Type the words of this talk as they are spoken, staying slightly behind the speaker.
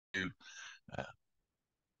uh,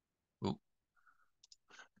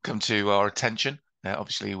 come to our attention.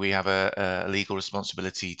 Obviously, we have a legal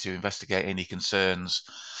responsibility to investigate any concerns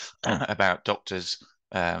about doctors'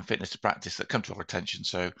 fitness to practice that come to our attention.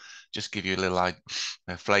 So, just give you a little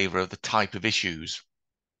flavour of the type of issues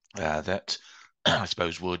that I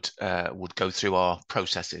suppose would go through our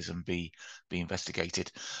processes and be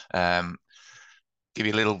investigated. Give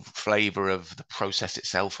you a little flavor of the process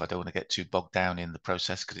itself. I don't want to get too bogged down in the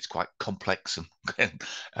process because it's quite complex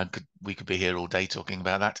and we could be here all day talking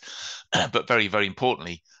about that. But very, very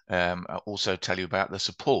importantly, I'll also tell you about the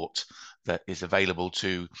support that is available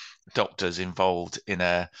to doctors involved in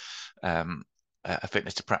a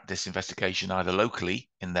fitness to practice investigation, either locally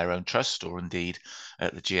in their own trust or indeed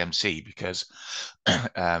at the GMC, because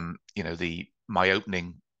my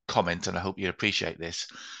opening comment, and I hope you appreciate this,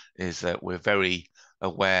 is that we're very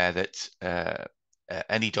aware that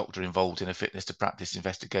any doctor involved in a fitness to practice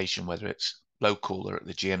investigation, whether it's local or at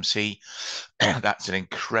the GMC, that's an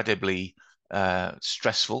incredibly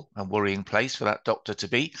stressful and worrying place for that doctor to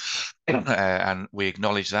be, and we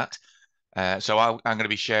acknowledge that. So I'm going to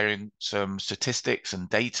be sharing some statistics and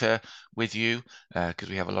data with you because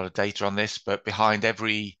we have a lot of data on this. But behind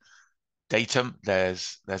every datum,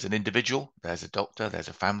 there's an individual, there's a doctor, there's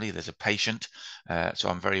a family, there's a patient. So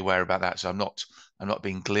I'm very aware about that. So I'm not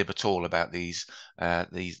being glib at all about these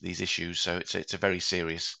issues. So it's a very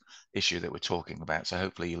serious issue that we're talking about. So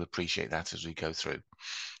hopefully you'll appreciate that as we go through.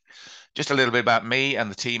 Just a little bit about me and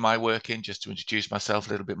the team I work in, just to introduce myself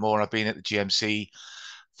a little bit more. I've been at the GMC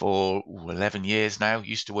for 11 years now.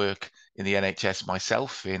 Used to work in the NHS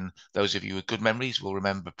myself. In those of you with good memories will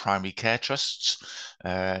remember primary care trusts,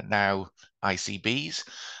 now ICBs.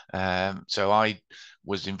 So I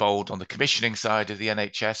was involved on the commissioning side of the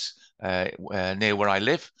NHS near where I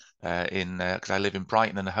live, because I live in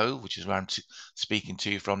Brighton and Hove, which is where I'm speaking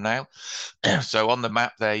to you from now. So on the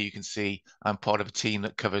map there, you can see I'm part of a team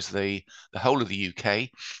that covers the whole of the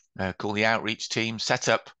UK, called the Outreach Team, set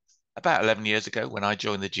up about 11 years ago when I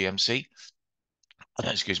joined the GMC.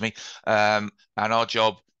 Excuse me. And our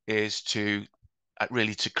job is to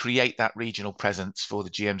really to create that regional presence for the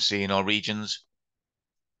GMC in our regions,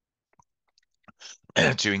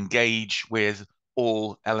 to engage with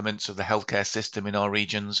all elements of the healthcare system in our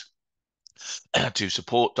regions, to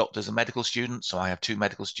support doctors and medical students. So I have two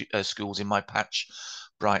medical schools in my patch,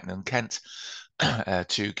 Brighton and Kent,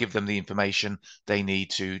 to give them the information they need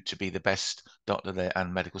to be the best doctor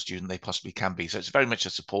and medical student they possibly can be. So it's very much a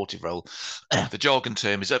supportive role. The jargon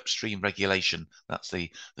term is upstream regulation. That's the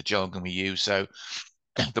jargon we use. So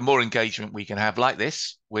the more engagement we can have like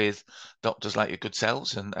this with doctors like your good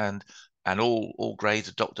selves and all grades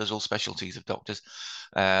of doctors, all specialties of doctors,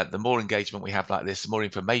 the more engagement we have like this, the more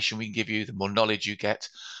information we can give you, the more knowledge you get,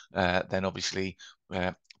 then obviously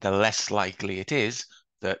the less likely it is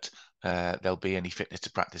that there'll be any fitness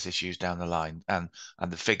to practice issues down the line, and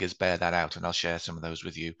the figures bear that out, and I'll share some of those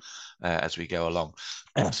with you as we go along.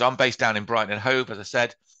 So I'm based down in Brighton and Hove, as I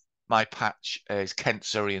said. My patch is Kent,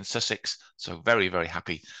 Surrey, and Sussex. So very, very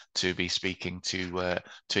happy to be speaking to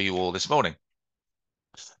you all this morning.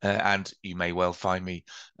 And you may well find me,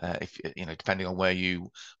 if depending on where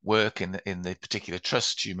you work in the particular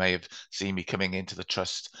trust, you may have seen me coming into the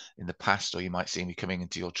trust in the past, or you might see me coming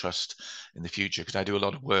into your trust in the future, because I do a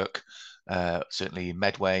lot of work, certainly in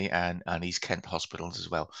Medway and East Kent hospitals as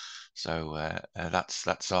well. So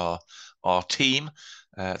that's our team,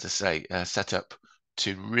 as I say, set up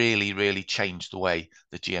to really, really change the way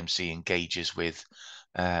the GMC engages with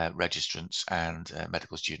registrants and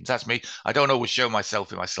medical students. That's me. I don't always show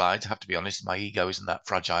myself in my slides. I have to be honest. My ego isn't that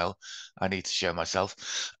fragile. I need to show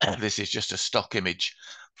myself. This is just a stock image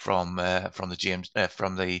from the from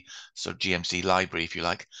the sort of GMC library, if you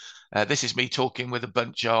like. This is me talking with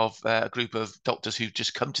a group of doctors who've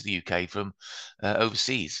just come to the UK from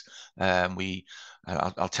overseas.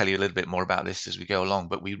 I'll tell you a little bit more about this as we go along,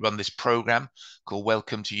 but we run this program called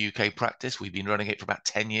Welcome to UK Practice. We've been running it for about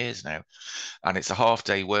 10 years now. And it's a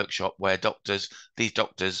half-day workshop where these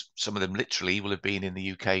doctors, some of them literally will have been in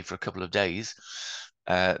the UK for a couple of days.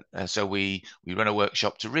 So we run a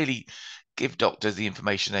workshop to really give doctors the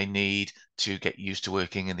information they need to get used to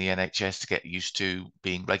working in the NHS, to get used to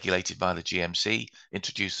being regulated by the GMC,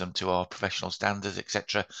 introduce them to our professional standards,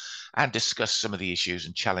 etc., and discuss some of the issues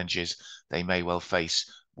and challenges they may well face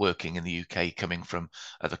working in the UK coming from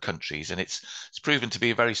other countries. And it's proven to be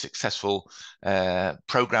a very successful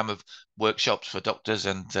program of workshops for doctors,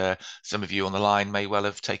 and some of you on the line may well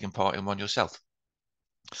have taken part in one yourself.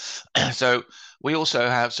 So we also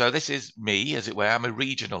have, so this is me, as it were. I'm a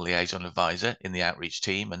regional liaison advisor in the outreach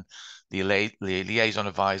team, and the liaison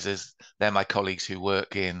advisors, they're my colleagues who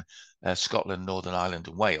work in Scotland, Northern Ireland,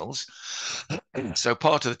 and Wales. So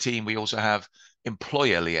part of the team, we also have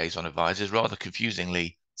employer liaison advisors, rather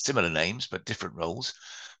confusingly similar names, but different roles.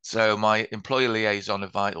 So my employer liaison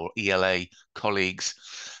advisor, or ELA colleagues,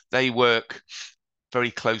 they work very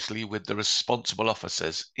closely with the responsible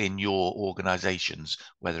officers in your organisations,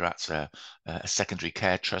 whether that's a secondary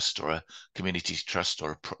care trust or a communities trust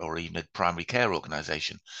or even a primary care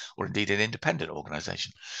organisation, or indeed an independent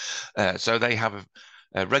organisation. So they have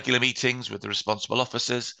regular meetings with the responsible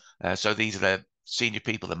officers. So these are the senior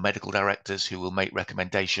people, the medical directors, who will make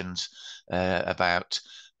recommendations about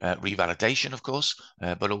revalidation, of course,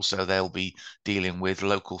 but also they'll be dealing with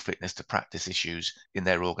local fitness to practice issues in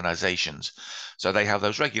their organisations. So they have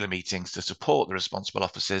those regular meetings to support the responsible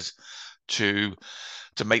officers to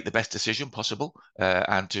make the best decision possible,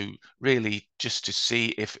 and to really just to see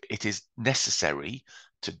if it is necessary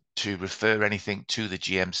to refer anything to the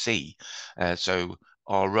GMC. So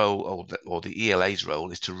our role, or the ELA's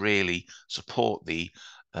role, is to really support the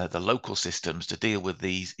local systems to deal with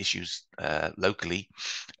these issues locally.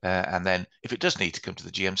 And then if it does need to come to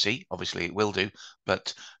the GMC, obviously it will do,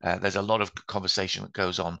 but there's a lot of conversation that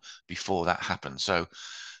goes on before that happens. So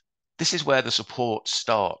this is where the support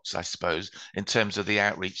starts, I suppose, in terms of the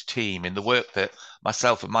outreach team, in the work that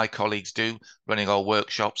myself and my colleagues do, running our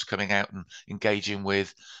workshops, coming out and engaging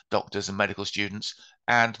with doctors and medical students,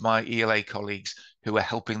 and my ELA colleagues who are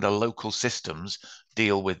helping the local systems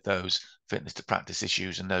deal with those fitness to practice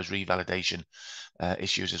issues and those revalidation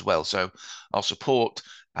issues as well. So our support,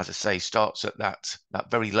 as I say, starts at that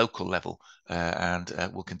very local level, and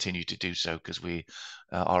will continue to do so, because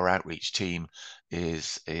our outreach team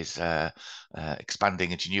is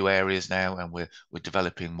expanding into new areas now, and we're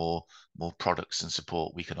developing more products and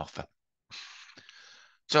support we can offer.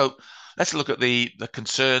 So let's look at the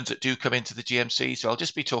concerns that do come into the GMC. So I'll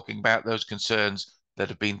just be talking about those concerns that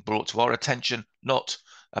have been brought to our attention, not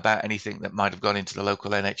about anything that might have gone into the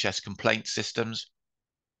local NHS complaint systems,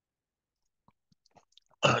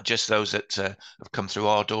 just those that have come through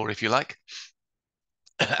our door, if you like.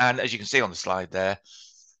 And as you can see on the slide there,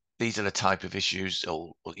 these are the type of issues,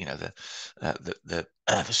 or you know, the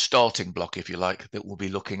starting block, if you like, that we'll be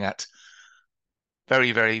looking at.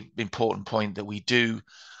 Very, very important point that we do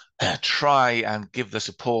try and give the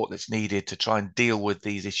support that's needed to try and deal with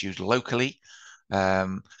these issues locally,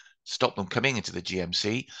 stop them coming into the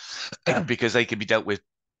GMC, because they can be dealt with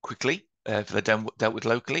quickly if they're dealt with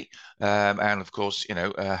locally. And of course, you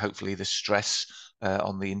know, hopefully the stress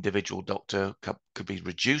on the individual doctor could be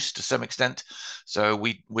reduced to some extent. So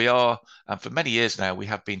we are, and for many years now, we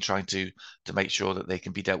have been trying to make sure that they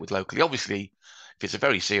can be dealt with locally. Obviously, if it's a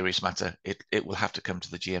very serious matter, it will have to come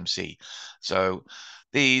to the GMC. So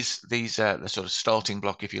these are the sort of starting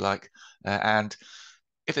block, if you like. And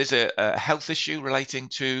if there's a health issue relating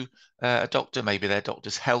to a doctor, maybe their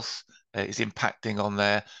doctor's health is impacting on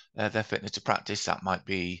their fitness to practice, that might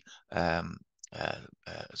be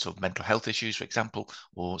sort of mental health issues, for example,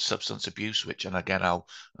 or substance abuse, which, and again, I'll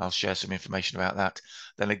share some information about that.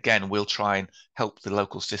 Then again, we'll try and help the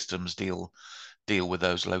local systems deal with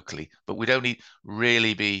those locally. But we'd only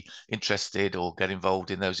really be interested or get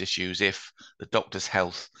involved in those issues if the doctor's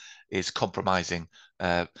health is compromising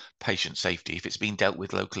patient safety. If it's being dealt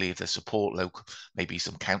with locally, if there's support local, maybe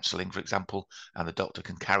some counselling, for example, and the doctor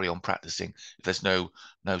can carry on practicing, if there's no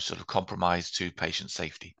sort of compromise to patient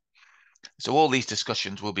safety. So all these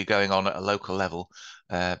discussions will be going on at a local level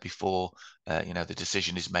before you know, the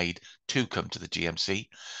decision is made to come to the GMC.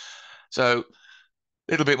 So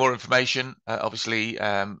a little bit more information. Obviously,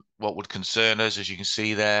 what would concern us, as you can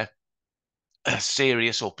see there, a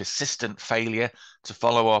serious or persistent failure to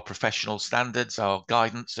follow our professional standards, our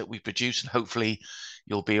guidance that we produce. And hopefully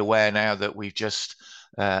you'll be aware now that we've just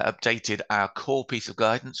updated our core piece of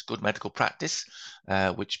guidance, Good Medical Practice,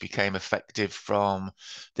 which became effective from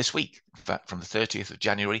this week, in fact, from the 30th of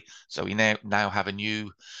January. So we now have a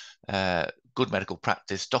new Good Medical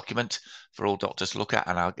Practice document for all doctors to look at.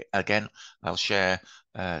 And I'll share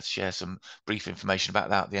some brief information about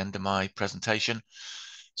that at the end of my presentation.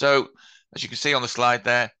 So as you can see on the slide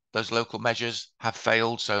there, those local measures have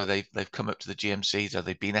failed. So they've come up to the GMC, so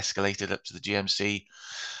they've been escalated up to the GMC.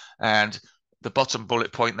 And the bottom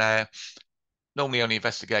bullet point there, normally only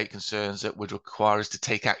investigate concerns that would require us to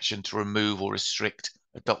take action to remove or restrict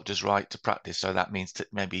a doctor's right to practice. So that means that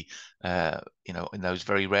maybe, you know, in those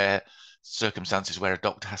very rare circumstances where a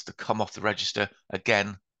doctor has to come off the register,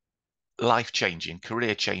 again, life-changing,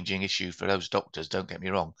 career-changing issue for those doctors, don't get me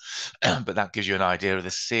wrong. But that gives you an idea of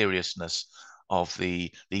the seriousness of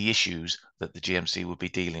the issues that the GMC would be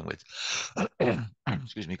dealing with.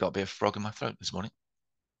 Excuse me, got a bit of frog in my throat this morning.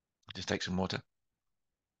 I'll just take some water.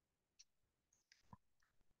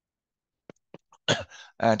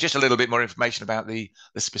 Just a little bit more information about the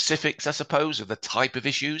specifics, I suppose, of the type of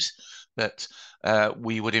issues that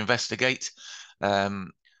we would investigate.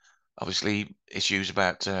 Obviously, issues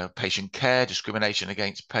about patient care, discrimination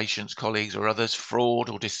against patients, colleagues, or others, fraud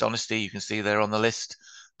or dishonesty. You can see there on the list.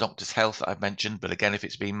 Doctors' health I've mentioned, but again, if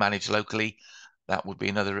it's being managed locally, that would be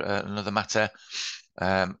another matter.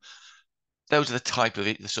 Those are the type of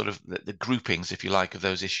the sort of the groupings, if you like, of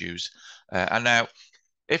those issues. And now,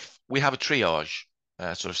 if we have a triage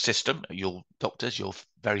sort of system, you're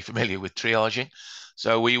very familiar with triaging.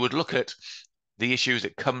 So we would look at the issues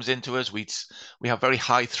that comes into us. We have very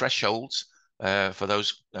high thresholds for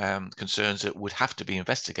those concerns that would have to be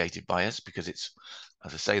investigated by us, because it's,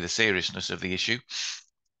 as I say, the seriousness of the issue.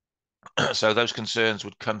 So those concerns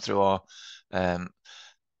would come through our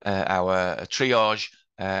triage,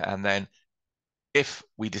 and then if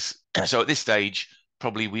we so at this stage,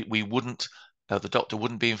 probably we wouldn't, the doctor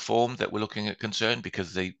wouldn't be informed that we're looking at concern,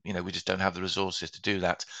 because we just don't have the resources to do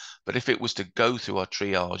that. But if it was to go through our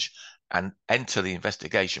triage and enter the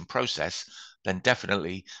investigation process, then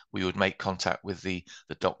definitely we would make contact with the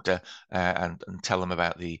doctor and tell them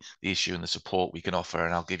about the issue and the support we can offer.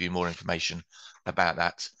 And I'll give you more information about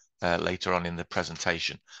that later on in the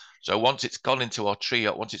presentation. So once it's gone into our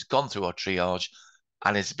triage, once it's gone through our triage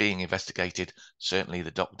and is being investigated, certainly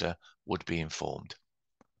the doctor would be informed.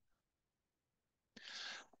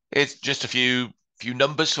 It's just a few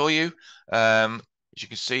numbers for you. As you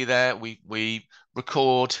can see there, we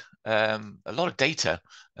record a lot of data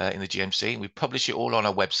in the GMC, and we publish it all on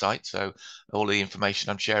our website. So all the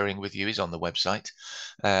information I'm sharing with you is on the website.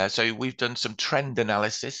 So we've done some trend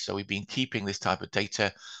analysis. So we've been keeping this type of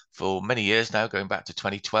data for many years now, going back to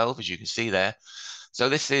 2012, as you can see there. So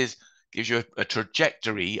this gives you a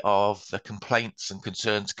trajectory of the complaints and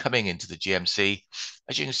concerns coming into the GMC.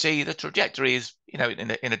 As you can see, the trajectory is,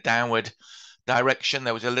 in a downward direction.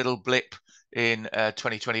 There was a little blip in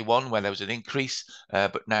 2021 where there was an increase,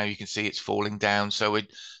 but now you can see it's falling down. So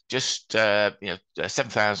it just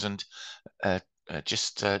 7,000,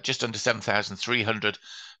 just under 7,300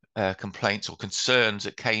 complaints or concerns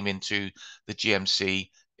that came into the GMC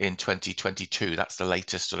in 2022. That's the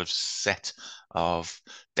latest sort of set of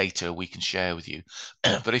data we can share with you.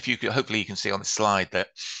 But if you could, hopefully you can see on the slide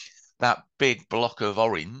that big block of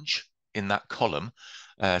orange in that column,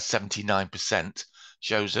 79%,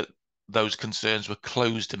 shows that those concerns were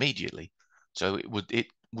closed immediately. So it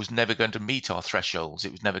was never going to meet our thresholds.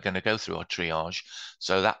 It was never going to go through our triage.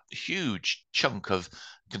 So that huge chunk of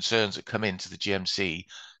concerns that come into the GMC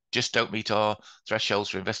just don't meet our thresholds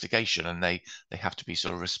for investigation, and they have to be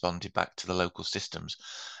sort of responded back to the local systems.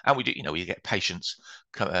 And we do, we get patients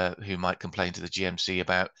who might complain to the GMC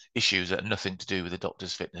about issues that are nothing to do with the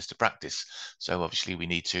doctor's fitness to practice. So obviously we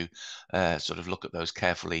need to sort of look at those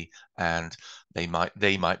carefully, and they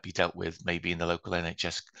might be dealt with maybe in the local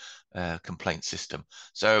NHS complaint system.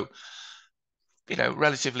 So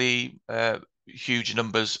relatively huge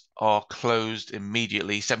numbers are closed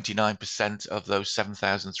immediately. 79% of those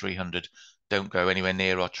 7,300 don't go anywhere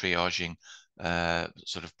near our triaging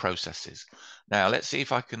sort of processes. Now, let's see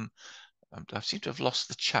if I can, I seem to have lost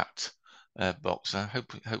the chat box.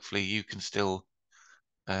 Hopefully you can still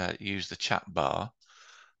use the chat bar,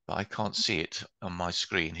 but I can't see it on my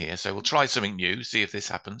screen here. So we'll try something new, see if this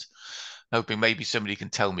happens. Hoping maybe somebody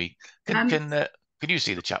can tell me. Can you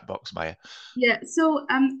see the chat box, Maya? Yeah, so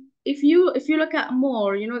if you look at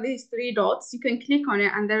more, these three dots, you can click on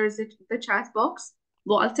it and there is the chat box.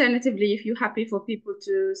 But alternatively, if you're happy for people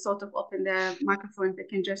to sort of open their microphone, they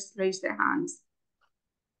can just raise their hands.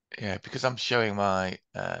 Yeah, because I'm showing my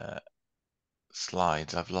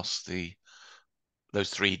slides, I've lost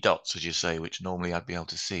those three dots, as you say, which normally I'd be able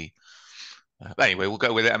to see. But anyway, we'll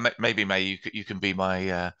go with it. And maybe May, you can be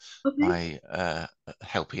my Okay.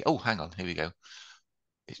 help here. Oh, hang on, here we go.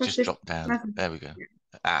 It's That's just it. dropped down. That's There we go. it.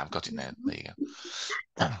 I've got it now. There you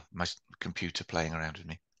go. My computer playing around with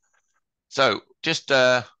me. So just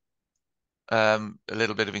a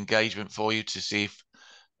little bit of engagement for you to see if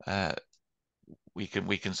we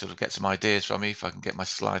can sort of get some ideas from you. If I can get my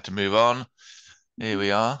slide to move on. Here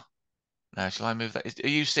we are. Now, shall I move that? Are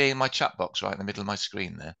you seeing my chat box right in the middle of my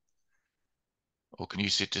screen there? Or can you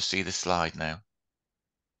just see the slide now?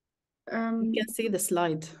 You can see the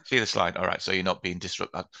slide. See the slide. All right. So you're not being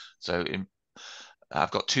disrupted. So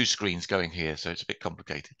I've got two screens going here, so it's a bit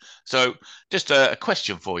complicated. So just a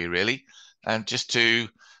question for you, really, and just to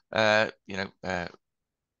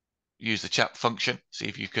use the chat function, see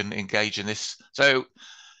if you can engage in this. So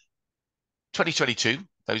 2022,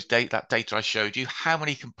 that data I showed you, how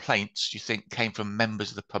many complaints do you think came from members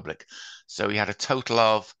of the public? So we had a total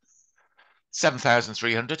of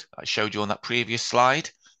 7,300. I showed you on that previous slide,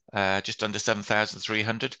 just under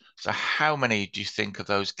 7,300. So how many do you think of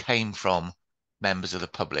those came from members of the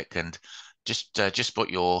public? And just put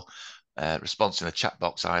your response in the chat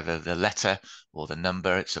box, either the letter or the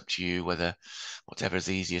number. It's up to you, whatever is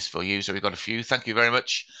easiest for you. So we've got a few. Thank you very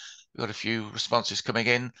much. We've got a few responses coming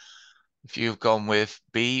in. A few have gone with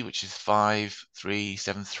B, which is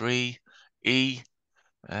 5,373. E,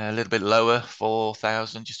 a little bit lower,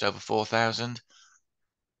 4,000, just over 4,000.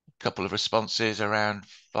 A couple of responses around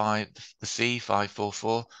the C,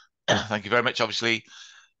 544. Thank you very much. Obviously,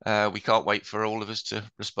 we can't wait for all of us to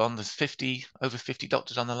respond. There's over 50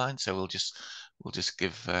 doctors on the line, so we'll just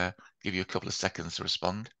give you a couple of seconds to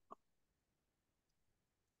respond.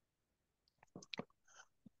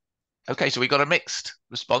 Okay, so we got a mixed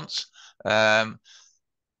response.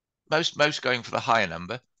 Most going for the higher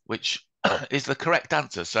number, which is the correct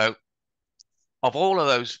answer. So of all of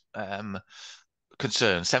those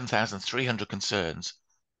concerns, 7,300 concerns,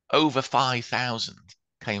 over 5,000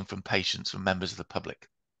 came from patients and members of the public.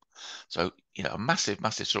 So, a massive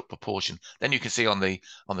sort of proportion. Then you can see on the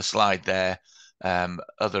slide there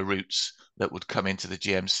other routes that would come into the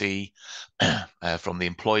GMC from the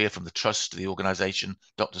employer, from the trust, the organisation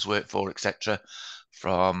doctors work for, etc.,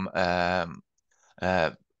 from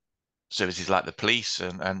services like the police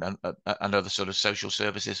and other sort of social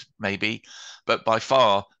services, maybe. But by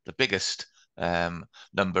far the biggest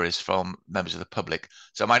number is from members of the public.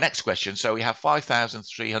 So my next question, so we have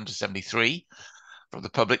 5,373 from the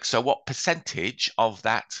public. So what percentage of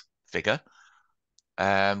that figure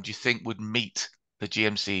do you think would meet the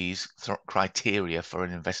GMC's criteria for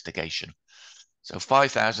an investigation? So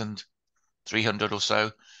 5,300 or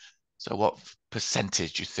so. So what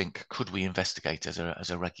percentage do you think could we investigate as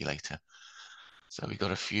a regulator? So we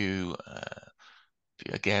got a few,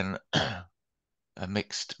 again,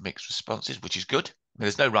 mixed responses, which is good. I mean,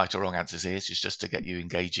 there's no right or wrong answers here. It's just to get you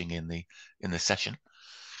engaging in the session.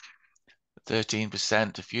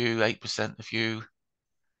 13%, a few, 8%, a few.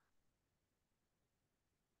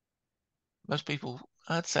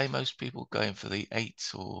 I'd say most people going for the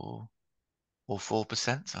 8 or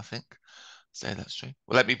 4%, I think. Say that's true.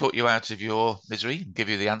 Well, let me put you out of your misery and give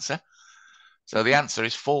you the answer. So the answer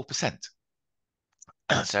is 4%.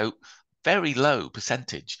 So very low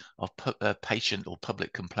percentage of patient or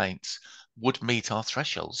public complaints would meet our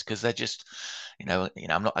thresholds, because they're just,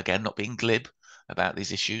 I'm not being glib about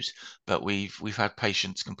these issues, but we've had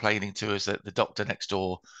patients complaining to us that the doctor next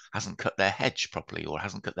door hasn't cut their hedge properly or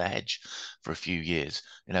hasn't cut their hedge for a few years.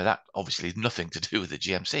 That obviously is nothing to do with the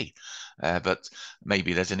GMC, but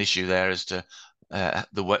maybe there's an issue there as to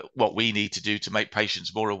what we need to do to make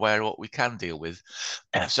patients more aware of what we can deal with.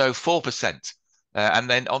 So 4%. And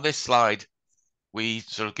then on this slide, we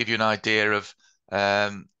sort of give you an idea of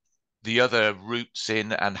the other routes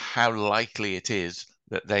in and how likely it is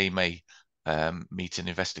that they may meet an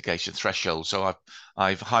investigation threshold. So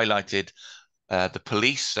I've highlighted the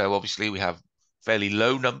police. So obviously we have fairly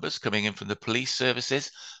low numbers coming in from the police services,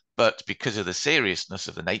 but because of the seriousness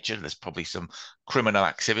of the nature, there's probably some criminal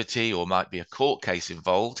activity or might be a court case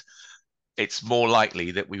involved. It's more likely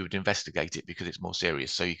that we would investigate it because it's more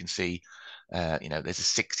serious. So you can see, there's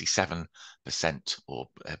a 67% or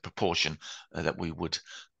proportion that we would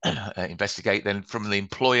investigate. Then from the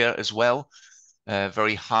employer as well,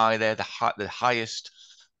 very high there, the highest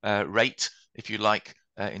rate, if you like,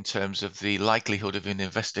 in terms of the likelihood of an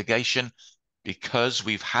investigation, because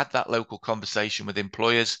we've had that local conversation with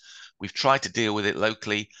employers. We've tried to deal with it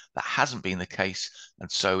locally. That hasn't been the case.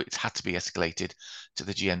 And so it's had to be escalated to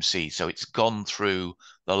the GMC. So it's gone through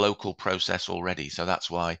the local process already. So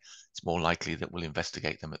that's why it's more likely that we'll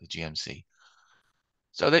investigate them at the GMC.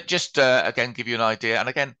 So that just, again, give you an idea. And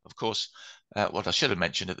again, of course, what I should have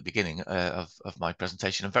mentioned at the beginning of my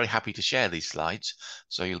presentation, I'm very happy to share these slides.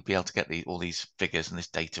 So you'll be able to get all these figures and this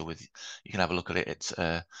data with, you can have a look at it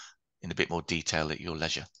in a bit more detail at your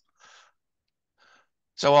leisure.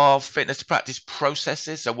 So our fitness to practice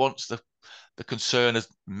processes. So once the concern has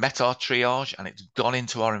met our triage and it's gone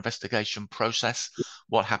into our investigation process,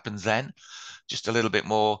 what happens then? Just a little bit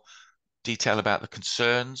more detail about the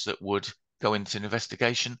concerns that would go into an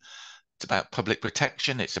investigation. It's about public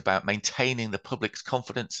protection. It's about maintaining the public's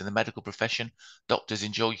confidence in the medical profession. Doctors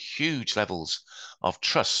enjoy huge levels of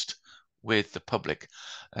trust with the public.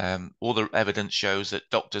 All the evidence shows that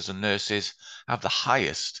doctors and nurses have the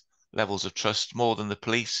highest levels of trust, more than the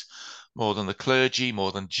police, more than the clergy,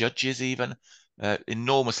 more than judges even.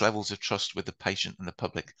 enormous levels of trust with the patient and the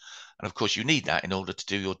public. And of course, you need that in order to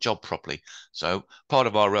do your job properly. So part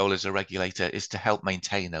of our role as a regulator is to help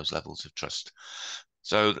maintain those levels of trust.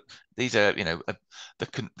 So these are,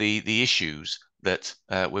 the issues that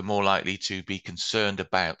we're more likely to be concerned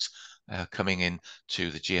about coming in to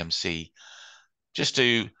the GMC. Just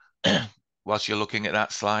to, whilst you're looking at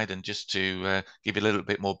that slide, and just to give you a little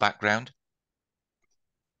bit more background,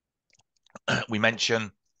 we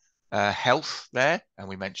mention health there, and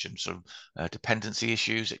we mentioned sort of dependency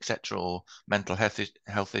issues, etc., or mental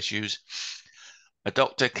health issues. A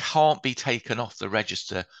doctor can't be taken off the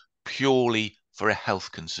register purely for a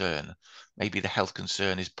health concern. Maybe the health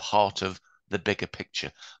concern is part of the bigger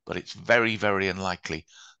picture, but it's very, very unlikely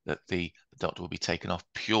that the doctor will be taken off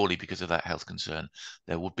purely because of that health concern.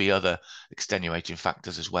 There will be other extenuating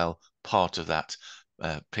factors as well, part of that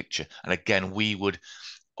picture. And again, we would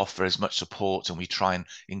offer as much support, and we try and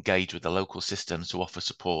engage with the local systems to offer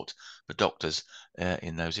support for doctors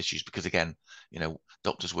in those issues, because again,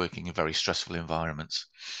 doctors working in very stressful environments.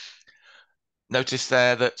 Notice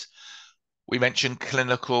there that we mentioned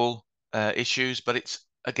clinical issues, but it's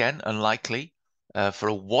again unlikely for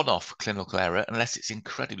a one-off clinical error, unless it's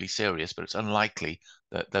incredibly serious, but it's unlikely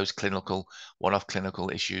that those one-off clinical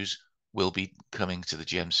issues will be coming to the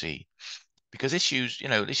GMC. Because issues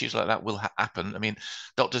like that will happen. I mean,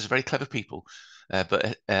 doctors are very clever people,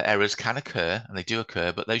 but errors can occur, and they do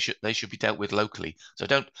occur, but they should be dealt with locally. So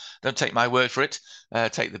don't take my word for it.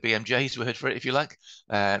 Take the BMJ's word for it, if you like.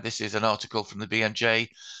 This is an article from the BMJ,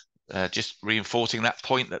 just reinforcing that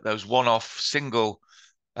point, that those one-off single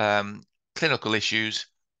clinical issues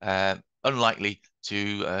unlikely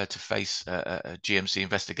to face a GMC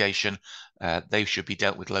investigation. They should be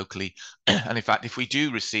dealt with locally. And in fact, if we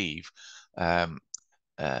do receive a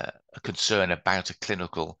concern about a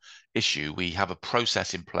clinical issue, we have a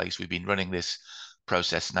process in place. We've been running this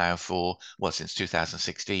process now since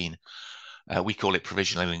 2016. We call it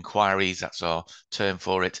provisional inquiries. That's our term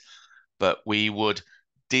for it. But we would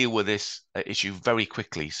deal with this issue very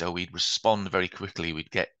quickly. So we'd respond very quickly. We'd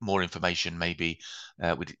get more information. Maybe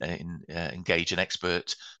we'd engage an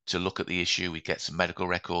expert to look at the issue. We'd get some medical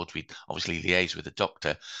records. We'd obviously liaise with the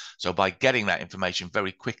doctor. So by getting that information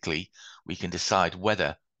very quickly, we can decide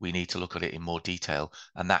whether we need to look at it in more detail,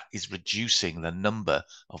 and that is reducing the number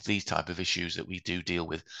of these type of issues that we do deal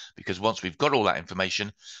with, because once we've got all that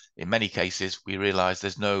information, in many cases we realize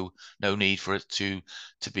there's no need for it to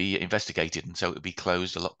be investigated, and so it would be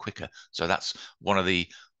closed a lot quicker. So that's one of the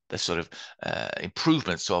sort of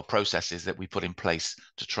improvements to our processes that we put in place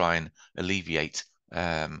to try and alleviate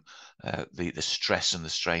the stress and the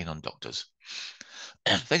strain on doctors.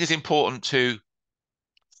 I think it's important to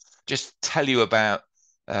just tell you about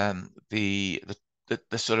the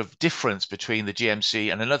sort of difference between the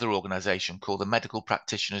GMC and another organisation called the Medical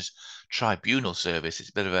Practitioners Tribunal Service.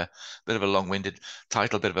 It's a bit of a long-winded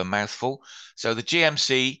title, a bit of a mouthful. So the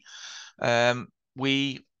GMC,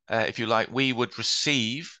 if you like, we would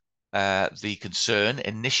receive the concern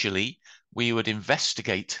initially. We would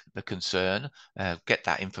investigate the concern, get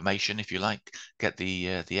that information, if you like, get the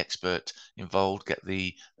expert involved, get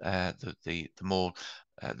the more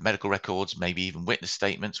medical records, maybe even witness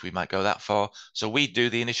statements. We might go that far. So we do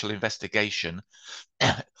the initial investigation.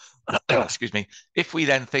 Excuse me. If we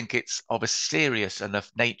then think it's of a serious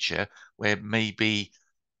enough nature where maybe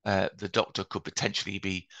the doctor could potentially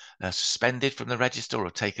be suspended from the register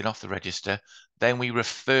or taken off the register, then we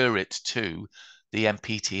refer it to the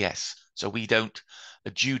MPTS. So we don't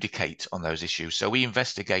adjudicate on those issues. So we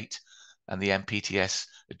investigate, and the MPTS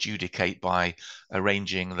adjudicate by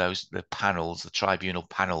arranging the panels, the tribunal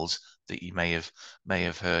panels that you may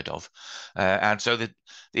have heard of. And so the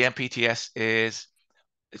MPTS is,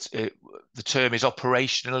 the term is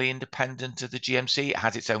operationally independent of the GMC. It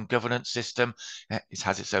has its own governance system. It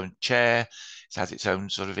has its own chair. It has its own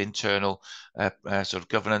sort of internal sort of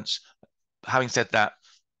governance. Having said that,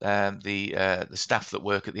 the staff that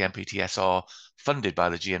work at the MPTS are funded by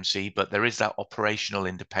the GMC, but there is that operational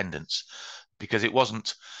independence, because it was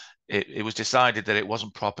decided that it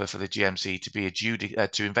wasn't proper for the GMC to be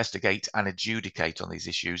to investigate and adjudicate on these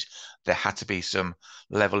issues. There had to be some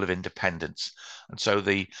level of independence, and so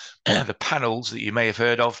the the panels that you may have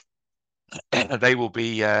heard of, they will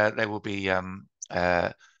be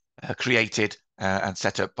created and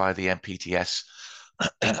set up by the MPTS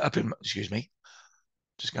excuse me.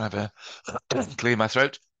 Just going to have a clear my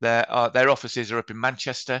throat. Their offices are up in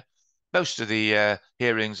Manchester. Most of the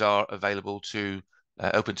hearings are available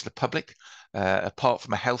open to the public, apart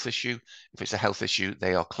from a health issue. If it's a health issue,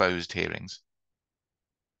 they are closed hearings.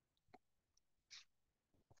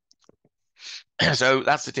 So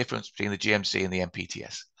that's the difference between the GMC and the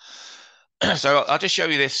MPTS. So I'll just show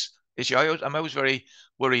you this issue. I'm always very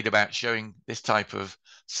worried about showing this type of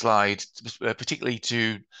slide, particularly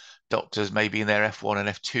to doctors maybe in their F1 and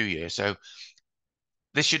F2 year. So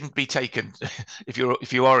this shouldn't be taken if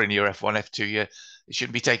you are in your F1, F2 year, it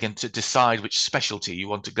shouldn't be taken to decide which specialty you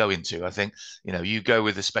want to go into. I think you go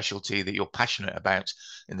with the specialty that you're passionate about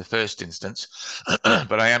in the first instance.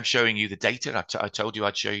 But I am showing you the data. I told you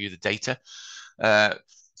I'd show you the data.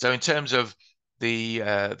 So in terms of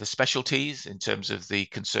the specialties, in terms of the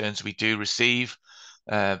concerns we do receive,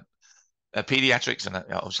 pediatrics, and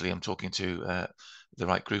obviously I'm talking to the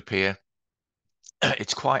right group here.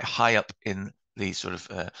 It's quite high up in the sort of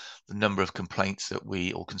the number of complaints that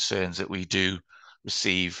or concerns that we do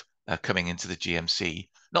receive coming into the GMC.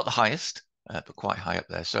 Not the highest, but quite high up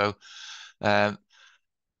there. So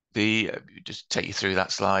just take you through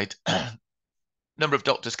that slide. Number of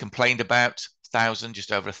doctors complained about 1,000,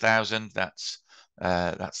 just over 1,000. That's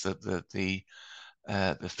the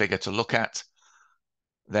figure to look at.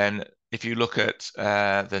 Then, if you look at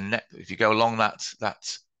if you go along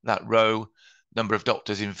that row, number of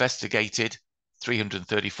doctors investigated,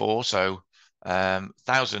 334. So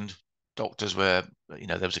 1,000 doctors were,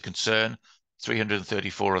 there was a concern.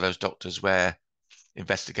 334 of those doctors were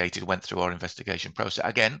investigated, went through our investigation process.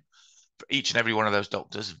 Again, for each and every one of those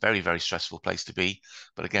doctors, very, very stressful place to be.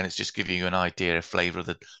 But again, it's just giving you an idea, a flavor of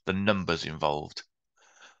the numbers involved.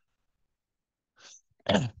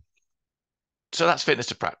 So that's fitness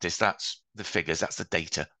to practice. That's the figures. That's the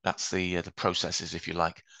data. That's the processes, if you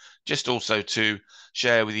like. Just also to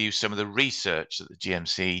share with you some of the research that the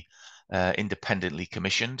GMC independently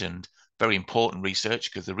commissioned, and very important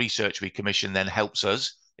research, because the research we commission then helps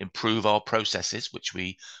us improve our processes, which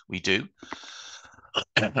we do.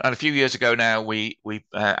 And a few years ago now, we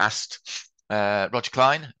asked Roger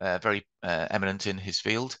Klein, very eminent in his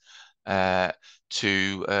field,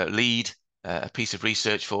 to lead a piece of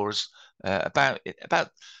research for us about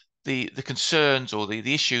the concerns or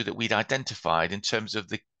the issue that we'd identified in terms of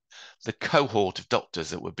the cohort of doctors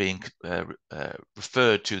that were being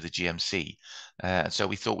referred to the GMC. And so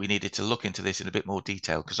we thought we needed to look into this in a bit more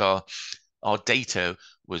detail, because our data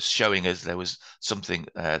was showing us there was something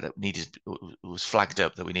that was flagged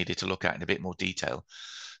up that we needed to look at in a bit more detail.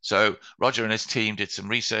 So Roger and his team did some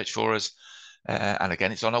research for us. And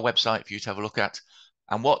again, it's on our website for you to have a look at.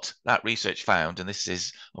 And what that research found, and this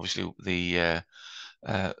is obviously the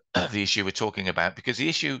issue we're talking about, because the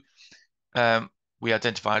issue we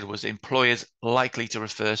identified was employers likely to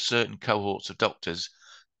refer certain cohorts of doctors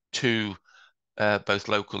to both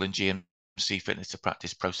local and GMC fitness to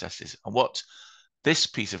practice processes. And what this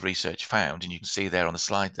piece of research found, and you can see there on the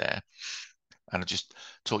slide there, and I'll just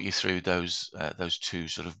talk you through those two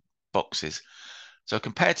sort of boxes. So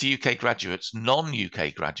compared to UK graduates,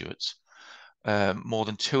 non-UK graduates, more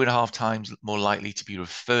than 2.5 times more likely to be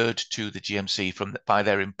referred to the GMC by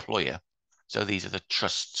their employer. So these are the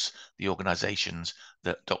trusts, the organisations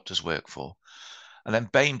that doctors work for. And then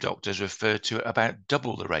BAME doctors referred to about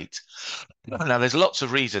double the rate. Now, there's lots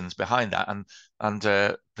of reasons behind that, and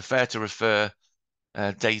the Fair to Refer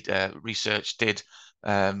data research did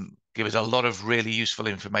give us a lot of really useful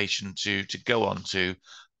information to go on to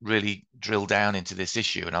really drill down into this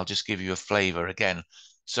issue. And I'll just give you a flavour again,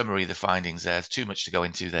 summary of the findings there. There's too much to go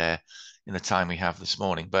into there in the time we have this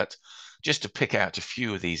morning, but just to pick out a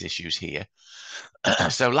few of these issues here.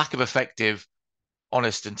 So lack of effective,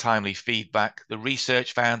 honest and timely feedback. The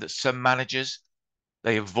research found that some managers,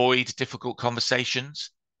 they avoid difficult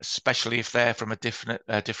conversations, especially if they're from a different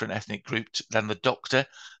ethnic group than the doctor,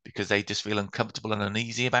 because they just feel uncomfortable and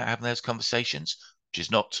uneasy about having those conversations, which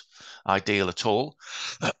is not ideal at all.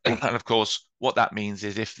 And of course, what that means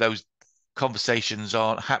is if those conversations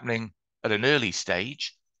aren't happening at an early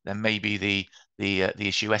stage, then maybe the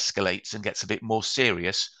issue escalates and gets a bit more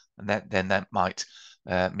serious, and then that might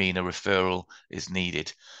mean a referral is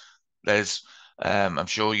needed. There's I'm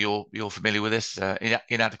sure you're familiar with this,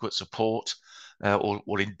 inadequate support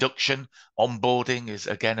or induction. Onboarding is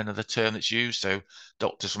again another term that's used. So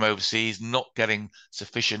doctors from overseas not getting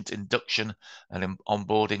sufficient induction and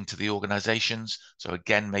onboarding to the organizations. So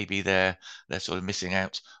again, maybe they're sort of missing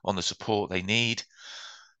out on the support they need.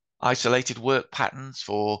 Isolated work patterns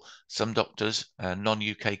for some doctors,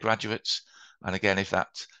 non-UK graduates. And again, if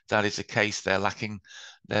that is the case,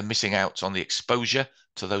 they're missing out on the exposure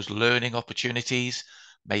to those learning opportunities,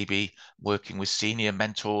 maybe working with senior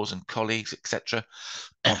mentors and colleagues, etc.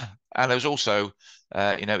 And there's also,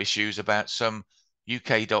 issues about some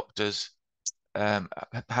UK doctors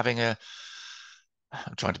having I'm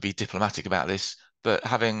trying to be diplomatic about this, but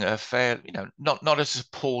having a fair, not a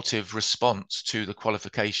supportive response to the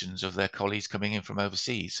qualifications of their colleagues coming in from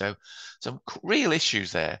overseas. So some real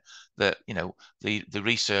issues there that, the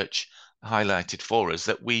research highlighted for us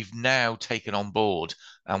that we've now taken on board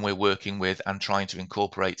and we're working with and trying to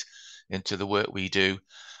incorporate into the work we do.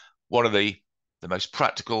 One of the most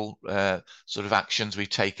practical sort of actions we've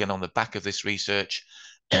taken on the back of this research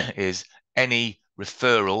is any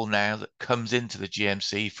referral now that comes into the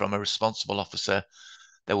GMC from a responsible officer,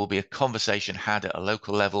 there will be a conversation had at a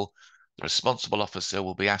local level. The responsible officer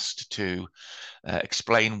will be asked to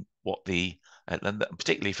explain what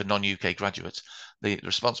particularly for non-UK graduates, the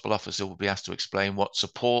responsible officer will be asked to explain what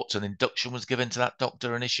support and induction was given to that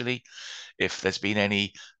doctor initially, if there's been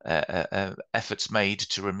any efforts made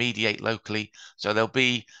to remediate locally. So there'll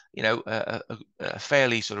be, a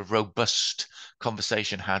fairly sort of robust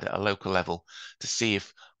conversation had at a local level to see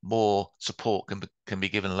if more support can be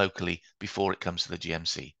given locally before it comes to the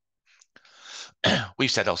GMC.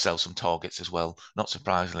 We've set ourselves some targets as well, not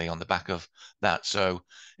surprisingly, on the back of that. So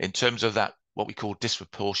in terms of that, what we call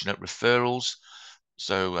disproportionate referrals,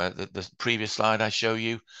 so the previous slide I show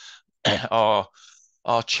you, our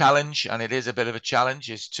challenge, and it is a bit of a challenge,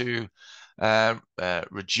 is to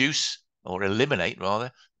reduce or eliminate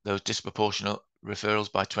rather those disproportionate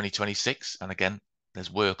referrals by 2026. And again,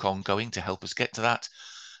 there's work ongoing to help us get to that.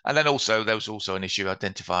 And then also, there was also an issue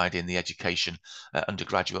identified in the education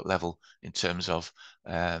undergraduate level in terms of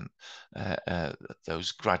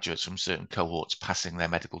those graduates from certain cohorts passing their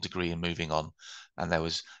medical degree and moving on. And there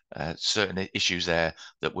was certain issues there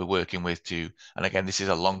that we're working with too. And again, this is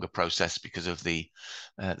a longer process because of the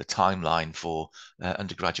timeline for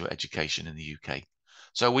undergraduate education in the UK.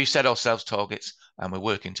 So we've set ourselves targets and we're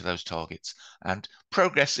working to those targets. And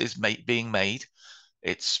progress is being made.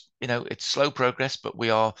 It's slow progress, but we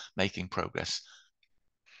are making progress.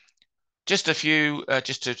 Just a few,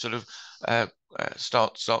 just to sort of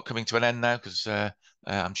start coming to an end now, because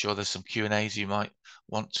I'm sure there's some Q&As you might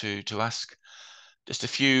want to ask. Just a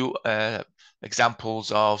few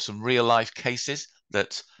examples of some real life cases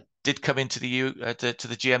that did come into to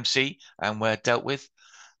the GMC and were dealt with.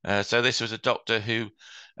 So this was a doctor who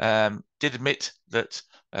did admit that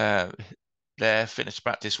their fitness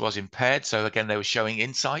practice was impaired. So again, they were showing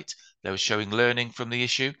insight, they were showing learning from the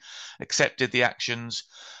issue, accepted the actions,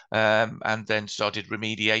 and then started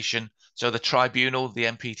remediation. So the tribunal, the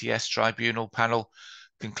MPTS tribunal panel,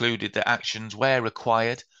 concluded that actions were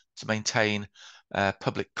required to maintain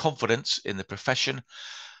public confidence in the profession,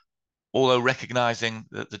 although recognizing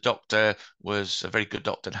that the doctor was a very good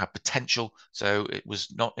doctor and had potential. So it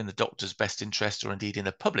was not in the doctor's best interest, or indeed in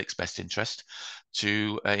the public's best interest,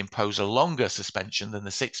 to impose a longer suspension than the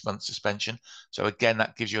 6-month suspension. So again,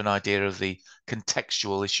 that gives you an idea of the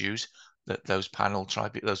contextual issues that those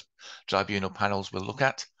tribunal panels will look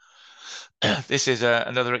at. This is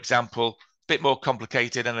another example, a bit more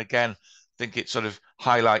complicated, and again, I think it sort of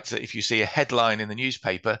highlights that if you see a headline in the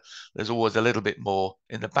newspaper, there's always a little bit more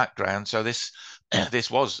in the background. So this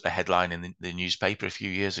was a headline in the newspaper a few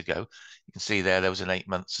years ago. You can see there was an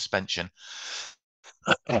 8-month suspension.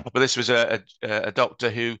 But this was a doctor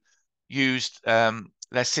who used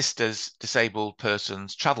their sister's disabled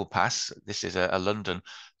person's travel pass. This is a London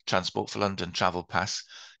Transport for London travel pass.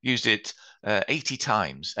 Used it 80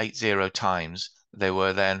 times. They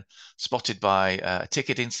were then spotted by a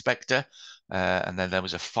ticket inspector, and then there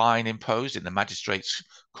was a fine imposed in the magistrate's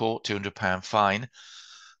court, £200 fine.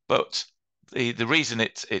 But the reason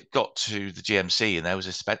it got to the GMC and there was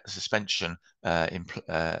a suspension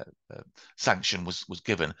sanction was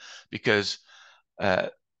given because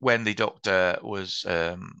when the doctor was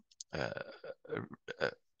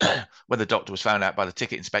when the doctor was found out by the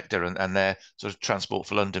ticket inspector and their sort of Transport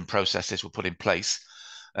for London processes were put in place,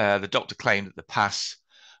 the doctor claimed that the pass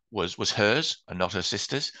was hers and not her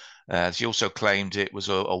sister's. She also claimed it was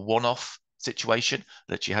a one-off situation,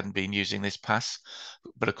 that she hadn't been using this pass.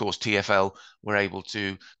 But of course, TfL were able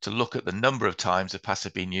to look at the number of times the pass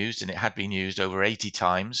had been used, and it had been used over 80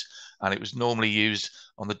 times, and it was normally used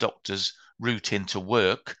on the doctor's route into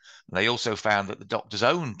work. And they also found that the doctor's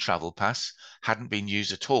own travel pass hadn't been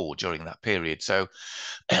used at all during that period. So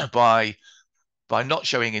by not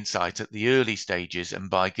showing insight at the early stages and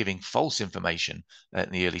by giving false information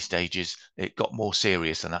at the early stages, it got more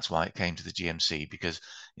serious, and that's why it came to the GMC. Because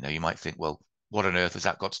you might think, well, what on earth has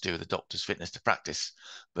that got to do with the doctor's fitness to practice?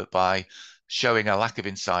 But by showing a lack of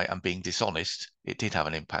insight and being dishonest, it did have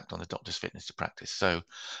an impact on the doctor's fitness to practice. So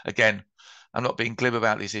again, I'm not being glib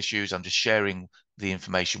about these issues. I'm just sharing the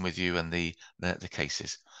information with you and the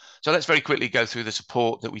cases. So let's very quickly go through the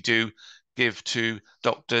support that we do give to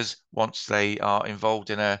doctors once they are involved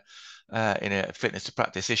in a in a fitness to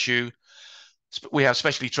practice issue. We have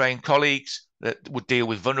specially trained colleagues that would deal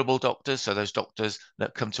with vulnerable doctors. So those doctors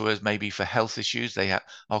that come to us maybe for health issues,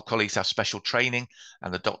 our colleagues have special training,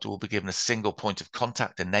 and the doctor will be given a single point of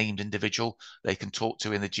contact, a named individual they can talk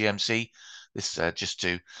to in the GMC. This just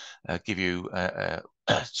to give you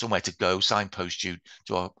somewhere to go, signpost you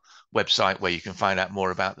to our website where you can find out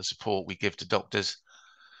more about the support we give to doctors.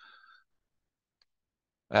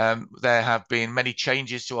 There have been many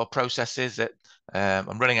changes to our processes that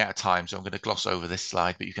I'm running out of time, so I'm going to gloss over this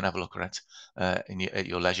slide, but you can have a look at it at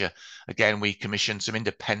your leisure. Again, we commissioned some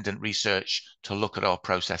independent research to look at our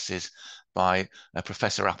processes by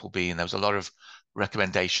Professor Appleby, and there was a lot of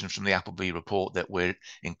recommendations from the Appleby report that we're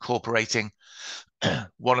incorporating.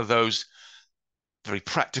 One of those very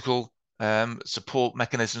practical support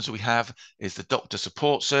mechanisms we have is the Doctor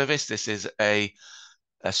Support Service. This is a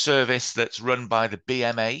service that's run by the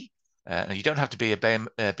BMA. And you don't have to be a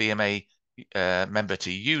BMA member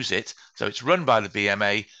to use it. So it's run by the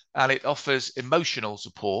BMA, and it offers emotional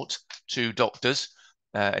support to doctors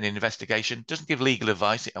in investigation. It doesn't give legal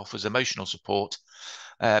advice, it offers emotional support,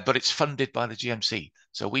 but it's funded by the GMC.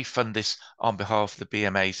 So we fund this on behalf of the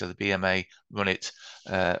BMA, so the BMA run it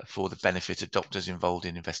for the benefit of doctors involved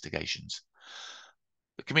in investigations.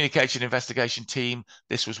 The communication investigation team,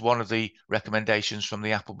 this was one of the recommendations from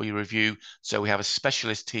the Appleby review. So we have a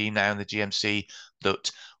specialist team now in the GMC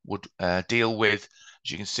that would deal with,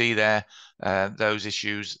 as you can see there, those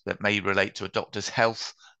issues that may relate to a doctor's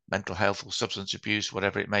health, mental health or substance abuse,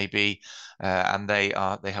 whatever it may be. And they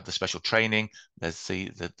have the special training. There's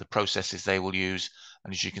the processes they will use.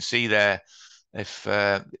 And as you can see there, if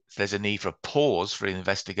there's a need for a pause for an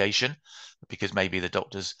investigation, because maybe the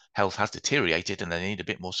doctor's health has deteriorated and they need a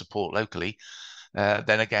bit more support locally,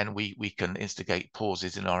 then again, we can instigate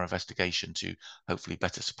pauses in our investigation to hopefully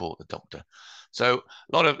better support the doctor. So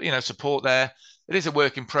a lot of support there. It is a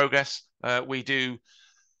work in progress. We do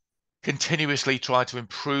continuously try to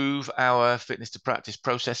improve our fitness to practice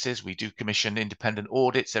processes. We do commission independent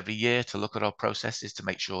audits every year to look at our processes to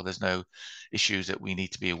make sure there's no issues that we need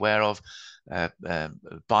to be aware of.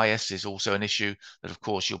 Bias is also an issue that, of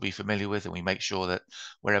course, you'll be familiar with, and we make sure that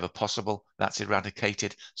wherever possible, that's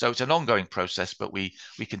eradicated. So it's an ongoing process, but we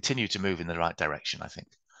continue to move in the right direction, I think.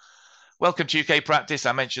 Welcome to UK Practice.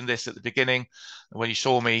 I mentioned this at the beginning when you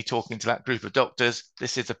saw me talking to that group of doctors.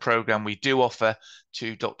 This is a program we do offer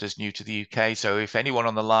to doctors new to the UK. So if anyone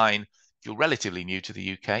on the line, if you're relatively new to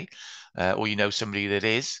the UK, or you know somebody that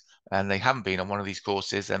is, and they haven't been on one of these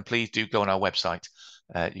courses, then please do go on our website.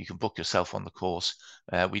 You can book yourself on the course.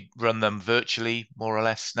 We run them virtually, more or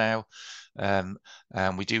less now. And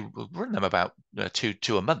we'll run them about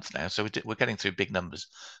two a month now. So we're getting through big numbers.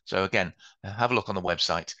 So again, have a look on the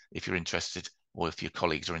website if you're interested, or if your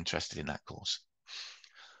colleagues are interested in that course.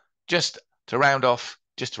 Just to round off,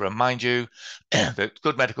 just to remind you that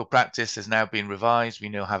Good Medical Practice has now been revised. We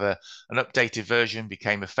now have an updated version,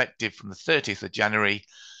 became effective from the 30th of January.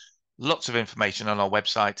 Lots of information on our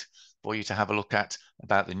website for you to have a look at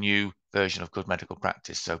about the new version of Good Medical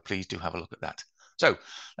Practice. So please do have a look at that. So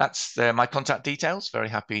that's my contact details. Very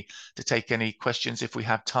happy to take any questions if we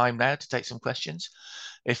have time now to take some questions.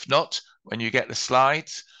 If not, when you get the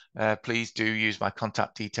slides, please do use my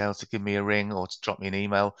contact details to give me a ring or to drop me an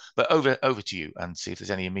email. But over to you and see if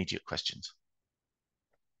there's any immediate questions.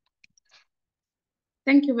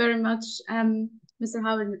 Thank you very much, Mr.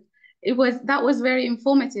 Howard. That was very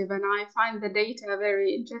informative, and I find the data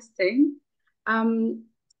very interesting,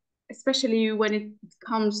 especially when it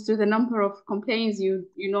comes to the number of complaints you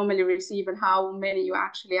normally receive and how many you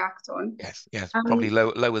actually act on. Yes, probably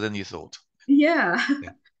lower than you thought. Yeah.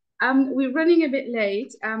 We're running a bit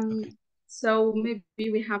late, okay. So maybe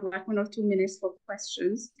we have like 1 or 2 minutes for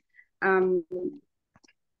questions.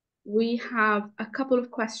 We have a couple of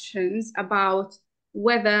questions about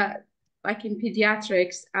whether, like in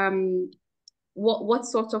pediatrics, what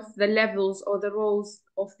sort of the levels or the roles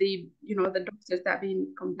of the the doctors that have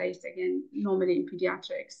been complained again normally in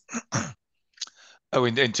pediatrics. Oh,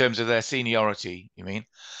 in terms of their seniority, you mean?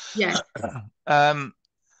 Yes. I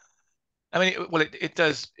mean,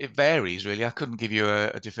 it varies really. I couldn't give you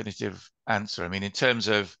a definitive answer. I mean, in terms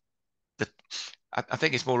of I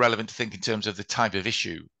think it's more relevant to think in terms of the type of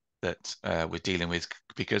issue that we're dealing with,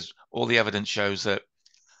 because all the evidence shows that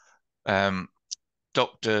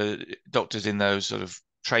doctors in those sort of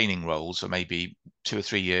training roles, or maybe 2 or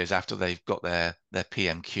 3 years after they've got their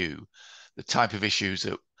PMQ, the type of issues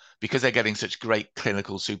that, because they're getting such great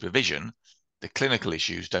clinical supervision, the clinical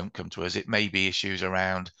issues don't come to us. It may be issues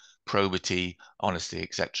around probity, honesty,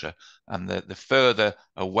 etc. And the further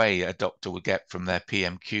away a doctor would get from their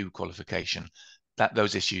PMQ qualification, that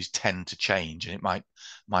those issues tend to change, and it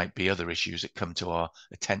might be other issues that come to our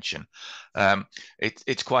attention.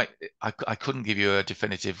 It's quite. I couldn't give you a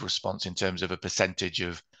definitive response in terms of a percentage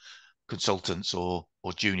of consultants or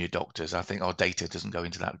junior doctors. I think our data doesn't go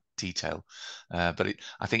into that detail, but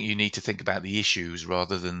I think you need to think about the issues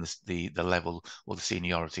rather than the level or the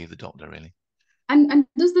seniority of the doctor, really. And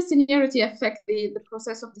does the seniority affect the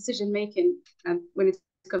process of decision making when it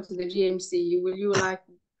comes to the GMC? Will you like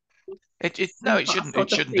No, see it fast shouldn't. sort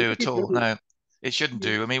It of shouldn't thing? do at all. No, it shouldn't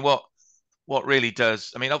do. I mean, what really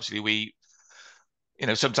does? I mean, obviously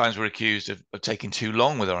sometimes we're accused of taking too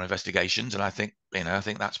long with our investigations, and I think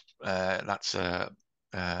that's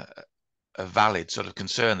a valid sort of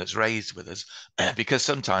concern that's raised with us, because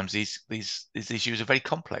sometimes these issues are very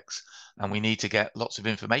complex, and we need to get lots of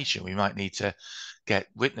information. We might need to get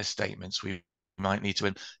witness statements. We might need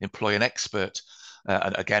to employ an expert,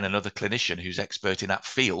 and again, another clinician who's expert in that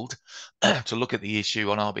field, to look at the issue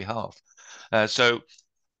on our behalf. So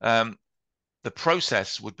the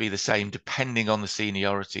process would be the same depending on the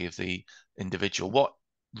seniority of the individual. What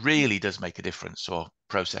really does make a difference to our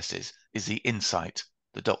processes is the insight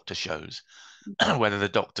the doctor shows, whether the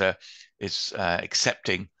doctor is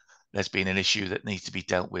accepting there's been an issue that needs to be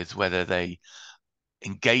dealt with, whether they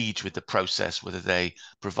engage with the process, whether they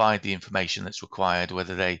provide the information that's required,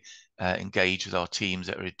 whether they engage with our teams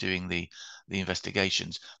that are doing the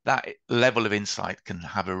investigations. That level of insight can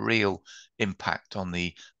have a real impact on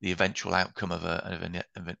the eventual outcome of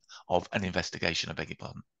an investigation. I beg your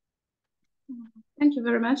pardon. Thank you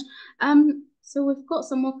very much. So we've got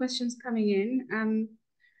some more questions coming in.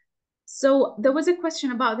 So there was a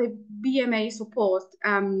question about the BMA support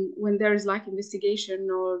when there is like investigation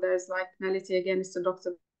or there's like penalty against the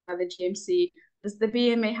doctor by the GMC. Does the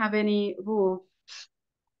BMA have any role?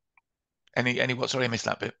 Any what? Sorry, I missed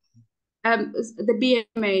that bit. The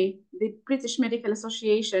BMA, the British Medical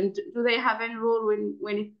Association, do they have any role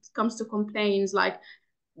when it comes to complaints? Like,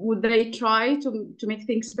 would they try to make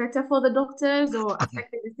things better for the doctors or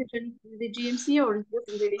affect the decision of the GMC, or it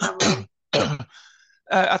doesn't really have a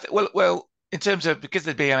role? Well, in terms of, because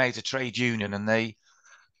the BMA is a trade union, and they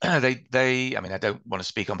I mean, I don't want to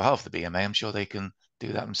speak on behalf of the BMA. I'm sure they can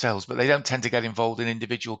do that themselves, but they don't tend to get involved in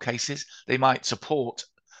individual cases. They might support,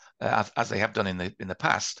 as they have done in the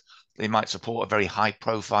past. They might support a very high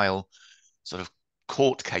profile sort of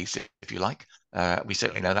court case, if you like. We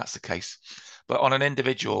certainly know that's the case. But on an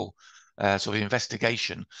individual sort of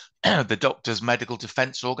investigation, the Doctors' Medical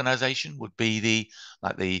Defence Organisation would be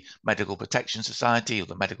like the Medical Protection Society or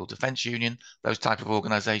the Medical Defence Union, those type of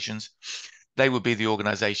organisations. They would be the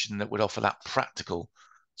organisation that would offer that practical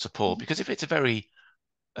support. Because if it's a very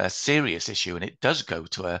serious issue and it does go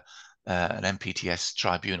to an MPTS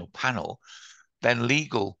tribunal panel, then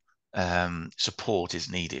legal support is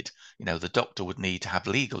needed. The doctor would need to have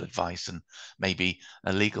legal advice and maybe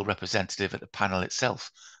a legal representative at the panel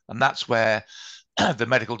itself. And that's where the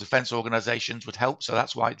medical defence organisations would help. So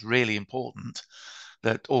that's why it's really important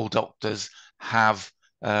that all doctors have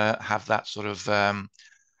that sort of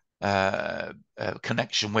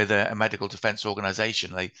connection with a medical defence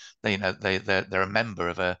organisation. They're a member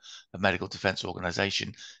of a medical defence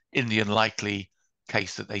organisation in the unlikely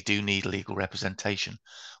case that they do need legal representation.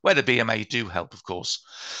 Where the BMA do help, of course,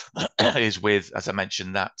 is with, as I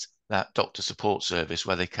mentioned, that doctor support service,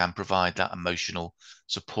 where they can provide that emotional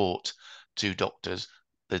support to doctors.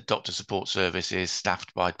 The doctor support service is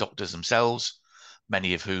staffed by doctors themselves,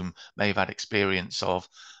 many of whom may have had experience of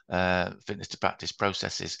fitness to practice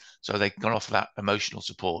processes, so they can offer that emotional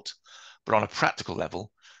support. But on a practical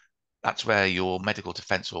level, that's where your medical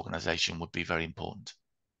defence organisation would be very important.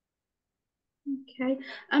 Okay,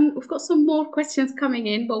 we've got some more questions coming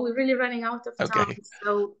in, but we're really running out of time. Okay.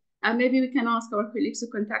 So maybe we can ask our colleagues to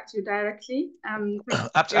contact you directly.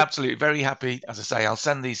 Absolutely, very happy. As I say, I'll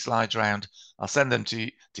send these slides around. I'll send them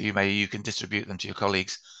to you, May. You can distribute them to your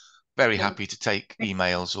colleagues. Very happy to take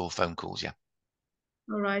emails or phone calls. Yeah.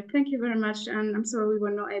 All right. Thank you very much. And I'm sorry we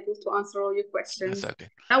were not able to answer all your questions. That's okay.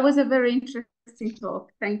 That was a very interesting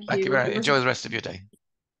talk. Thank you. Thank you very much. Enjoy the rest of your day.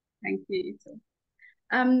 Thank you.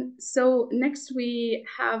 So next we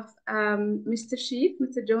have Mr. Sheath,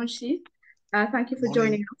 Mr. John Sheath. Thank you for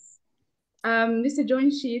joining us. Mr.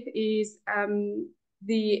 John Sheath is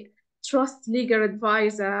the Trust Legal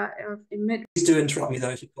Advisor in Med. Please do interrupt me though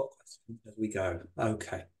if you've got questions as we go.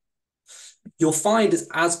 Okay. You'll find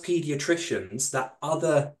as paediatricians that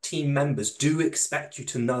other team members do expect you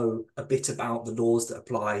to know a bit about the laws that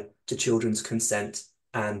apply to children's consent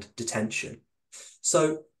and detention.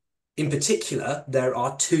 So in particular, there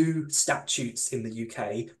are two statutes in the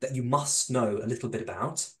UK that you must know a little bit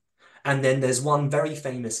about. And then there's one very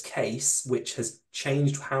famous case which has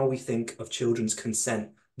changed how we think of children's consent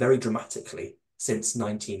very dramatically since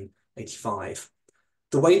 1985.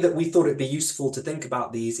 The way that we thought it'd be useful to think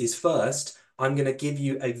about these is, first, I'm going to give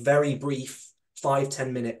you a very brief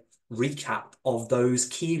 5-10 minute recap of those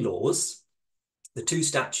key laws, the 2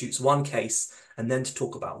 statutes, 1 case, and then to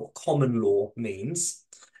talk about what common law means.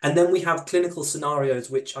 And then we have clinical scenarios,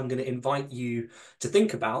 which I'm going to invite you to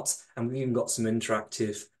think about, and we've even got some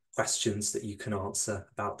interactive questions that you can answer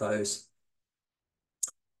about those.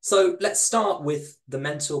 So let's start with the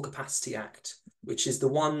Mental Capacity Act, which is the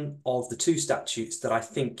one of the 2 statutes that I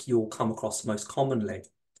think you'll come across most commonly.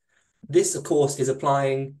 This, of course, is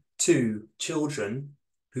applying to children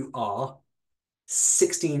who are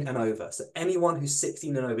 16 and over. So anyone who's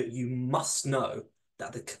 16 and over, you must know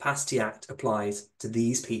that the Capacity Act applies to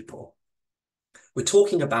these people. We're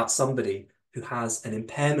talking about somebody who has an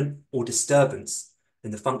impairment or disturbance in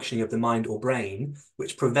the functioning of the mind or brain,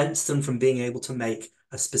 which prevents them from being able to make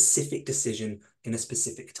a specific decision in a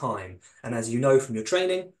specific time. And as you know from your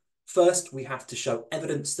training, first we have to show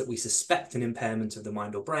evidence that we suspect an impairment of the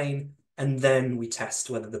mind or brain, and then we test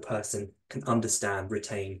whether the person can understand,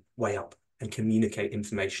 retain, weigh up, and communicate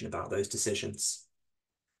information about those decisions.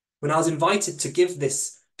 When I was invited to give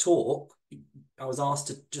this talk, I was asked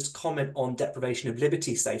to just comment on deprivation of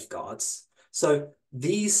liberty safeguards. So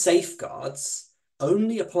these safeguards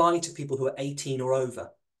only apply to people who are 18 or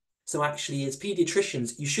over. So actually, as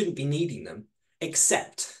paediatricians, you shouldn't be needing them,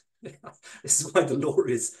 except, this is why the law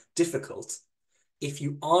is difficult, if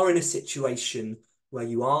you are in a situation where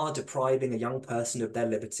you are depriving a young person of their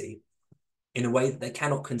liberty in a way that they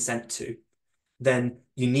cannot consent to, then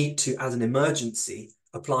you need to, as an emergency,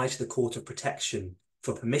 apply to the Court of Protection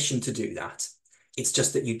for permission to do that. It's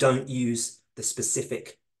just that you don't use the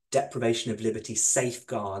specific deprivation of liberty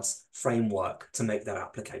safeguards framework to make that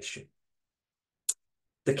application.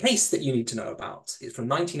 The case that you need to know about is from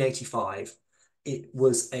 1985. It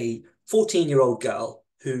was a 14-year-old girl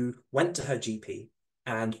who went to her GP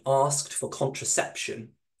and asked for contraception,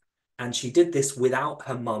 and she did this without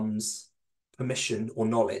her mum's permission or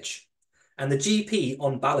knowledge. And the GP,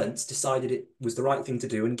 on balance, decided it was the right thing to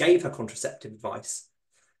do and gave her contraceptive advice,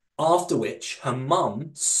 after which her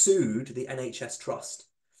mum sued the NHS Trust.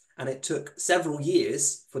 And it took several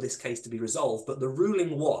years for this case to be resolved, but the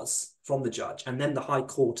ruling was, from the judge, and then the High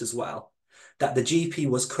Court as well, that the GP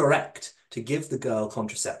was correct to give the girl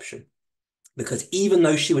contraception. Because even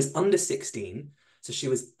though she was under 16, so she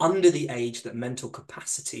was under the age that mental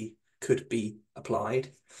capacity could be applied,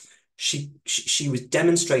 she was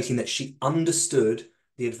demonstrating that she understood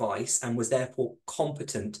the advice and was therefore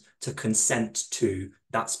competent to consent to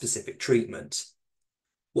that specific treatment.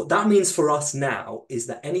 What that means for us now is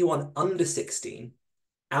that anyone under 16,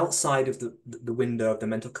 outside of the window of the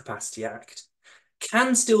Mental Capacity Act,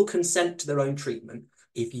 can still consent to their own treatment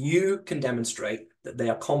if you can demonstrate that they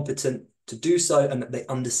are competent to do so and that they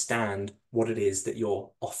understand what it is that you're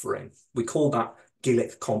offering. We call that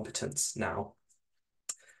Gillick competence now.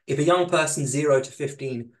 If a young person 0 to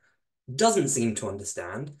 15 doesn't seem to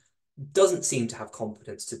understand, doesn't seem to have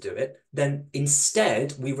competence to do it, then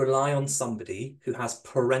instead we rely on somebody who has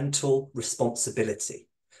parental responsibility.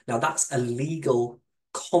 Now that's a legal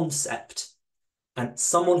concept, and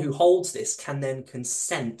someone who holds this can then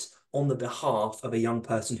consent on the behalf of a young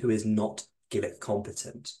person who is not Gillick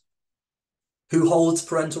competent. Who holds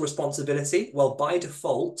parental responsibility? Well, by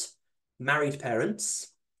default, married parents.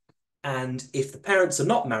 And if the parents are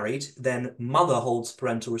not married, then mother holds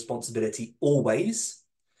parental responsibility always,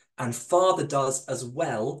 and father does as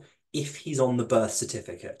well if he's on the birth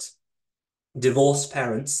certificate. Divorced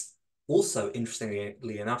parents also,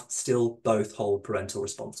 interestingly enough, still both hold parental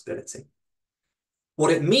responsibility.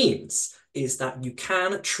 What it means is that you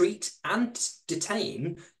can treat and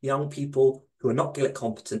detain young people who are not Gillick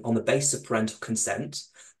competent on the basis of parental consent,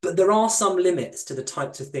 but there are some limits to the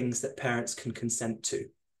types of things that parents can consent to.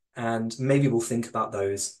 And maybe we'll think about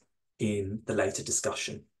those in the later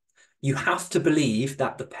discussion. You have to believe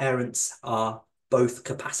that the parents are both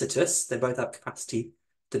capacitous, they both have capacity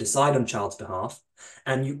to decide on child's behalf,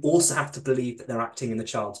 and you also have to believe that they're acting in the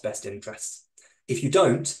child's best interests. If you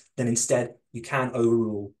don't, then instead you can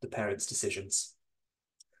overrule the parents' decisions.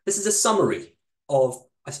 This is a summary of,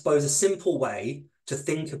 I suppose, a simple way to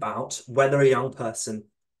think about whether a young person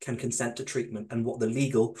can consent to treatment and what the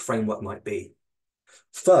legal framework might be.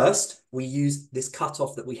 First, we use this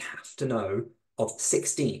cutoff that we have to know of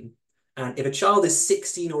 16. And if a child is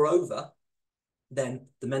 16 or over, then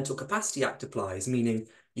the Mental Capacity Act applies, meaning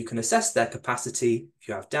you can assess their capacity if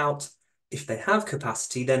you have doubt. If they have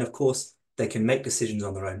capacity, then of course they can make decisions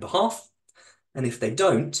on their own behalf. And if they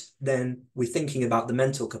don't, then we're thinking about the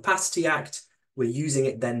Mental Capacity Act. We're using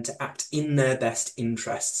it then to act in their best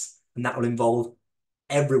interests. And that will involve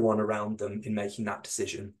everyone around them in making that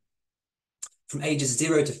decision. From ages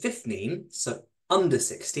 0 to 15, so under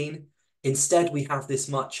 16, instead we have this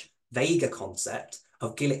much vaguer concept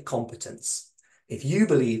of Gillick competence. If you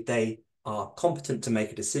believe they are competent to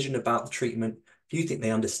make a decision about the treatment, if you think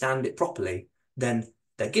they understand it properly, then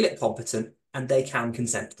they're Gillick competent and they can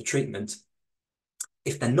consent to the treatment.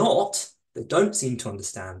 If they're not, they don't seem to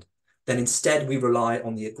understand, then instead we rely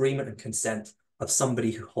on the agreement and consent of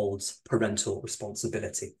somebody who holds parental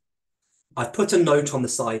responsibility. I've put a note on the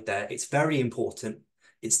side there. It's very important.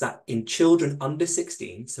 It's that in children under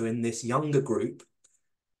 16, so in this younger group,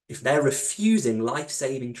 if they're refusing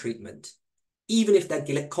life-saving treatment, even if they're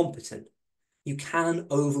Gillick competent, you can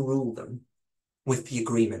overrule them with the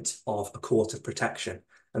agreement of a court of protection.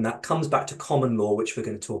 And that comes back to common law, which we're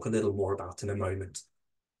going to talk a little more about in a moment.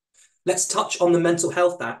 Let's touch on the Mental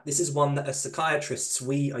Health Act. This is one that as psychiatrists,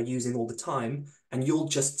 we are using all the time, and you'll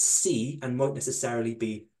just see and won't necessarily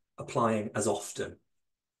be applying as often.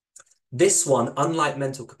 This one, unlike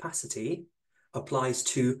mental capacity, applies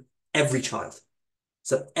to every child.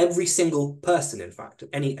 So every single person, in fact, at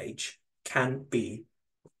any age, can be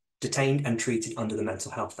detained and treated under the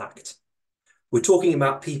Mental Health Act. We're talking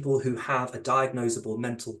about people who have a diagnosable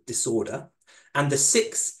mental disorder, and the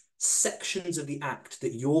 6 sections of the Act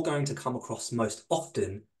that you're going to come across most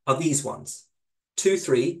often are these ones: 2,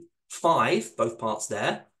 3, 5, both parts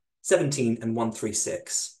there, 17 and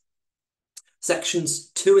 136.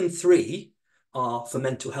 Sections 2 and 3 are for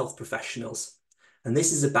mental health professionals, and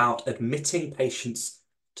this is about admitting patients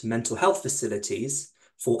to mental health facilities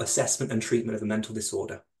for assessment and treatment of a mental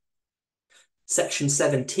disorder. Section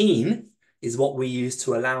 17 is what we use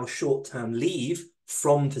to allow short-term leave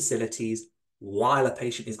from facilities while a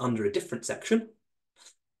patient is under a different section.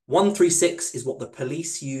 136 is what the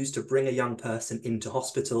police use to bring a young person into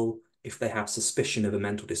hospital if they have suspicion of a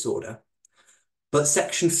mental disorder. But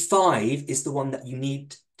section 5 is the one that you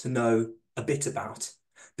need to know a bit about,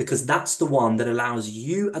 because that's the one that allows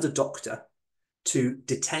you as a doctor to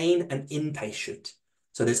detain an inpatient.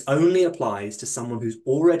 So this only applies to someone who's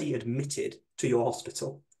already admitted to your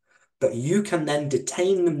hospital, but you can then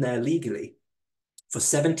detain them there legally for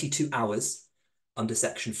 72 hours under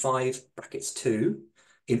section 5 brackets 2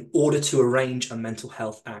 in order to arrange a Mental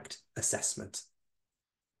Health Act assessment.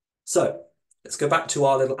 So let's go back to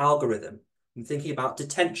our little algorithm. I'm thinking about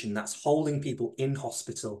detention, that's holding people in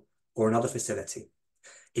hospital or another facility.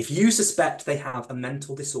 If you suspect they have a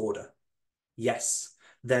mental disorder, yes,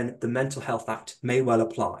 then the Mental Health Act may well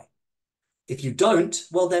apply. If you don't,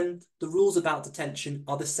 well then the rules about detention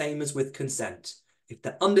are the same as with consent. If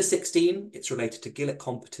they're under 16, it's related to Gillick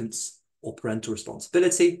competence or parental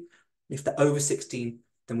responsibility. If they're over 16,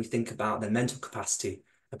 then we think about their mental capacity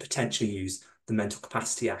and potentially use the Mental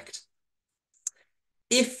Capacity Act.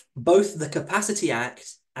 If both the Capacity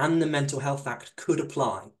Act and the Mental Health Act could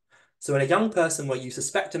apply, so in a young person where you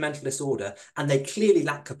suspect a mental disorder and they clearly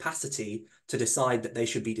lack capacity to decide that they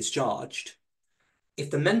should be discharged,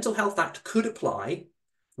 if the Mental Health Act could apply,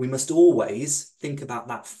 we must always think about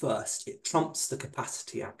that first. It trumps the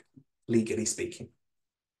Capacity Act, legally speaking.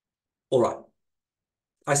 All right.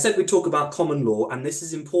 I said we'd talk about common law, and this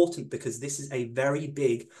is important because this is a very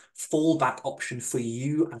big fallback option for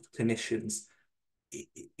you as clinicians.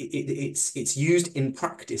 It's used in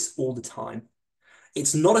practice all the time.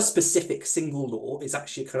 It's not a specific single law, it's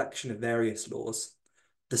actually a collection of various laws,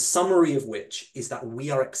 the summary of which is that we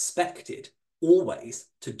are expected always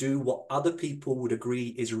to do what other people would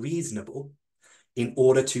agree is reasonable in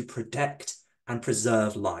order to protect and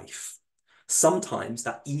preserve life. Sometimes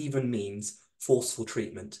that even means forceful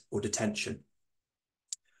treatment or detention.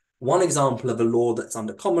 One example of a law that's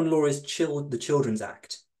under common law is the Children's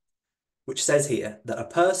Act, which says here that a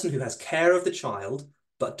person who has care of the child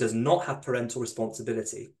but does not have parental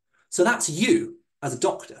responsibility, so that's you as a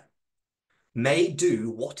doctor, may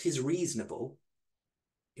do what is reasonable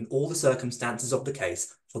in all the circumstances of the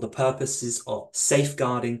case for the purposes of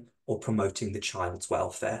safeguarding or promoting the child's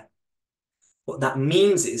welfare. What that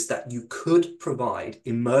means is that you could provide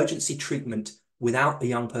emergency treatment without a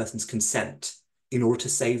young person's consent in order to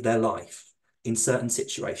save their life in certain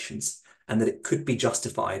situations, and that it could be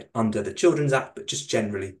justified under the Children's Act, but just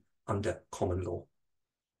generally under common law.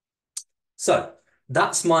 So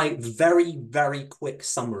that's my very, very quick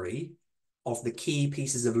summary of the key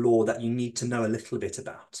pieces of law that you need to know a little bit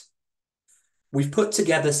about. We've put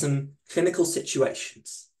together some clinical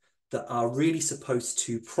situations that are really supposed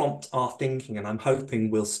to prompt our thinking, and I'm hoping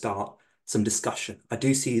we'll start some discussion. I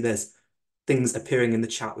do see there's things appearing in the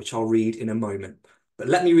chat, which I'll read in a moment. But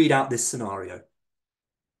let me read out this scenario.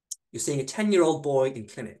 You're seeing a 10-year-old boy in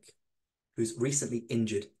clinic who's recently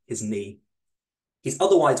injured his knee. He's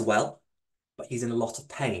otherwise well, but he's in a lot of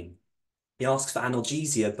pain. He asks for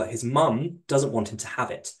analgesia, but his mum doesn't want him to have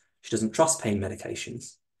it. She doesn't trust pain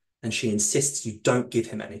medications, and she insists you don't give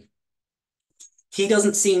him any. He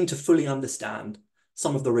doesn't seem to fully understand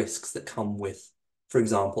some of the risks that come with, for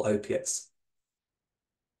example, opiates.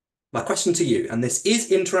 My question to you, and this is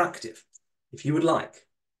interactive, if you would like,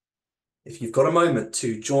 if you've got a moment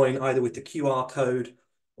to join either with the QR code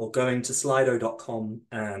or going to slido.com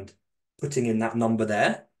and putting in that number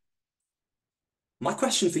there, my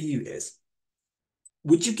question for you is,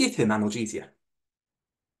 would you give him analgesia?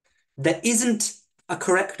 There isn't a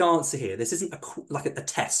correct answer here. This isn't like a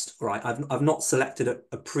test, right? I've not selected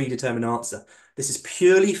a predetermined answer. This is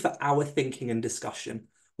purely for our thinking and discussion.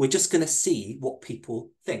 We're just going to see what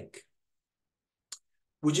people think.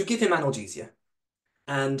 Would you give him analgesia?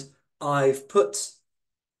 And I've put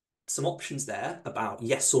some options there about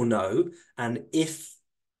yes or no. And if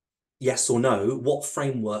yes or no, what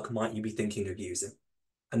framework might you be thinking of using?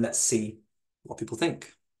 And let's see what people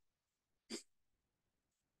think.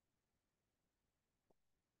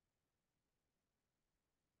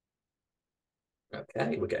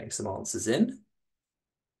 Okay, we're getting some answers in.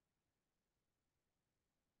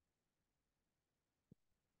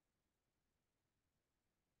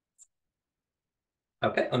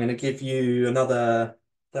 Okay, I'm going to give you another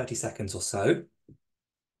 30 seconds or so.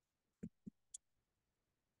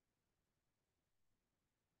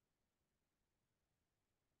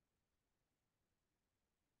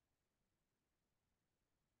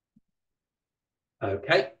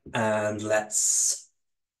 Okay, and let's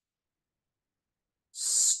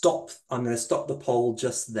stop. I'm going to stop the poll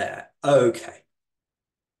just there. Okay.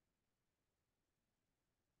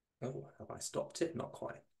 Oh, have I stopped it? Not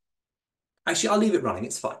quite. Actually, I'll leave it running.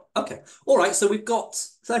 It's fine. Okay. All right. So we've got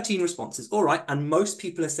 13 responses. All right. And most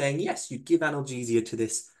people are saying, yes, you'd give analgesia to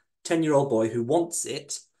this 10-year-old boy who wants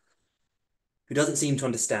it, who doesn't seem to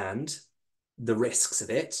understand the risks of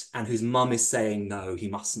it, and whose mum is saying, no, he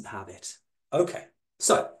mustn't have it. Okay.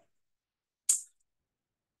 So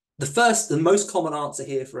the most common answer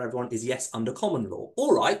here for everyone is yes, under common law.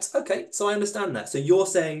 All right. Okay. So I understand that. So you're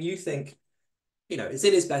saying you think, you know, it's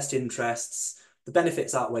in his best interests. The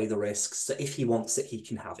benefits outweigh the risks. So if he wants it, he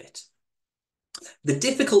can have it. The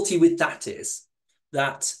difficulty with that is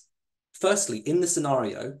that, firstly, in the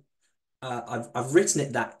scenario, I've written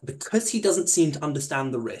it that because he doesn't seem to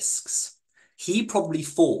understand the risks, he probably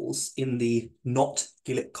falls in the not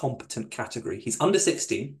Gillick competent category. He's under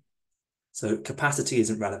 16, so capacity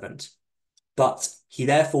isn't relevant, but he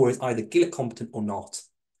therefore is either Gillick competent or not.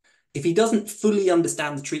 If he doesn't fully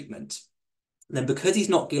understand the treatment, then because he's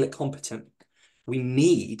not Gillick competent, we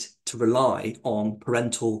need to rely on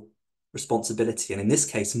parental responsibility. And in this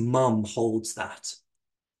case, mum holds that.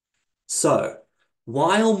 So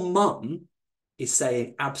while mum is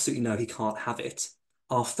saying, absolutely no, he can't have it,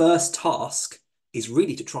 our first task is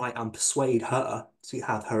really to try and persuade her to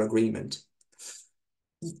have her agreement.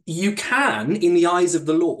 You can, in the eyes of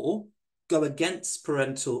the law, go against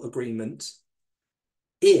parental agreement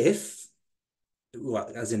if,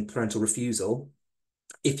 well, as in parental refusal,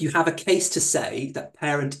 if you have a case to say that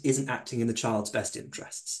parent isn't acting in the child's best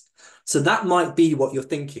interests. So that might be what you're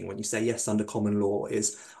thinking when you say yes under common law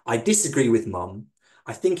is, I disagree with mum.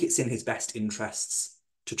 I think it's in his best interests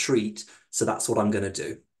to treat, so that's what I'm going to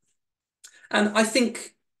do. And I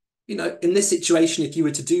think, you know, in this situation, if you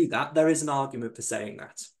were to do that, there is an argument for saying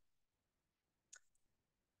that.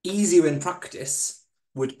 Easier in practice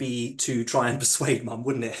would be to try and persuade mum,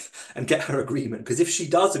 wouldn't it? And get her agreement. Because if she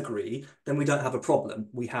does agree, then we don't have a problem.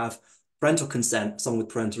 We have parental consent, someone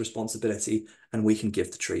with parental responsibility, and we can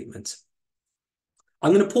give the treatment.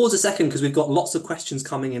 I'm going to pause a second because we've got lots of questions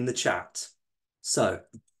coming in the chat. So,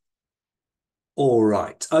 all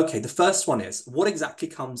right. Okay, the first one is, what exactly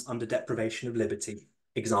comes under deprivation of liberty?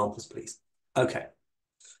 Examples, please. Okay.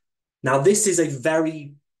 Now, this is a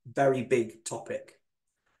very, very big topic.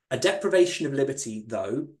 A deprivation of liberty,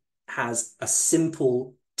 though, has a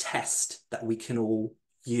simple test that we can all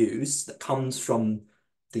use that comes from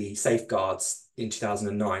the safeguards in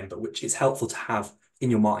 2009, but which is helpful to have in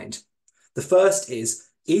your mind. The first is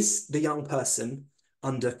the young person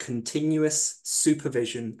under continuous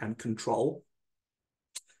supervision and control?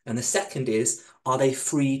 And the second is, are they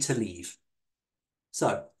free to leave?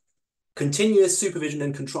 So, continuous supervision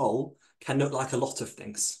and control can look like a lot of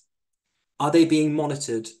things. Are they being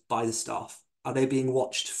monitored by the staff? Are they being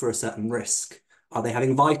watched for a certain risk? Are they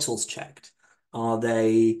having vitals checked? Are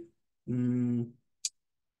they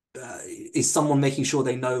is someone making sure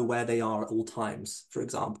they know where they are at all times, for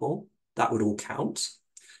example? That would all count.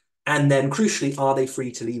 And then crucially, are they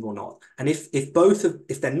free to leave or not? And if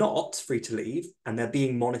they're not free to leave and they're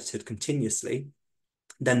being monitored continuously,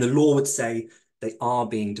 then the law would say they are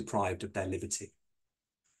being deprived of their liberty.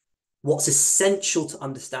 What's essential to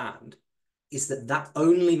understand is that that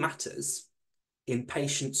only matters in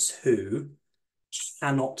patients who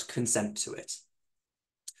cannot consent to it.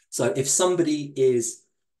 So if somebody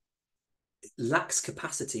lacks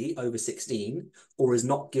capacity over 16 or is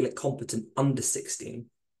not GILIC competent under 16,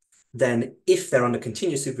 then if they're under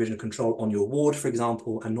continuous supervision and control on your ward, for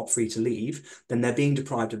example, and not free to leave, then they're being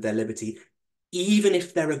deprived of their liberty, even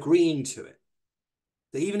if they're agreeing to it.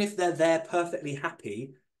 So even if they're there perfectly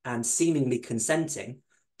happy and seemingly consenting,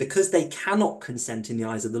 because they cannot consent in the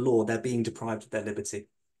eyes of the law, they're being deprived of their liberty.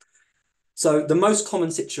 So the most common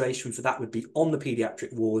situation for that would be on the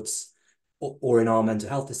paediatric wards or in our mental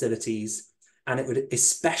health facilities. And it would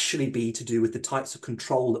especially be to do with the types of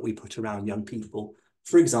control that we put around young people.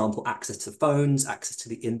 For example, access to phones, access to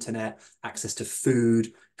the internet, access to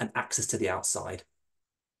food, and access to the outside.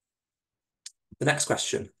 The next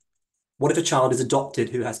question. What if a child is adopted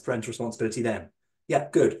who has parental responsibility then? Yeah,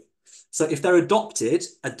 good. So if they're adopted,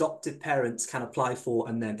 adoptive parents can apply for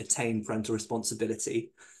and then attain parental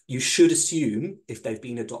responsibility. You should assume, if they've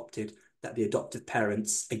been adopted, that the adoptive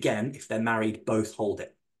parents, again, if they're married, both hold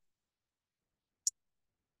it.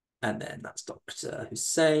 And then that's Dr.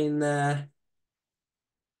 Hussein there.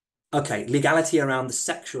 Okay, legality around the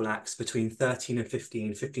sexual acts between 13 and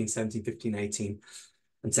 15, 15, 17, 15, 18,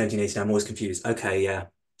 and 17, 18. I'm always confused. Okay, yeah.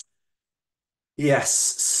 Yes,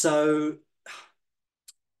 so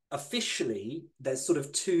officially, there's sort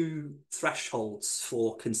of two thresholds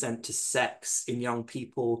for consent to sex in young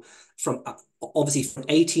people. From obviously from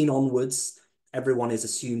 18 onwards, everyone is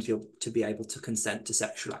assumed to be able to consent to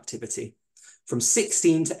sexual activity. From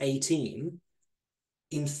 16 to 18,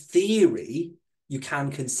 in theory, you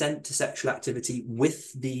can consent to sexual activity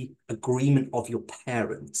with the agreement of your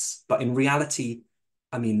parents. But in reality,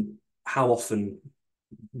 I mean, how often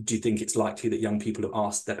do you think it's likely that young people have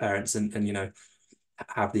asked their parents and you know,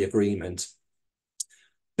 have the agreement?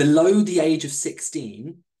 Below the age of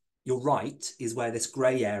 16, you're right, is where this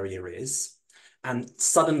grey area is. And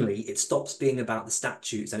suddenly it stops being about the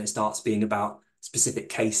statutes and it starts being about specific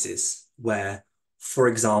cases where, for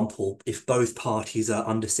example, if both parties are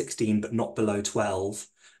under 16 but not below 12,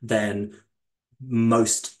 then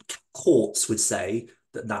most courts would say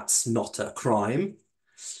that that's not a crime.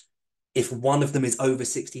 If one of them is over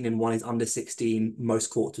 16 and one is under 16, most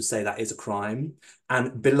courts would say that is a crime.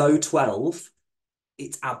 And below 12,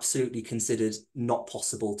 it's absolutely considered not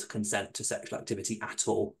possible to consent to sexual activity at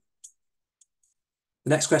all. The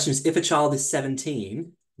next question is, if a child is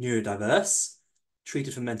 17, neurodiverse,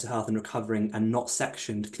 treated for mental health and recovering and not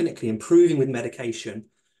sectioned, clinically improving with medication,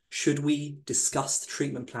 should we discuss the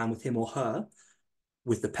treatment plan with him or her,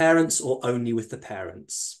 with the parents or only with the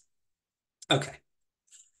parents? Okay,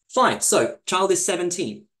 fine. So child is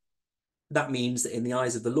 17. That means that in the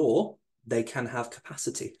eyes of the law, they can have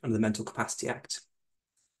capacity under the Mental Capacity Act.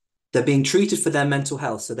 They're being treated for their mental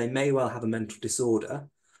health, so they may well have a mental disorder,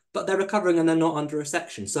 but they're recovering and they're not under a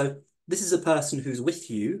section. So this is a person who's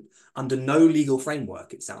with you under no legal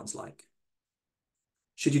framework, it sounds like.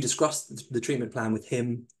 Should you discuss the treatment plan with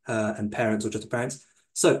him, her, and parents, or just the parents?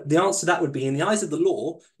 So the answer to that would be, in the eyes of the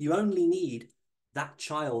law, you only need that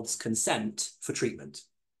child's consent for treatment.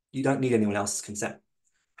 You don't need anyone else's consent.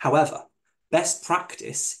 However, best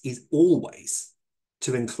practice is always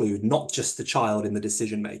to include not just the child in the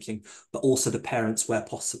decision-making, but also the parents where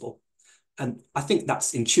possible. And I think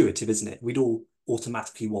that's intuitive, isn't it? We'd all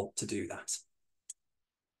automatically want to do that.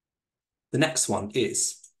 The next one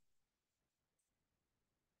is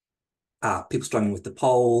people struggling with the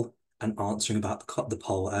poll and answering about the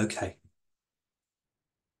poll. Okay.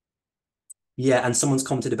 Yeah, and someone's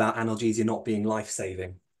commented about analgesia not being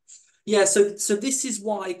life-saving. Yeah, so this is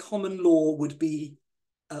why common law would be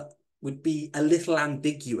a little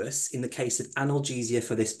ambiguous in the case of analgesia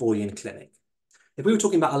for this boy in clinic. If we were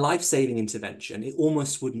talking about a life-saving intervention, it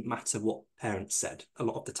almost wouldn't matter what parents said a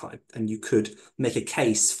lot of the time, and you could make a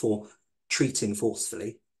case for treating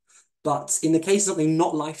forcefully. But in the case of something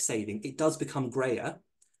not life-saving, it does become grayer,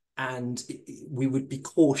 and we would be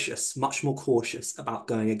cautious, much more cautious about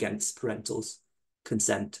going against parental's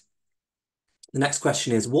consent. The next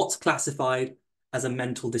question is, what's classified as a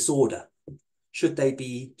mental disorder? Should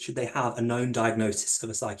they have a known diagnosis of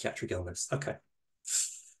a psychiatric illness? Okay.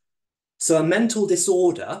 So a mental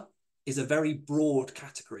disorder is a very broad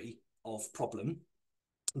category of problem,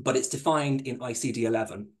 but it's defined in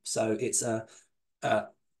ICD-11. So it's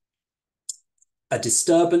a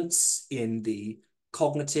disturbance in the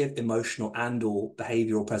cognitive, emotional, and/or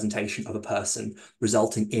behavioral presentation of a person,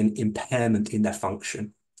 resulting in impairment in their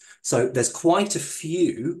function. So there's quite a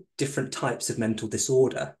few different types of mental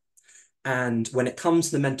disorder. And when it comes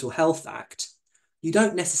to the Mental Health Act, you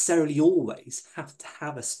don't necessarily always have to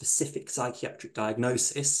have a specific psychiatric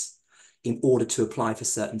diagnosis in order to apply for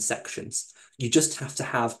certain sections. You just have to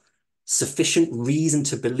have sufficient reason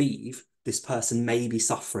to believe this person may be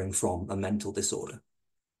suffering from a mental disorder.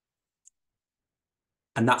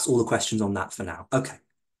 And that's all the questions on that for now. Okay,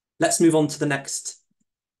 let's move on to the next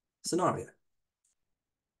scenario.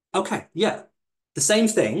 Okay, yeah, the same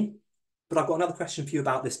thing, but I've got another question for you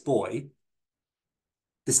about this boy.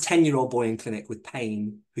 This 10-year-old boy in clinic with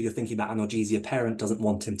pain, who you're thinking about analgesia, parent doesn't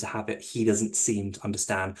want him to have it. He doesn't seem to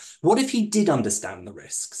understand. What if he did understand the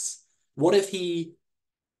risks? What if he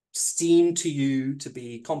seemed to you to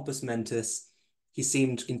be compos mentis, he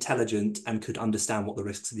seemed intelligent and could understand what the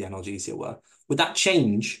risks of the analgesia were? Would that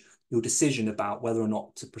change your decision about whether or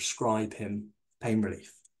not to prescribe him pain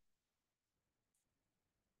relief?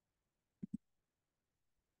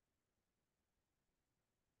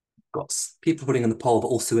 Got people putting in the poll, but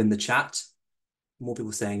also in the chat. More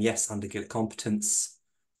people saying yes, under Gillick competence,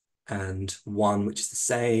 and one which is the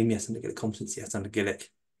same. Yes, under Gillick competence. Yes, under Gillick.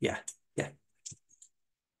 Yeah, yeah.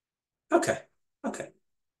 Okay, okay.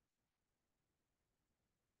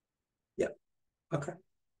 Yeah, okay.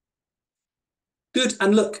 Good.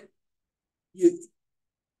 And look,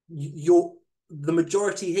 you're the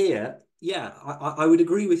majority here. Yeah, I would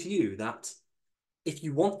agree with you that if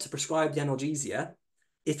you want to prescribe the analgesia,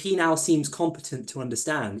 if he now seems competent to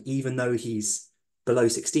understand, even though he's below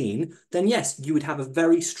 16, then yes, you would have a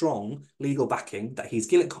very strong legal backing that he's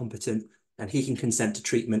Gillick competent and he can consent to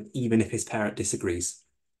treatment even if his parent disagrees.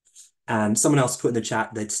 And someone else put in the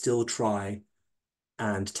chat, they'd still try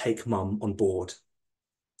and take mum on board,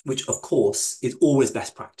 which of course is always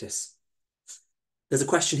best practice. There's a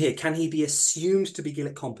question here, can he be assumed to be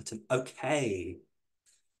Gillick competent? Okay,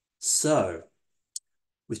 so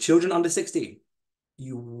with children under 16,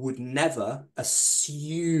 you would never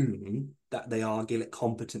assume that they are Gillick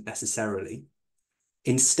competent necessarily.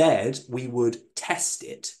 Instead, we would test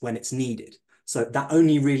it when it's needed. So that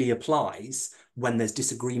only really applies when there's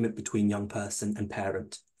disagreement between young person and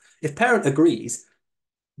parent. If parent agrees,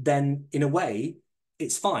 then in a way,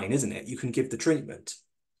 it's fine, isn't it? You can give the treatment.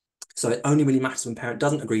 So it only really matters when parent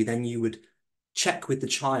doesn't agree, then you would check with the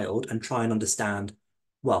child and try and understand,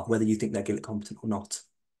 well, whether you think they're Gillick competent or not.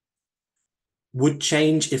 Would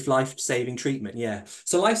change if life-saving treatment, yeah.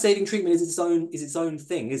 So life-saving treatment is its own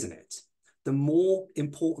thing, isn't it? The more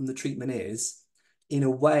important the treatment is, in a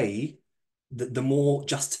way, the more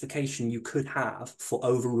justification you could have for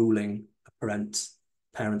overruling a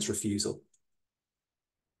parent's refusal.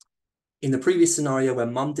 In the previous scenario where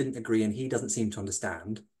mum didn't agree and he doesn't seem to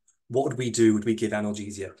understand, what would we do? Would we give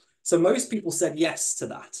analgesia? So most people said yes to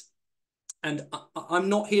that. And I'm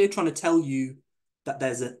not here trying to tell you that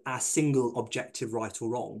there's a single objective right or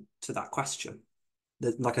wrong to that question.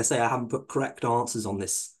 Like I say, I haven't put correct answers on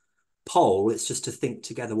this poll. It's just to think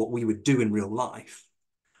together what we would do in real life.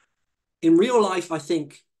 In real life, I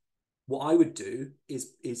think what I would do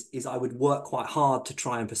is I would work quite hard to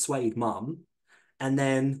try and persuade mum. And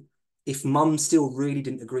then if mum still really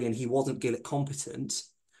didn't agree and he wasn't Gillick competent,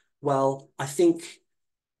 well, I think,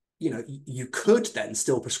 you could then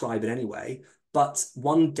still prescribe it anyway. But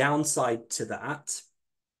one downside to that,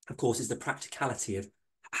 of course, is the practicality of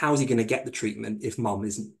how's he going to get the treatment if mum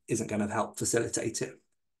isn't going to help facilitate it.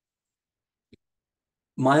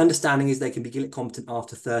 My understanding is they can be Gillick competent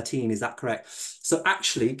after 13. Is that correct? So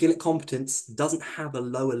actually, Gillick competence doesn't have a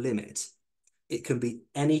lower limit. It can be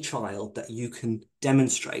any child that you can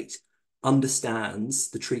demonstrate understands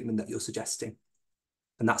the treatment that you're suggesting.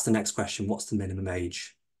 And that's the next question. What's the minimum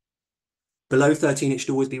age? Below 13, it should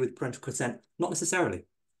always be with parental consent. Not necessarily.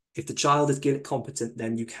 If the child is Gillick competent,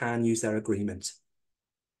 then you can use their agreement.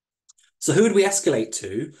 So who would we escalate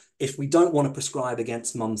to if we don't want to prescribe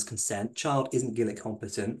against mum's consent, child isn't Gillick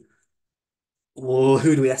competent? Or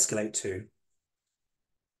who do we escalate to?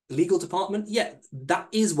 The legal department? Yeah, that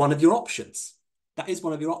is one of your options. That is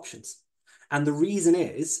one of your options. And the reason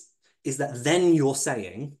is that then you're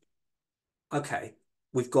saying, okay,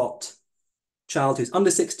 we've got child who's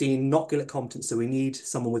under 16, not Gillick competent, so we need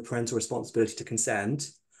someone with parental responsibility to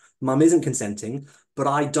consent. Mum isn't consenting, but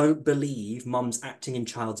I don't believe mum's acting in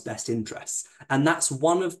child's best interests. And that's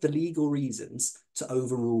one of the legal reasons to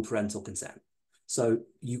overrule parental consent. So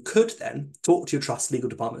you could then talk to your trust legal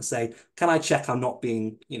department and say, can I check I'm not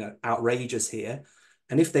being, outrageous here?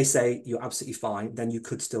 And if they say you're absolutely fine, then you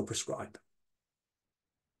could still prescribe.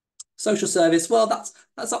 Social service, well,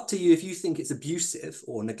 that's up to you. If you think it's abusive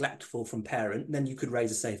or neglectful from parent, then you could raise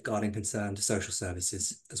a safeguarding concern to social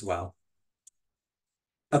services as well.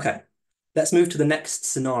 Okay, let's move to the next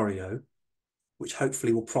scenario, which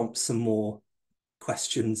hopefully will prompt some more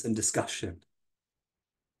questions and discussion.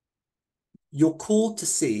 You're called to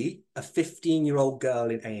see a 15-year-old girl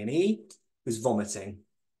in A&E who's vomiting.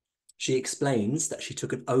 She explains that she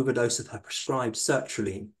took an overdose of her prescribed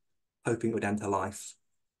sertraline, hoping it would end her life.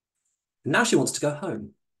 And now she wants to go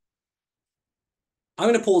home. I'm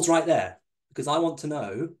going to pause right there because I want to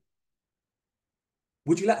know,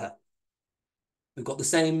 would you let her? We've got the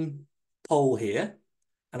same poll here,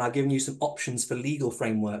 and I've given you some options for legal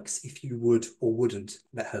frameworks if you would or wouldn't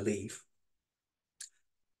let her leave.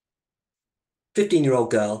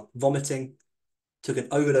 15-year-old girl, vomiting, took an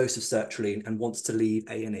overdose of sertraline and wants to leave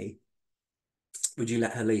A&E. Would you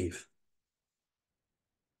let her leave?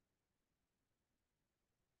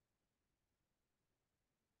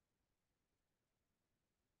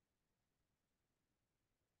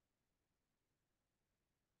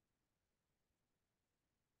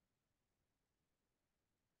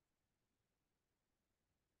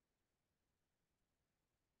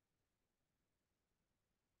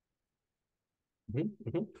 Okay.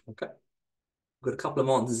 We've got a couple of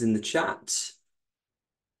answers in the chat.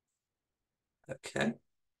 Okay.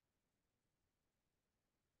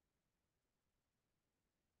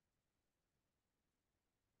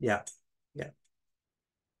 Yeah. Yeah.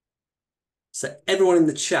 So everyone in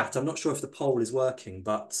the chat, I'm not sure if the poll is working,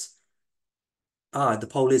 but the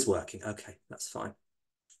poll is working. Okay, that's fine.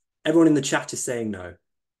 Everyone in the chat is saying no.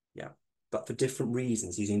 Yeah, but for different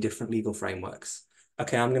reasons, using different legal frameworks.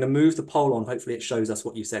 Okay, I'm going to move the poll on. Hopefully it shows us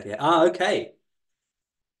what you said here. Okay.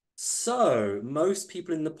 So most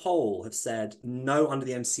people in the poll have said no under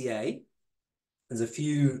the MCA. There's a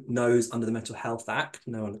few no's under the Mental Health Act,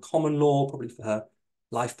 no under common law, probably for her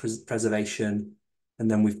life preservation. And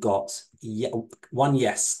then we've got one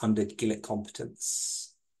yes under Gillett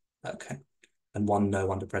competence. Okay. And one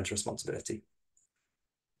no under parental responsibility.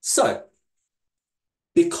 So,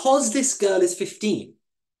 because this girl is 15,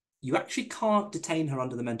 you actually can't detain her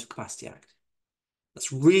under the Mental Capacity Act.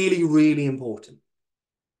 That's really, really important.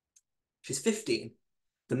 She's 15.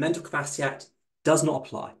 The Mental Capacity Act does not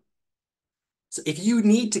apply. So if you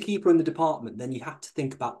need to keep her in the department, then you have to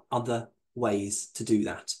think about other ways to do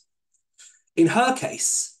that. In her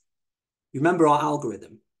case, you remember our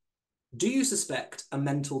algorithm. Do you suspect a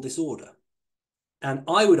mental disorder? And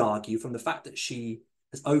I would argue from the fact that she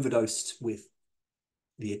has overdosed with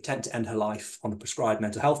the intent to end her life on a prescribed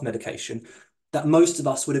mental health medication, that most of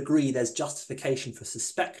us would agree there's justification for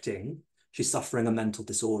suspecting she's suffering a mental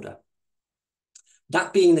disorder.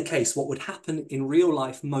 That being the case, what would happen in real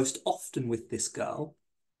life most often with this girl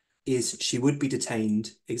is she would be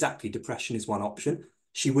detained. Exactly, depression is one option.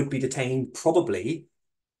 She would be detained probably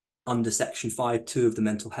under Section 5(2) of the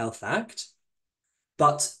Mental Health Act.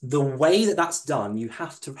 But the way that that's done, you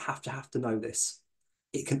have to know this.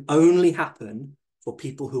 It can only happen for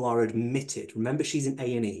people who are admitted. Remember, she's in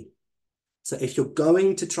A&E. So if you're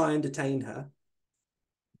going to try and detain her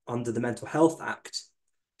under the Mental Health Act,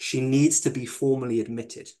 she needs to be formally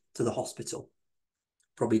admitted to the hospital,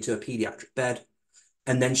 probably to a pediatric bed,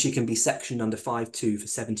 and then she can be sectioned under 5(2) for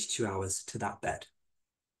 72 hours to that bed.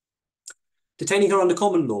 Detaining her under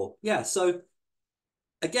common law, yeah. So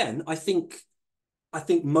again, I think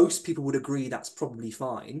most people would agree that's probably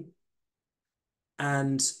fine,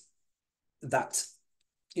 and that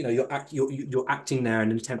you're acting there in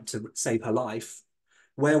an attempt to save her life.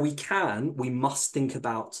 Where we can, we must think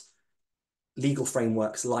about legal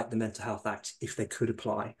frameworks like the Mental Health Act if they could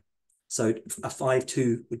apply. So a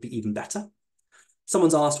 5(2) would be even better.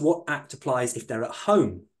 Someone's asked what act applies if they're at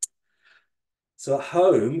home. So at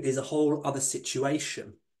home is a whole other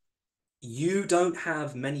situation. You don't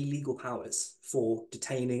have many legal powers for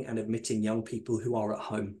detaining and admitting young people who are at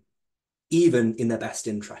home, even in their best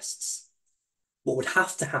interests. What would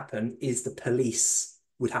have to happen is the police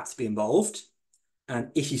would have to be involved. And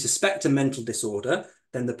if you suspect a mental disorder,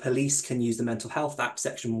 then the police can use the Mental Health Act,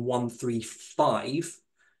 Section 135,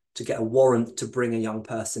 to get a warrant to bring a young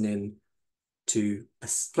person in to a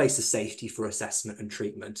place of safety for assessment and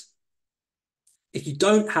treatment. If you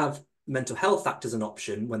don't have Mental Health Act as an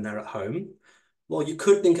option when they're at home, well, you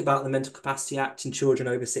could think about the Mental Capacity Act in children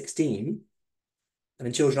over 16. And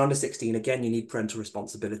in children under 16, again, you need parental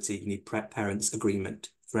responsibility. You need parents' agreement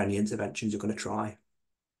for any interventions you're going to try.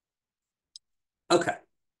 Okay.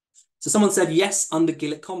 So someone said yes under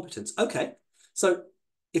Gillett competence. Okay. So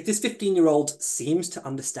if this 15-year-old seems to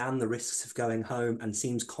understand the risks of going home and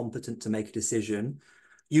seems competent to make a decision,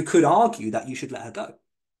 you could argue that you should let her go.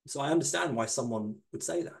 So I understand why someone would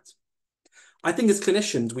say that. I think as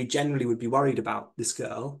clinicians, we generally would be worried about this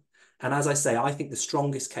girl. And as I say, I think the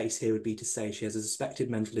strongest case here would be to say she has a suspected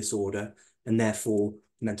mental disorder and therefore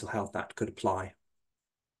the Mental Health Act could apply.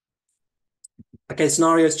 Okay,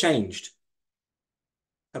 scenario's changed.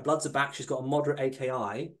 Her bloods are back. She's got a moderate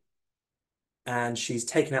AKI and she's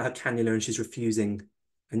taken out her cannula and she's refusing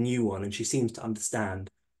a new one. And she seems to understand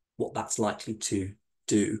what that's likely to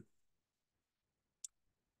do.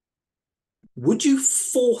 Would you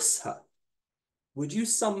force her? Would you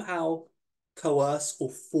somehow coerce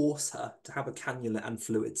or force her to have a cannula and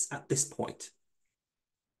fluids at this point?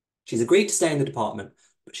 She's agreed to stay in the department,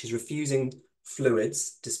 but she's refusing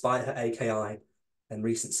fluids despite her AKI and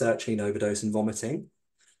recent sertraline overdose and vomiting,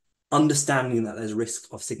 understanding that there's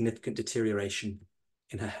risk of significant deterioration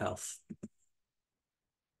in her health.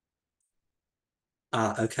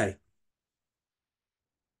 Okay.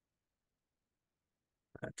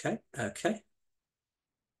 Okay.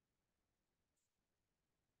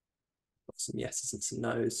 Got some yeses and some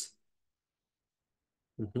nos.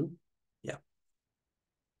 Yeah.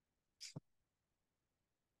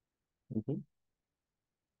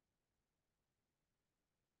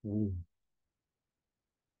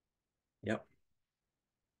 Yep.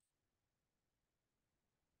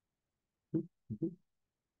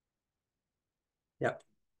 Yep.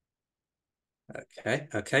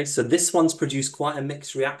 Okay. So this one's produced quite a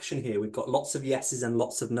mixed reaction here. We've got lots of yeses and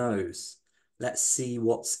lots of nos. Let's see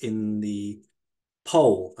what's in the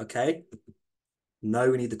poll, okay?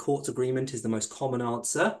 No, we need the court's agreement is the most common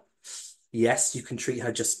answer. Yes, you can treat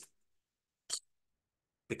her just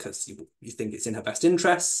because you think it's in her best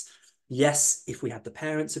interests. Yes, if we have the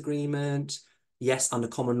parents' agreement. Yes, under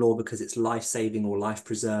common law because it's life-saving or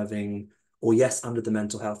life-preserving. Or yes, under the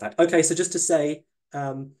Mental Health Act. Okay, so just to say,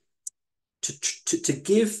 to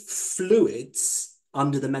give fluids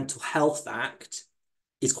under the Mental Health Act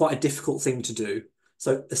is quite a difficult thing to do.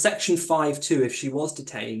 So the Section 5(2), if she was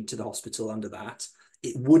detained to the hospital under that,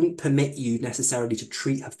 it wouldn't permit you necessarily to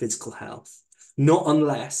treat her physical health, not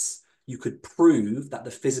unless you could prove that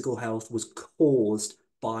the physical health was caused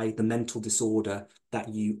by the mental disorder that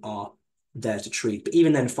you are there to treat. But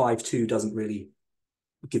even then, 5(2) doesn't really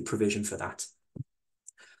give provision for that.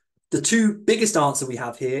 The two biggest answer we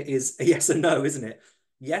have here is a yes and no, isn't it?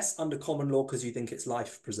 Yes, under common law because you think it's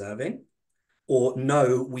life-preserving, or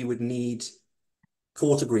no, we would need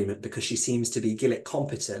court agreement because she seems to be Gillick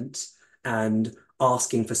competent and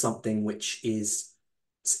asking for something which is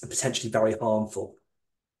potentially very harmful.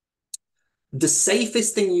 The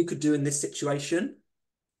safest thing you could do in this situation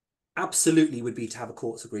absolutely would be to have a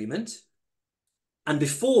court's agreement. And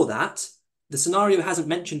before that, the scenario hasn't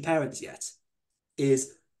mentioned parents yet,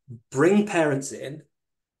 is bring parents in,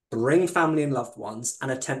 bring family and loved ones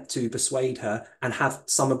and attempt to persuade her and have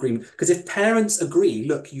some agreement. Because if parents agree,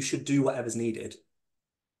 look, you should do whatever's needed,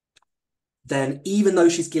 then even though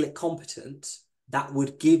she's Gillick competent, that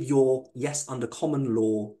would give your yes under common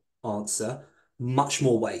law answer much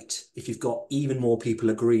more weight if you've got even more people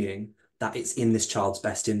agreeing that it's in this child's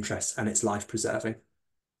best interest and it's life-preserving.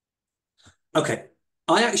 Okay,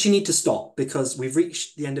 I actually need to stop because we've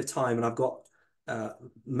reached the end of time and I've got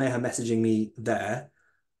Meha messaging me there.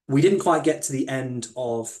 We didn't quite get to the end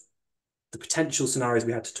of the potential scenarios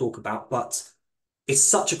we had to talk about, but it's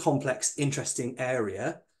such a complex, interesting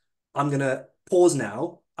area. I'm going to pause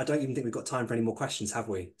now. I don't even think we've got time for any more questions, have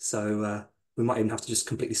we? So we might even have to just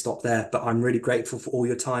completely stop there. But I'm really grateful for all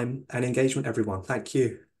your time and engagement, everyone. Thank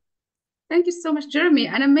you. Thank you so much, Jeremy.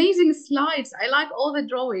 And amazing slides. I like all the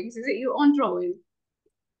drawings. Is it your own drawing?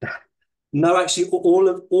 No, actually,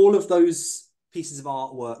 all of those pieces of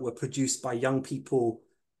artwork were produced by young people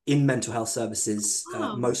in mental health services,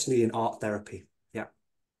 Wow. mostly in art therapy. Yeah.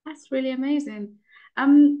 That's really amazing.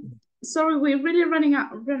 Sorry, we're really running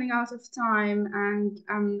out of time, and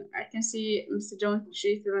I can see Mr. John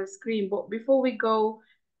Sheath on the screen. But before we go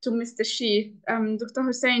to Mr. Sheath, Dr.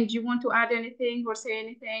 Hussain, do you want to add anything or say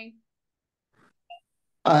anything?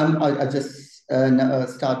 I just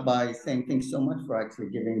start by saying thanks so much for actually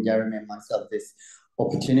giving Jeremy and myself this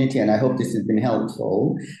opportunity, and I hope this has been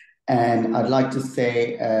helpful. And I'd like to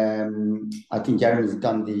say, I think Jeremy's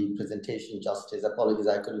done the presentation justice. Apologies,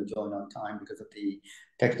 I couldn't join on time because of the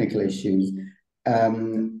technical issues.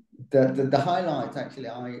 The highlights, actually,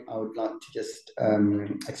 I would like to just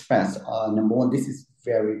express are, number one, this is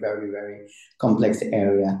very, very, very complex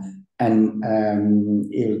area. And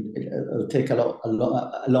it'll take a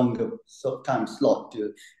longer time slot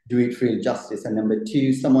to do it real justice. And number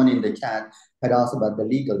two, someone in the chat had asked about the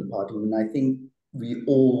legal department. And I think we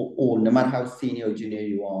all, no matter how senior or junior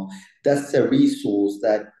you are, that's a resource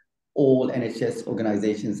that all NHS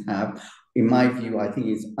organizations have. In my view, I think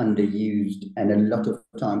it's underused, and a lot of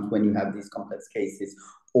times when you have these complex cases,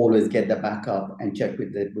 always get the backup and check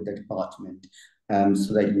with the department,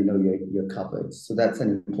 so that you know you're covered. So that's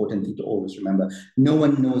an important thing to always remember. No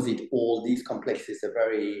one knows it all. These complexes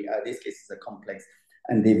are these cases are complex,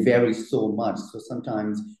 and they vary so much. So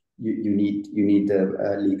sometimes you need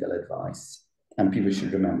the legal advice, and people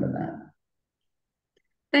should remember that.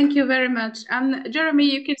 Thank you very much. Jeremy,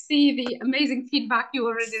 you can see the amazing feedback you're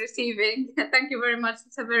already receiving. Thank you very much.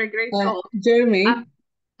 It's a very great talk. Jeremy,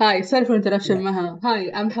 hi, sorry for interruption, Yeah. Maha. Hi,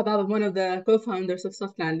 I'm Habab, I'm one of the co-founders of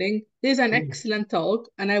Soft Landing. This is an excellent talk,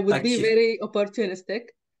 and I would Thank be you. very opportunistic,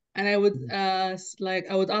 and I would I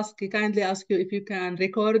would kindly ask you if you can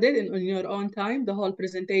record it on your own time, the whole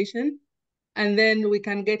presentation, and then we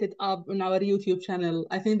can get it up on our YouTube channel.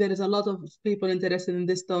 I think there is a lot of people interested in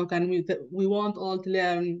this talk, and we want all to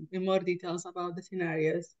learn in more details about the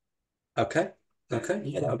scenarios. Okay.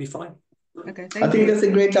 Yeah, that would be fine. Okay, I thank think you. that's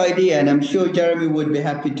a great idea, and I'm sure Jeremy would be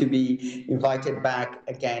happy to be invited back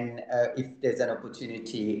again if there's an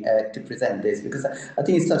opportunity to present this, because I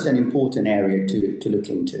think it's such an important area to look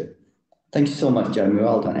into. Thank you so much, Jeremy.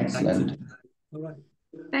 Well done. Excellent. All right.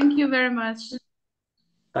 Thank you very much.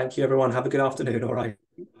 Thank you, everyone. Have a good afternoon. All right.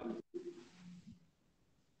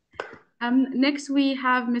 Next we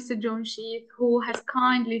have Mr. John Sheath, who has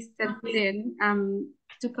kindly stepped in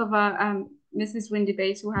to cover Mrs. Wendy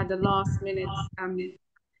Bates, who had the last minute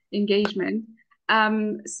engagement.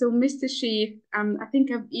 So Mr. Sheath, I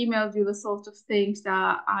think I've emailed you the sort of things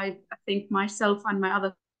that I think myself and my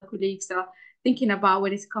other colleagues are thinking about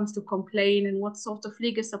when it comes to complaint, and what sort of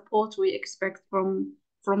legal support we expect from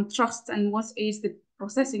trusts, and what is the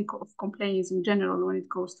processing of complaints in general when it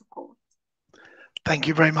goes to court. Thank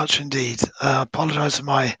you very much indeed. Apologise for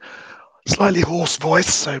my slightly hoarse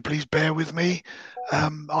voice, so please bear with me.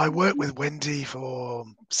 I worked with Wendy for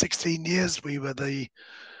 16 years. We were the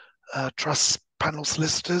trust panel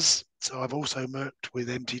solicitors, so I've also worked with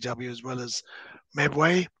MTW as well as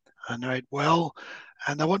Medway. I know it well,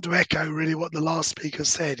 and I want to echo really what the last speaker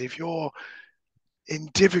said. If you're in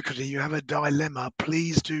difficulty, you have a dilemma,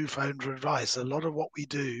 please do phone for advice. A lot of what we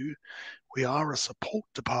do, we are a support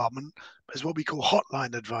department, but it's what we call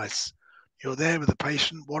hotline advice. You're there with the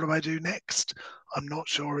patient. What do I do next? I'm not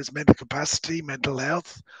sure. It's mental capacity, mental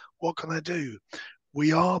health. What can I do?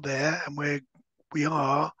 We are there, and we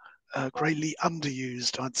are greatly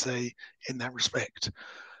underused, I'd say, in that respect.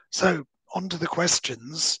 So on to the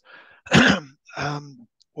questions.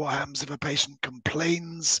 What happens if a patient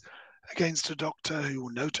complains against a doctor who will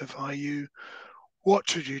notify you? What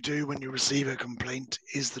should you do when you receive a complaint?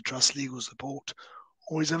 Is the trust legal support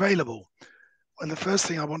always available? Well, the first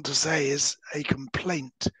thing I want to say is a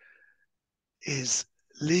complaint is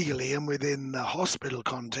legally and within the hospital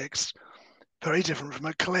context very different from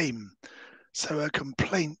a claim. So a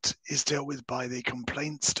complaint is dealt with by the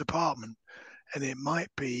complaints department, and it might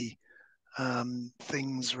be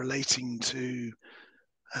things relating to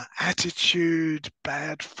attitude,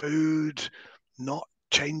 bad food, not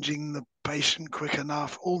changing the patient quick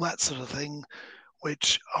enough, all that sort of thing,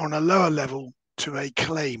 which are on a lower level to a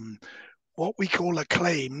claim. What we call a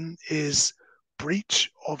claim is breach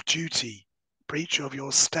of duty, breach of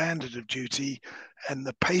your standard of duty, and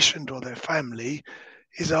the patient or their family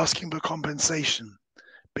is asking for compensation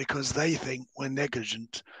because they think we're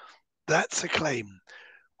negligent. That's a claim.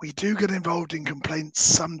 We do get involved in complaints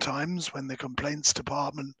sometimes when the complaints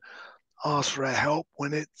department asks for our help,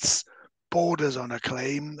 when it's borders on a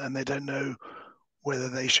claim and they don't know whether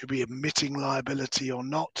they should be admitting liability or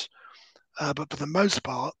not. But for the most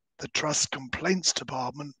part, the trust complaints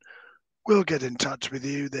department will get in touch with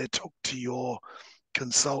you. They'll talk to your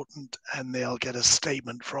consultant and they'll get a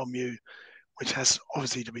statement from you, which has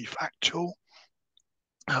obviously to be factual.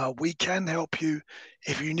 We can help you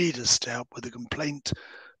if you need us to help with a complaint,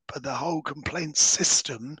 but the whole complaint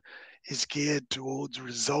system is geared towards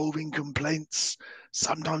resolving complaints.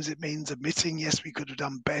 Sometimes it means admitting, yes, we could have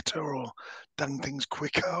done better or done things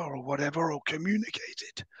quicker or whatever, or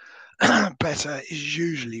communicated better is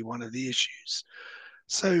usually one of the issues.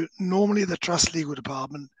 So normally the trust legal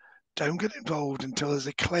department don't get involved until there's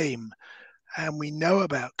a claim. And we know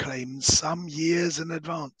about claims some years in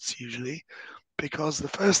advance usually, because the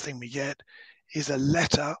first thing we get is a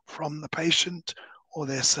letter from the patient or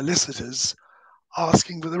their solicitors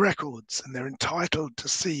asking for the records, and they're entitled to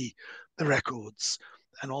see the records.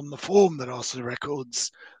 And on the form that asks for the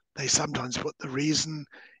records, they sometimes put the reason,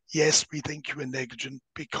 yes, we think you were negligent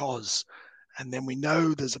because, and then we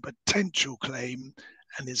know there's a potential claim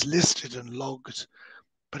and is listed and logged.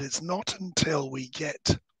 But it's not until we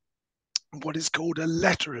get what is called a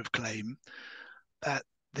letter of claim, that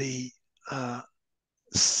the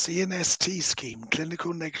CNST scheme,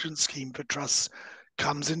 Clinical Negligence Scheme for Trusts,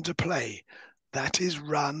 comes into play. That is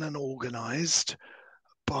run and organised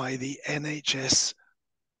by the NHS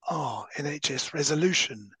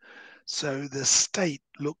resolution. So the state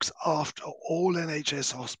looks after all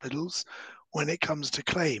NHS hospitals when it comes to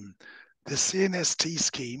claim. The CNST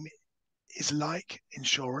scheme is like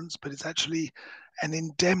insurance, but it's actually an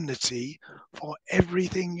indemnity for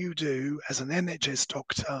everything you do as an NHS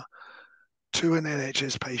doctor to an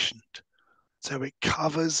NHS patient. So it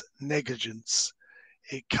covers negligence.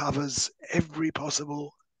 It covers every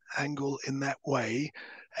possible angle in that way.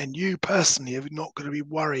 And you personally are not going to be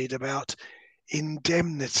worried about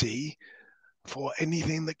indemnity for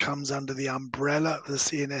anything that comes under the umbrella of the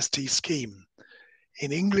CNST scheme.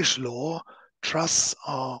 In English law, trusts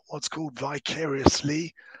are what's called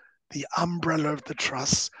vicariously. The umbrella of the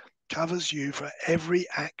trust covers you for every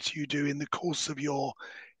act you do in the course of your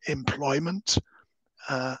employment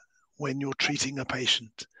when you're treating a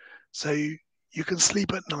patient. So you can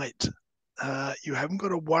sleep at night. You haven't got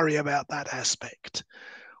to worry about that aspect.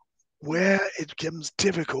 Where it becomes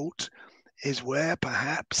difficult is where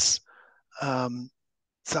perhaps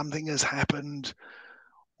something has happened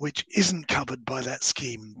which isn't covered by that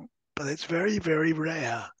scheme, but it's very, very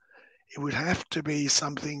rare. It would have to be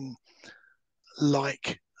something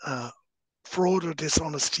like fraud or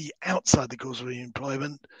dishonesty outside the course of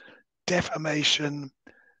employment, defamation,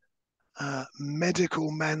 medical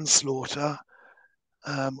manslaughter,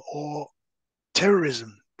 or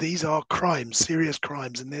terrorism. These are crimes, serious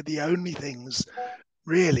crimes, and they're the only things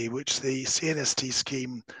really which the CNST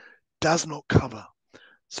scheme does not cover.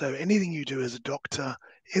 So anything you do as a doctor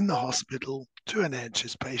in the hospital to an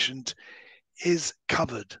NHS patient is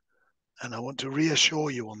covered. And I want to reassure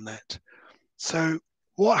you on that. So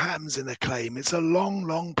what happens in a claim? It's a long,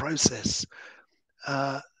 long process.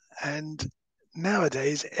 And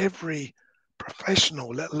nowadays, every professional,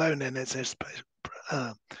 let alone NHS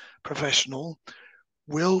professional,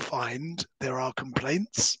 will find there are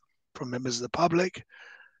complaints from members of the public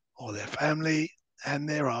or their family, and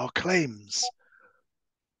there are claims.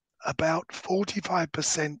 About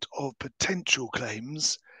 45% of potential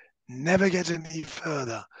claims never get any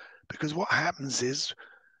further, because what happens is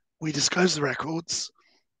we disclose the records,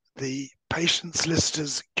 the patient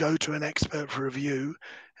solicitors go to an expert for review,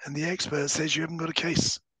 and the expert says you haven't got a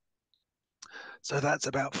case. So that's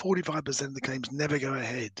about 45% of the claims never go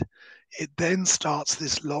ahead. It then starts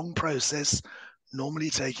this long process, normally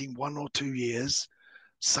taking 1 or 2 years.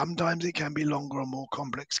 Sometimes it can be longer or more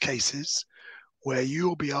complex cases where you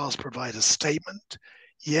will be asked to provide a statement.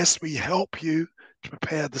 Yes, we help you to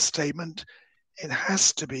prepare the statement. It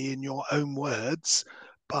has to be in your own words,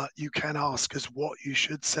 but you can ask us what you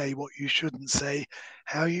should say, what you shouldn't say,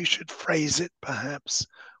 how you should phrase it, perhaps,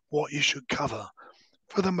 what you should cover.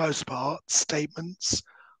 For the most part, statements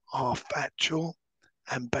are factual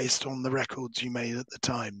and based on the records you made at the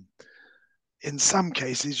time. In some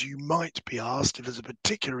cases, you might be asked if there's a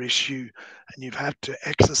particular issue and you've had to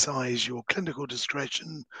exercise your clinical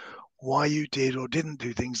discretion, why you did or didn't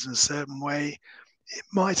do things in a certain way. It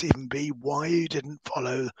might even be why you didn't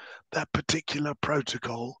follow that particular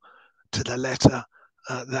protocol to the letter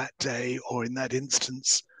that day or in that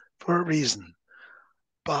instance for a reason.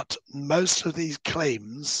 But most of these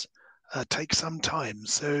claims take some time.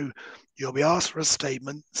 So you'll be asked for a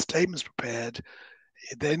statement, statement's prepared,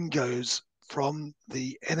 it then goes from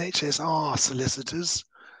the NHSR solicitors,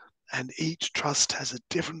 and each trust has a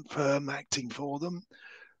different firm acting for them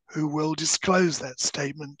who will disclose that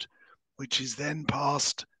statement, which is then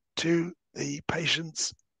passed to the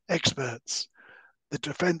patient's experts. The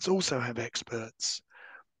defense also have experts.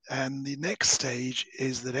 And the next stage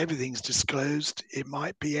is that everything's disclosed. It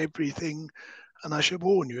might be everything, and I should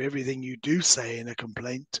warn you, everything you do say in a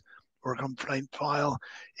complaint or a complaint file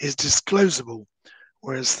is disclosable,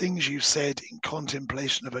 whereas things you said in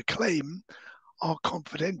contemplation of a claim are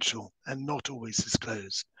confidential and not always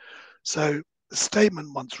disclosed. So the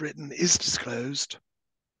statement, once written, is disclosed.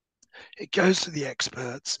 It goes to the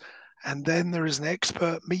experts, and then there is an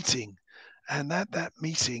expert meeting. And at that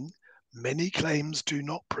meeting, many claims do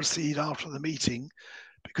not proceed after the meeting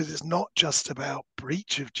because it's not just about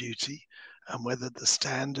breach of duty and whether the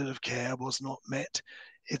standard of care was not met.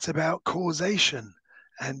 It's about causation.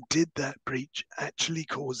 And did that breach actually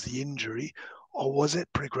cause the injury, or was it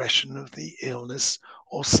progression of the illness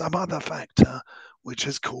or some other factor which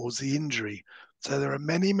has caused the injury? So there are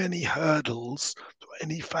many, many hurdles for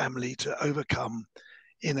any family to overcome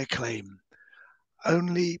in a claim.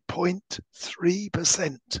 Only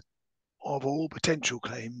 0.3% of all potential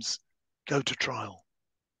claims go to trial.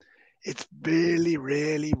 It's really,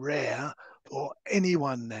 really rare for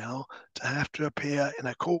anyone now to have to appear in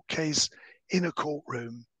a court case in a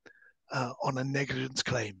courtroom on a negligence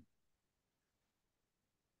claim.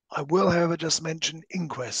 I will, however, just mention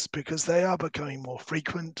inquests because they are becoming more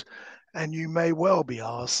frequent, and you may well be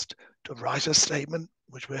asked to write a statement,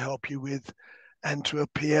 which will help you with, and to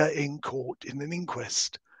appear in court in an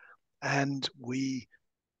inquest. And we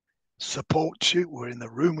support you. We're in the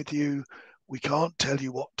room with you. We can't tell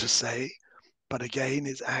you what to say, but again,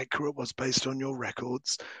 it's accurate what's based on your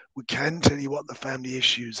records. We can tell you what the family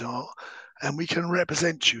issues are, and we can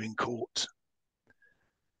represent you in court.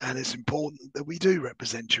 And it's important that we do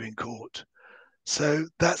represent you in court. So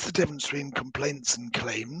that's the difference between complaints and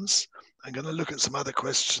claims. I'm going to look at some other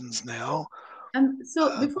questions now.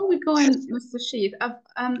 So before we go in, Mr. Sheet,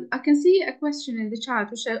 I can see a question in the chat,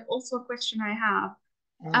 which is also a question I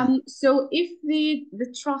have. So if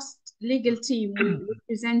the trust legal team will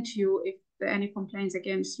present you if there are any complaints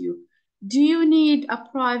against you, do you need a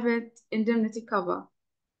private indemnity cover?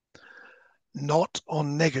 Not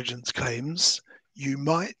on negligence claims. You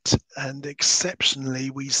might, and exceptionally,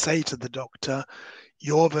 we say to the doctor,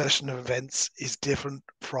 your version of events is different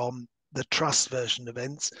from the trust version of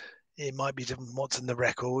events. It might be different from what's in the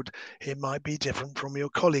record. It might be different from your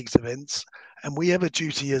colleagues' events. And we have a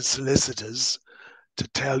duty as solicitors to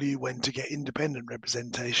tell you when to get independent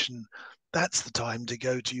representation. That's the time to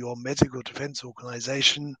go to your medical defense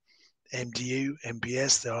organization, MDU,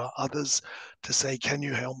 MPS, there are others, to say, can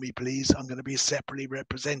you help me, please? I'm going to be separately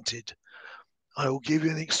represented. I will give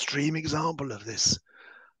you an extreme example of this.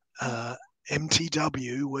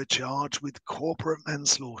 MTW were charged with corporate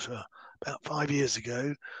manslaughter about 5 years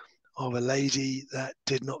ago of a lady that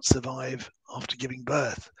did not survive after giving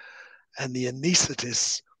birth. And the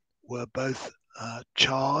anaesthetists were both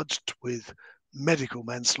charged with medical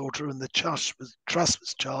manslaughter, and the trust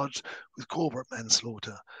was charged with corporate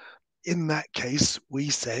manslaughter. In that case, we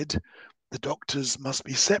said the doctors must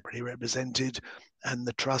be separately represented, and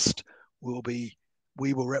the trust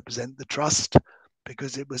we will represent the trust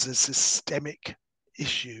because it was a systemic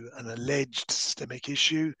issue, an alleged systemic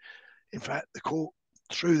issue. In fact, the court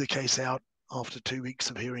threw the case out after 2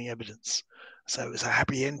 weeks of hearing evidence. So it was a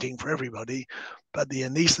happy ending for everybody, but the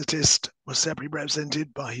anaesthetist was separately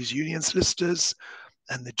represented by his union solicitors,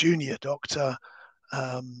 and the junior doctor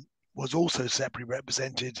was also separately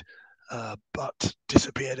represented, but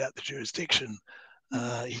disappeared at the jurisdiction.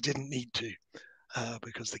 He didn't need to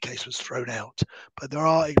because the case was thrown out. But there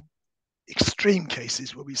are extreme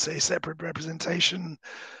cases where we say separate representation.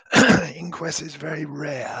 Inquest is very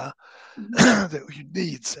rare that you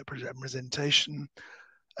need separate representation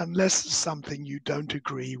unless it's something you don't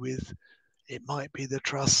agree with. It might be the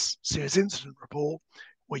trust serious incident report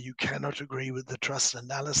where you cannot agree with the trust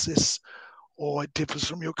analysis, or it differs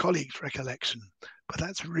from your colleague's recollection. But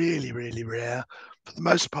that's really, really rare. For the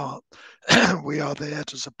most part, we are there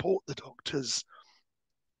to support the doctors,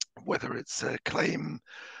 whether it's a claim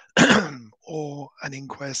or an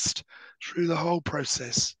inquest, through the whole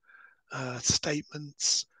process,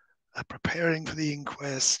 statements, preparing for the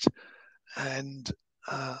inquest, and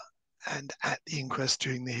at the inquest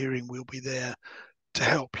during the hearing, we'll be there to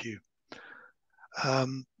help you.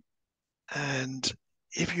 And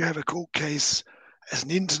if you have a court case as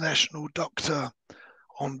an international doctor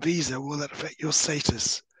on visa, will that affect your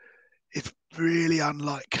status? It's really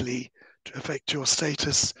unlikely to affect your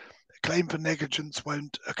status. A claim for negligence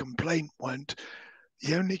won't, a complaint won't.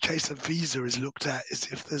 The only case a visa is looked at is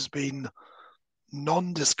if there's been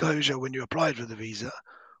non-disclosure when you applied for the visa,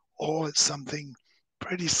 or it's something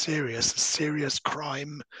pretty serious, a serious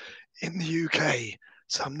crime in the UK.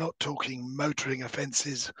 So I'm not talking motoring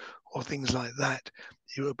offences or things like that.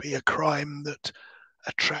 It would be a crime that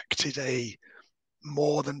attracted a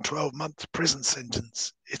more than 12-month prison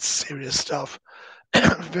sentence. It's serious stuff.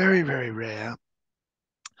 Very, very rare.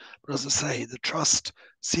 But as I say, the trust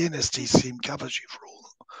CNST scheme covers you for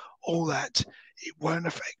all that. It won't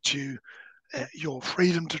affect you, your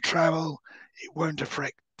freedom to travel. It won't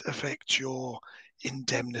affect your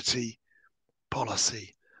indemnity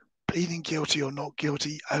policy. Pleading guilty or not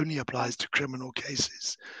guilty only applies to criminal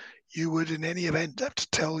cases. You would in any event have to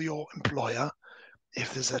tell your employer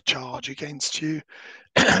if there's a charge against you.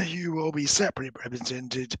 You will be separately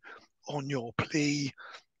represented on your plea.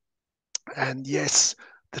 And yes,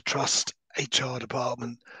 the trust HR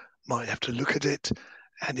department might have to look at it,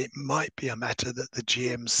 and it might be a matter that the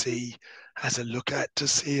GMC has a look at to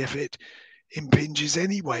see if it impinges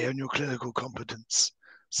any way on your clinical competence.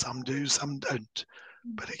 Some do, some don't.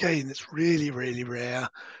 But again, it's really, really rare.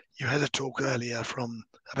 You had a talk earlier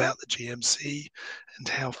about the GMC and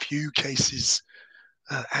how few cases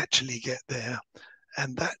actually get there,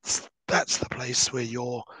 and that's the place where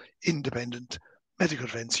your independent medical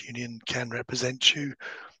defence union can represent you.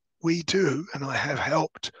 We do, and I have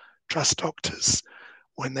helped trust doctors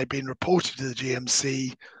when they've been reported to the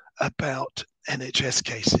GMC about NHS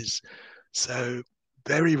cases. So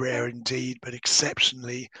very rare indeed, but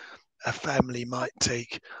exceptionally, a family might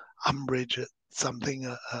take umbrage at something,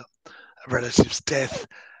 a relative's death,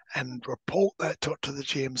 and report that to the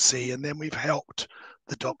GMC, and then we've helped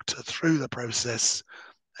the doctor through the process.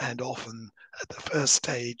 And often at the first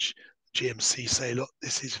stage, GMC say, look,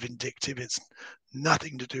 this is vindictive, it's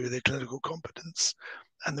nothing to do with their clinical competence,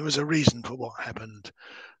 and there was a reason for what happened.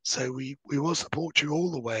 So we will support you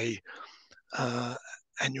all the way,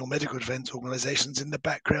 and your medical defence organisations in the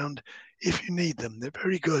background if you need them. They're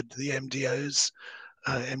very good, the MDOs,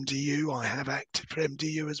 MDU, I have acted for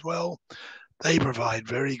MDU as well. They provide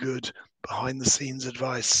very good behind the scenes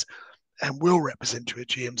advice and will represent you at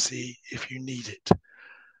GMC if you need it.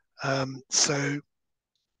 So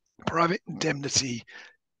private indemnity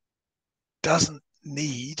doesn't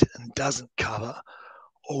need and doesn't cover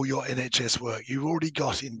all your NHS work. You've already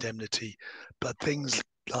got indemnity, but things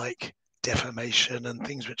like defamation and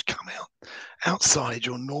things which come outside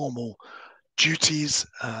your normal duties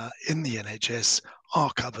in the NHS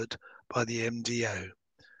are covered by the MDO.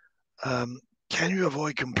 Can you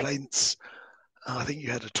avoid complaints? I think you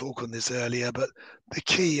had a talk on this earlier, but the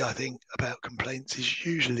key, I think, about complaints is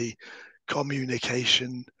usually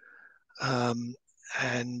communication, and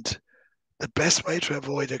the best way to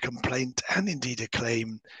avoid a complaint and indeed a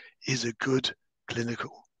claim is a good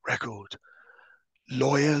clinical record.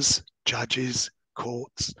 Lawyers, judges,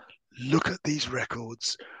 courts look at these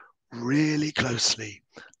records really closely,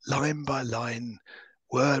 line by line,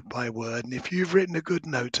 word by word. And if you've written a good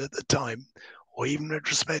note at the time, or even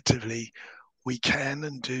retrospectively, we can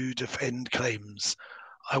and do defend claims.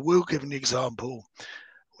 I will give an example.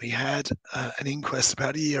 We had an inquest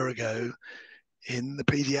about a year ago in the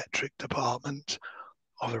paediatric department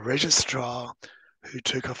of a registrar who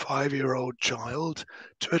took a 5-year-old child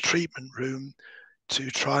to a treatment room to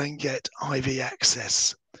try and get IV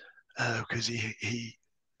access because he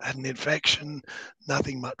had an infection,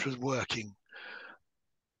 nothing much was working.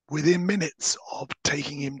 Within minutes of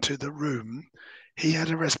taking him to the room, he had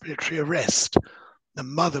a respiratory arrest. The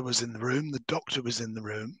mother was in the room, the doctor was in the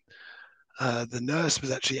room, the nurse was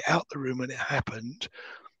actually out the room when it happened,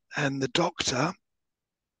 and the doctor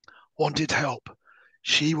wanted help.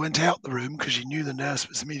 She went out the room because she knew the nurse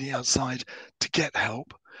was meeting outside to get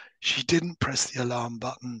help. She didn't press the alarm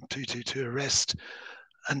button, 222 arrest,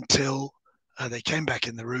 until they came back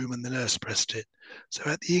in the room and the nurse pressed it. So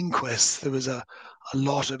at the inquest, there was a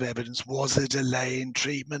lot of evidence. Was there a delay in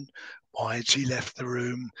treatment? Why had she left the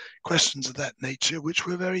room? Questions of that nature, which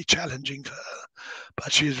were very challenging for her.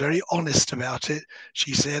 But she was very honest about it.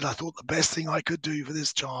 She said, I thought the best thing I could do for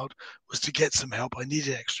this child was to get some help. I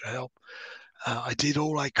needed extra help. I did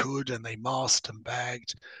all I could, and they masked and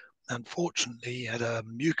bagged. Unfortunately, he had a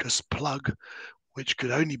mucus plug, which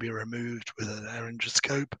could only be removed with an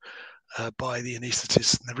laryngoscope by the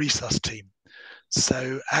anaesthetist and the resus team.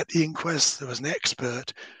 So at the inquest, there was an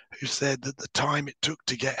expert who said that the time it took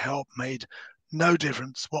to get help made no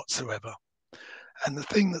difference whatsoever. And the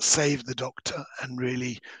thing that saved the doctor and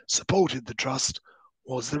really supported the trust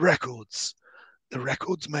was the records. The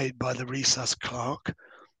records made by the resus clerk,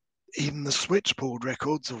 even the switchboard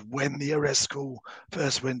records of when the arrest call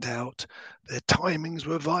first went out, their timings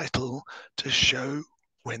were vital to show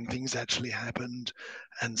when things actually happened.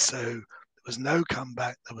 And so there was no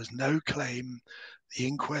comeback, there was no claim. The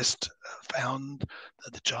inquest found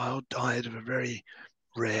that the child died of a very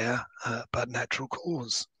rare but natural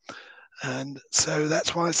cause. And so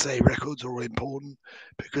that's why I say records are important,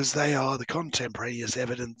 because they are the contemporaneous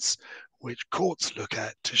evidence which courts look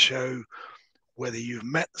at to show whether you've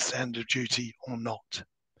met the standard of duty or not.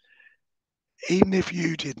 Even if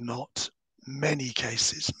you did not, many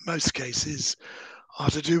cases, most cases, are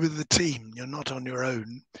to do with the team. You're not on your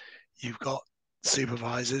own. You've got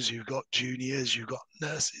supervisors, you've got juniors, you've got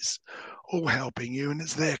nurses, all helping you, and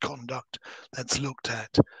it's their conduct that's looked at.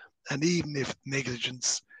 And even if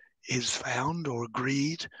negligence is found or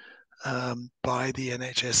agreed by the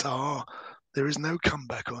NHSR, there is no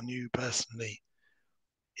comeback on you personally.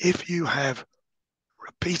 If you have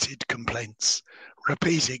repeated complaints,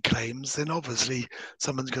 repeated claims, then obviously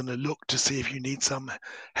someone's going to look to see if you need some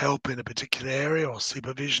help in a particular area or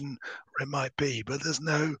supervision, or it might be, but there's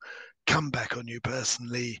no comeback on you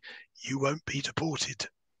personally. You won't be deported.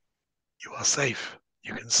 You are safe.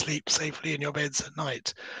 You can sleep safely in your beds at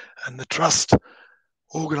night. And the trust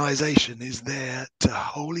organization is there to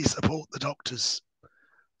wholly support the doctors.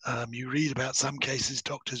 You read about some cases,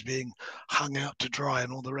 doctors being hung out to dry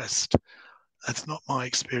and all the rest. That's not my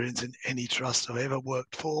experience in any trust I've ever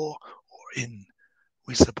worked for or in.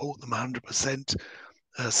 We support them 100%.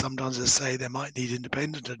 Sometimes I say they might need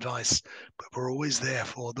independent advice, but we're always there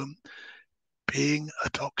for them. Being a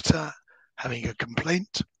doctor, having a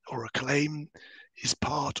complaint or a claim is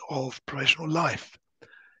part of professional life.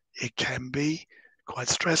 It can be quite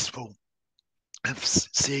stressful of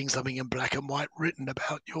seeing something in black and white written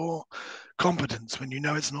about your competence when you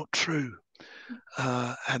know it's not true.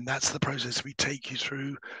 And that's the process we take you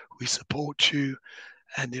through. We support you.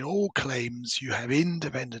 And in all claims, you have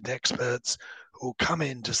independent experts who will come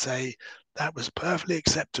in to say, that was perfectly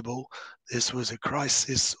acceptable. This was a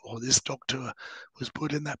crisis, or this doctor was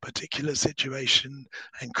put in that particular situation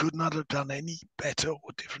and could not have done any better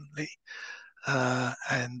or differently.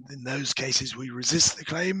 And in those cases, we resist the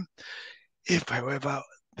claim. If, however,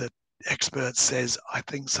 the expert says, I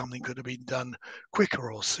think something could have been done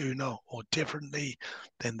quicker or sooner or differently,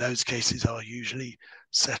 then those cases are usually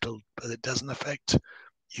settled. But it doesn't affect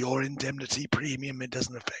your indemnity premium. It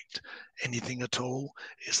doesn't affect anything at all.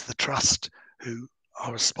 It's the trust who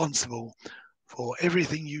are responsible for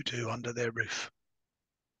everything you do under their roof.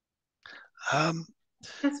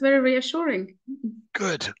 That's very reassuring.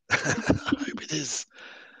 Good. I hope it is.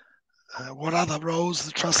 What other roles?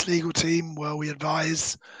 The trust legal team? Well, we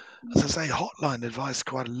advise, as I say, hotline advice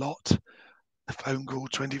quite a lot. The phone call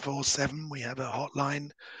 24/7. We have a hotline.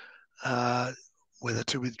 Whether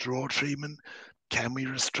to withdraw treatment, can we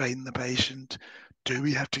restrain the patient? Do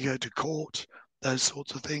we have to go to court? Those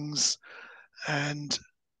sorts of things. And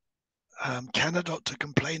can a doctor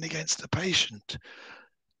complain against a patient?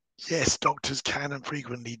 Yes, doctors can and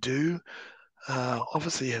frequently do.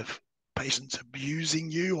 Obviously, if patients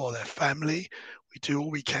abusing you or their family, we do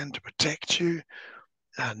all we can to protect you.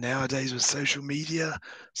 Nowadays with social media,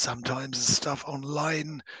 sometimes there's stuff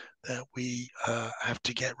online that we have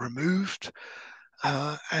to get removed.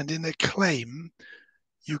 And in a claim,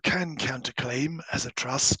 you can counterclaim as a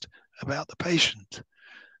trust about the patient.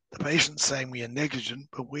 The patient's saying we are negligent,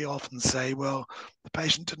 but we often say, well, the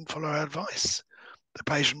patient didn't follow our advice. The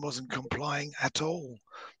patient wasn't complying at all.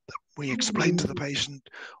 We explained to the patient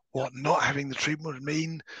what not having the treatment would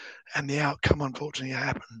mean, and the outcome unfortunately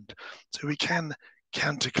happened. So we can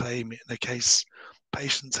counterclaim in a case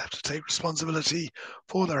patients have to take responsibility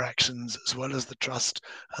for their actions, as well as the trust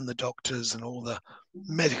and the doctors and all the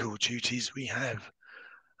medical duties we have.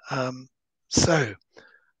 So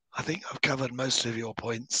I think I've covered most of your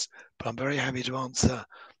points, but I'm very happy to answer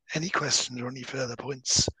any questions or any further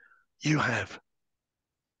points you have.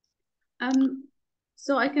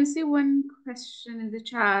 So I can see one question in the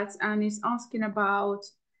chat, and it's asking about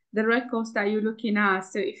the records that you're looking at.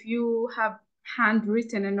 So if you have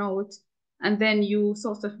handwritten a note and then you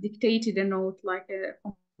sort of dictated a note like a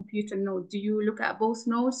computer note, do you look at both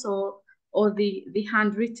notes or the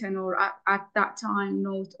handwritten or at that time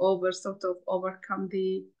note over sort of overcome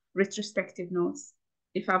the retrospective notes,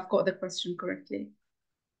 if I've got the question correctly?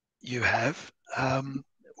 You have.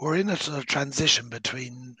 We're in a sort of transition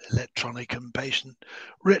between electronic and patient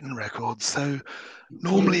written records. So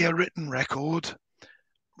normally a written record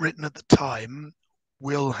written at the time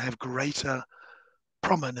will have greater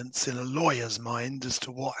prominence in a lawyer's mind as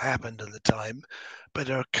to what happened at the time, but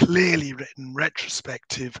a clearly written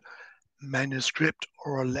retrospective manuscript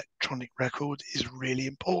or electronic record is really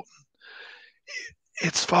important.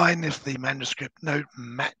 It's fine if the manuscript note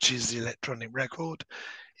matches the electronic record.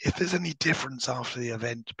 If there's any difference after the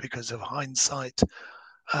event because of hindsight,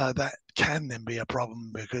 that can then be a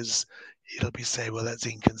problem because it'll be say, well, that's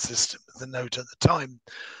inconsistent with the note at the time.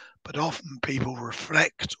 But often people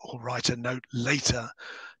reflect or write a note later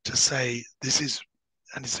to say, this is,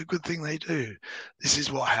 and it's a good thing they do, this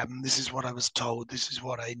is what happened, this is what I was told, this is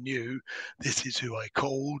what I knew, this is who I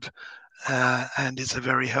called. And it's a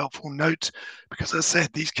very helpful note because, as I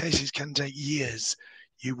said, these cases can take years.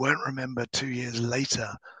 You won't remember 2 years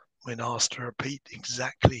later when asked to repeat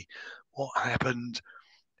exactly what happened,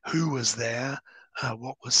 who was there,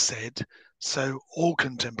 what was said. So all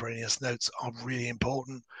contemporaneous notes are really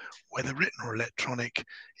important, whether written or electronic.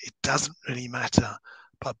 It doesn't really matter,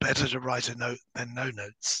 but better to write a note than no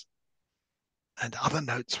notes. And other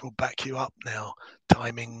notes will back you up now.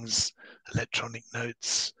 Timings, electronic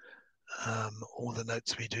notes, all the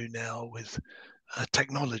notes we do now with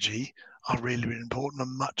technology are really, really important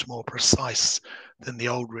and much more precise than the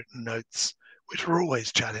old written notes, which were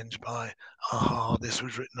always challenged by, aha, this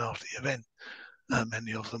was written after the event.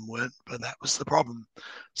 Many of them weren't, but that was the problem.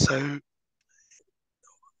 So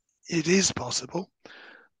it is possible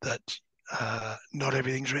that not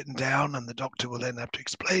everything's written down, and the doctor will then have to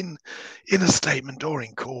explain in a statement or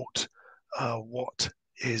in court what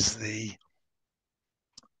is the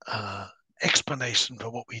explanation for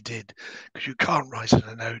what we did, because you can't write in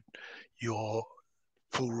a note your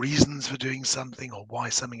full reasons for doing something or why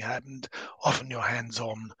something happened. Often you're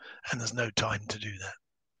hands-on and there's no time to do that.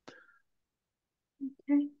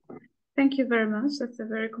 Okay, thank you very much. That's a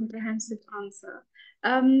very comprehensive answer.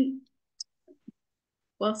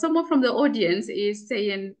 Well, someone from the audience is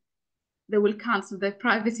saying they will cancel their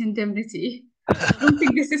private indemnity. I don't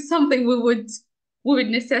think this is something we would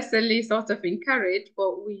necessarily sort of encourage,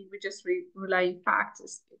 but we just rely in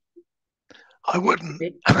facts. I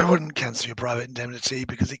wouldn't cancel your private indemnity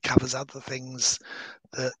because it covers other things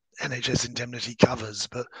that NHS indemnity covers,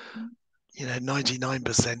 but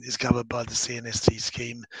 99% is covered by the CNST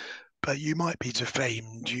scheme. But you might be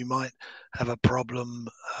defamed, you might have a problem,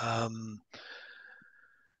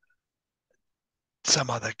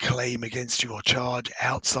 some other claim against you or charge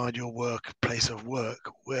outside your place of work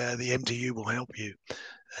where the MDU will help you.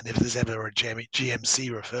 And if there's ever a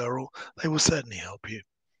GMC referral, they will certainly help you.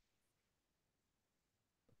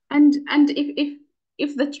 And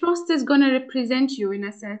if the trust is going to represent you in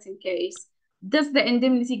a certain case, does the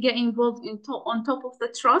indemnity get involved on top of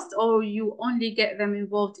the trust, or you only get them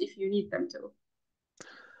involved if you need them to?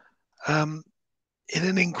 In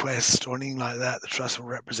an inquest or anything like that, the trust will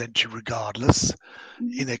represent you regardless.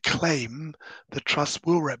 In a claim, the trust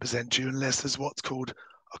will represent you unless there's what's called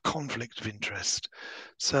a conflict of interest.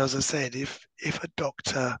 So as I said, if a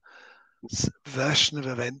doctor's version of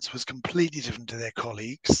events was completely different to their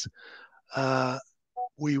colleagues,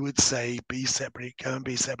 we would say go and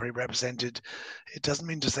be separately represented. It doesn't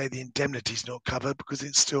mean to say the indemnity is not covered, because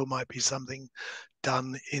it still might be something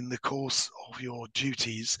done in the course of your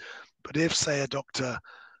duties. But if, say, a doctor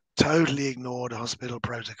totally ignored hospital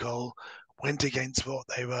protocol, went against what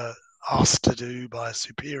they were asked to do by a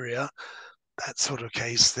superior, that sort of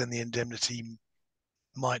case, then the indemnity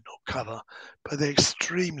might not cover. But they're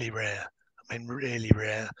extremely rare. I mean, really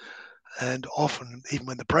rare. And often, even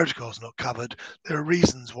when the protocol is not covered, there are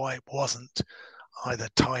reasons why it wasn't, either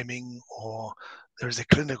timing or there is a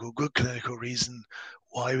good clinical reason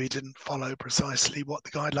why we didn't follow precisely what the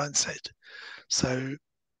guidelines said. So,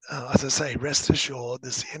 as I say, rest assured, the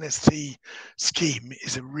CNST scheme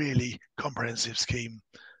is a really comprehensive scheme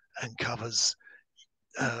and covers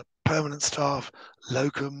permanent staff,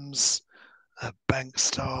 locums, bank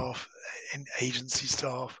staff, and agency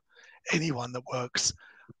staff, anyone that works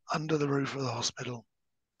under the roof of the hospital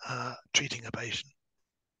treating a patient.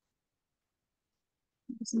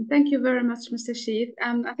 Thank you very much, Mr. Sheath.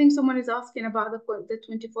 I think someone is asking about the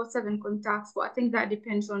 24/7 contacts, but I think that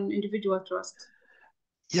depends on individual trust.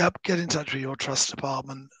 Yep, get in touch with your trust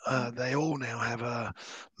department. They all now have a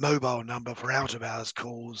mobile number for out-of-hours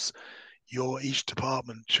calls. Each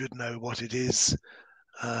department should know what it is.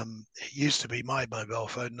 It used to be my mobile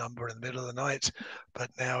phone number in the middle of the night, but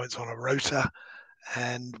now it's on a rota.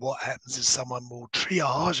 And what happens is someone will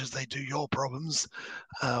triage, as they do your problems,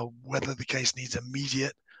 whether the case needs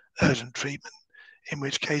immediate urgent treatment, in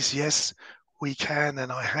which case, yes, we can,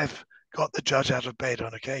 and I have got the judge out of bed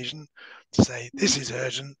on occasion to say, this is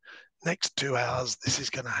urgent, next 2 hours, this is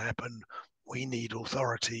going to happen. We need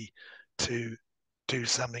authority to do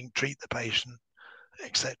something, treat the patient,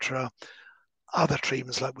 etc. Other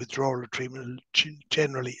treatments like withdrawal of treatment are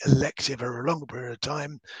generally elective over a longer period of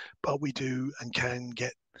time, but we do and can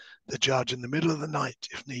get the judge in the middle of the night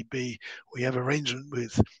if need be. We have arrangement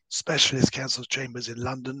with specialist counsel chambers in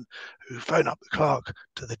London who phone up the clerk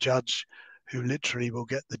to the judge, who literally will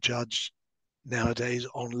get the judge nowadays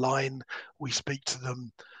online. We speak to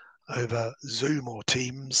them over Zoom or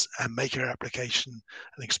Teams and make our application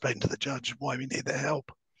and explain to the judge why we need their help.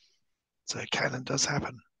 So it can and does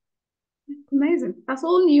happen. Amazing. That's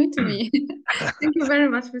all new to me. Thank you very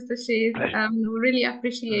much, Mr. Sheath. We really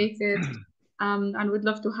appreciate it. And would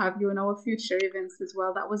love to have you in our future events as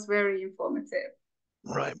well. That was very informative.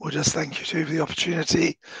 Right. Well, just thank you too for the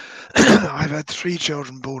opportunity. I've had 3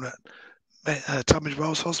 children born at Tunbridge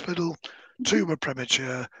Wells Hospital. 2 were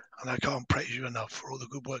premature, and I can't praise you enough for all the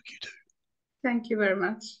good work you do. Thank you very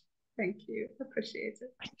much. Thank you. Appreciate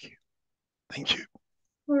it. Thank you. Thank you.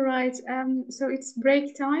 All right. So it's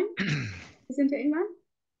break time, isn't it, Iman?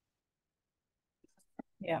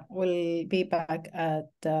 Yeah, we'll be back at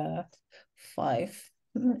 5.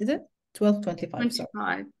 Is it 12:25?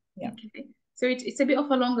 25. Yeah. Okay. So it's a bit of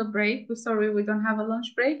a longer break. We're sorry we don't have a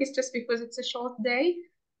lunch break. It's just because it's a short day.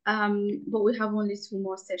 But we have only 2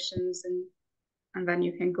 more sessions, and and then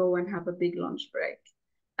you can go and have a big lunch break.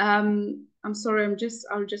 I'm sorry, I'll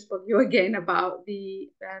just bug you again about the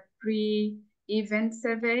pre-event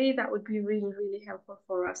survey. That would be really, really helpful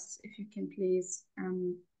for us if you can please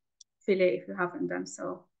fill it if you haven't done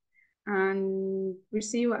so. And we'll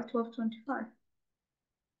see you at 12:25.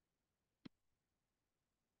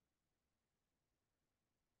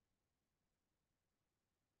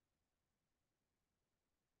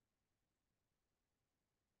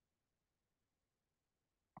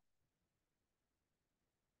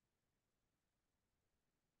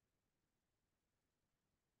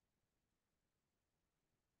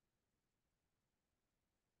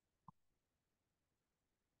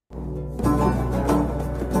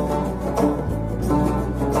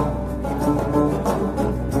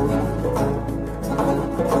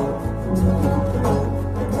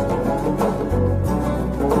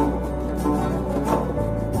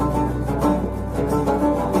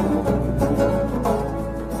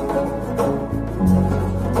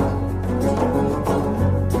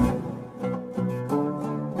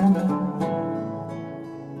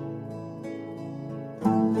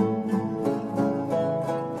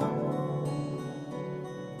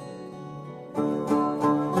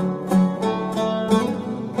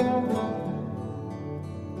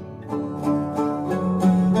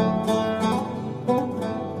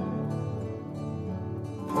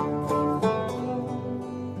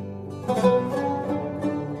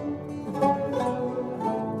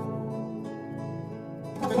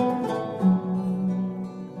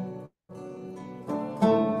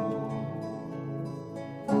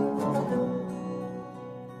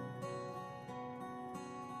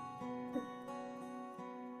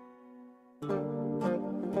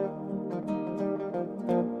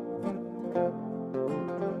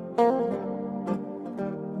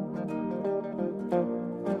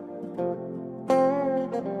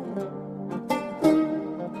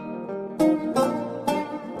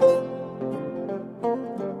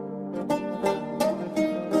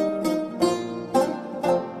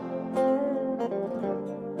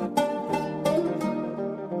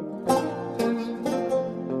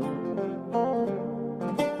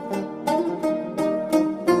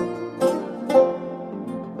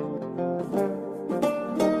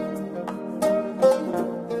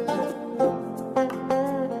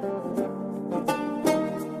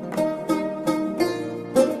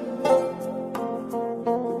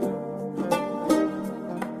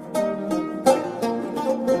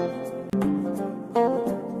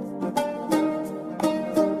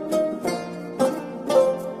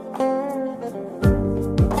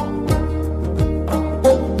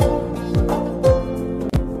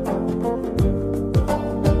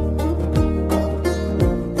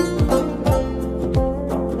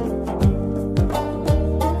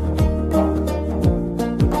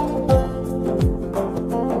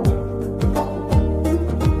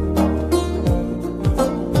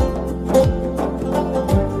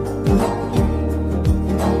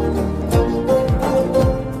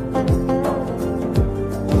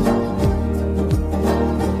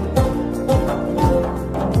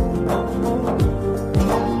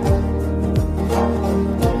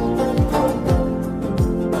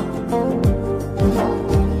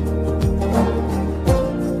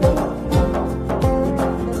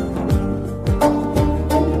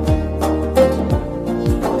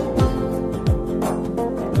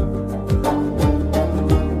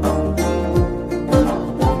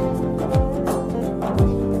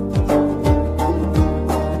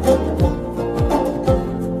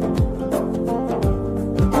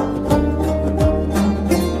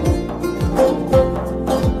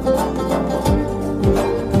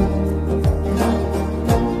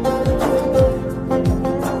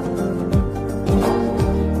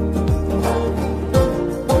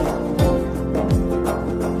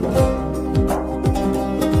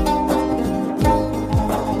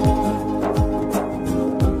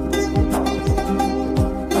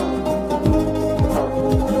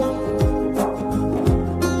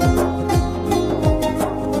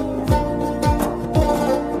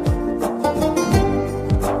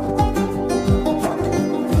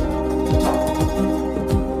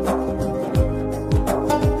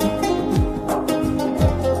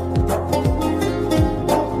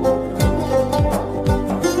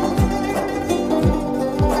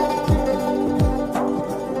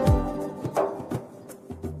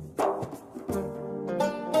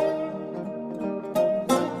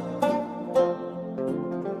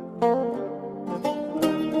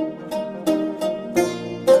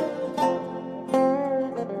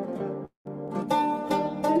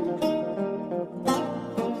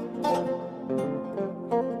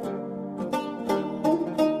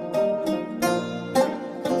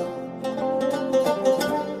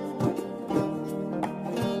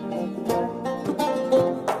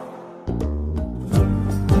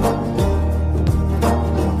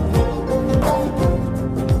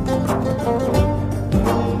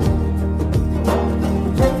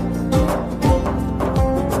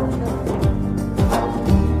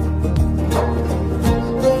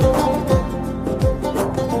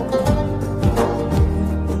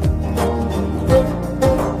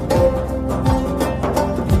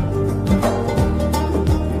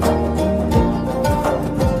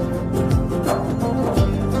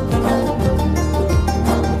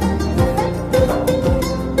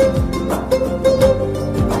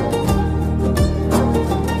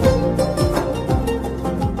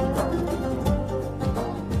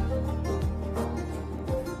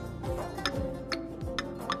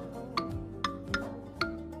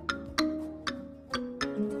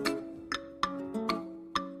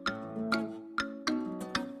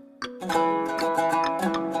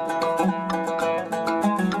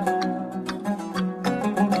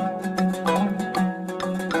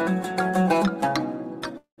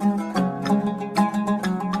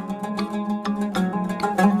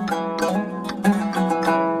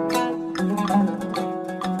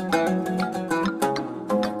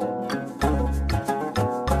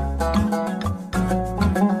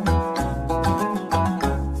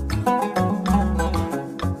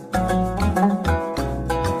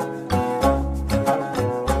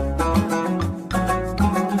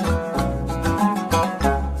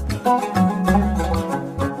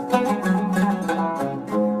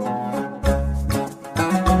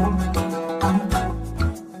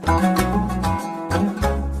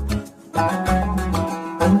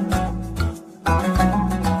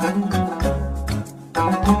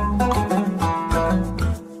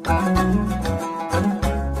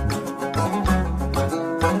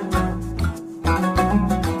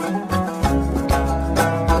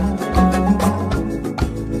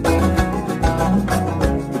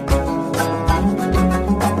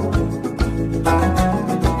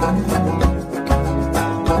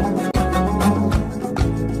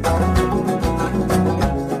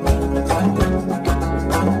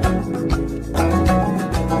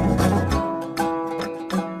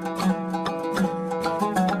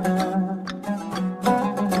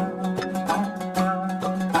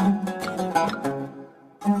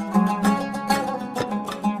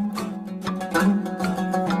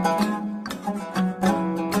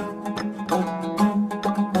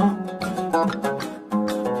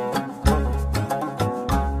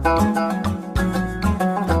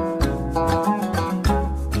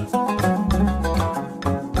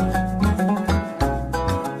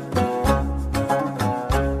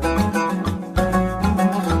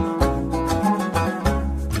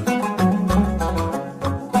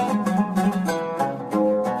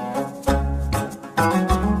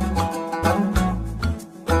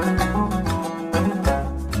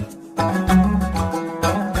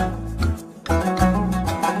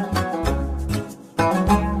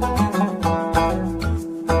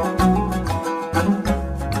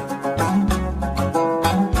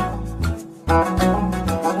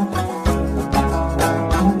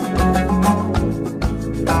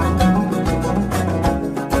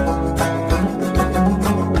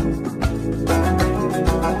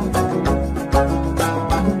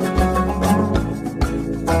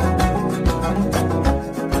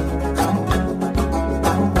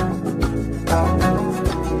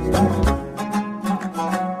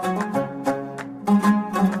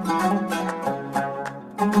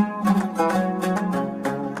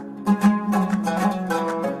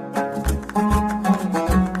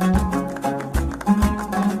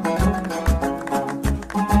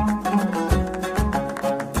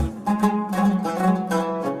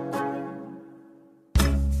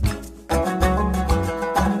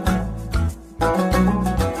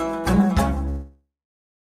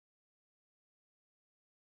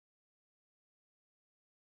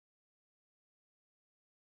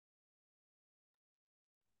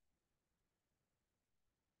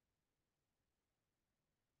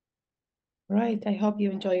 Right. I hope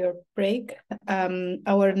you enjoy your break.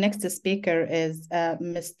 Our next speaker is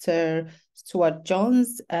Mr. Stuart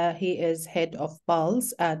Jones. He is head of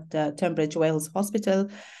PALS at Tunbridge Wells Hospital,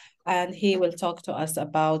 and he will talk to us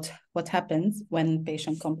about what happens when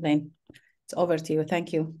patients complain. It's over to you.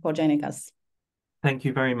 Thank you for joining us. Thank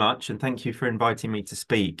you very much, and thank you for inviting me to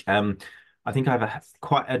speak. I think I have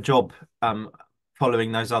quite a job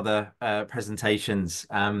following those other presentations,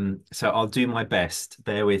 so I'll do my best.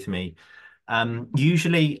 Bear with me.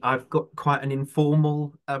 Usually I've got quite an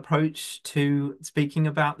informal approach to speaking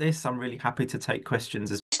about this. I'm really happy to take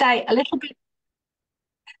questions. Today, a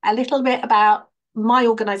little bit about my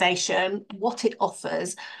organisation, what it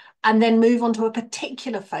offers, and then move on to a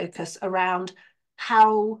particular focus around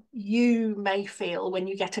how you may feel when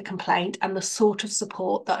you get a complaint and the sort of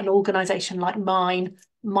support that an organisation like mine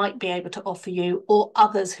might be able to offer you, or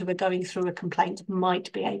others who are going through a complaint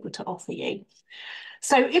might be able to offer you.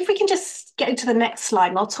 So if we can just get into the next slide,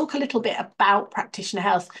 and I'll talk a little bit about practitioner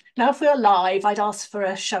health. Now, if we were live, I'd ask for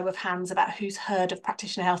a show of hands about who's heard of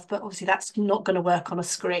practitioner health, but obviously that's not going to work on a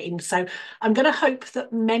screen. So I'm going to hope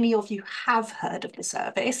that many of you have heard of the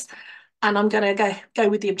service. And I'm going to go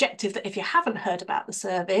with the objective that if you haven't heard about the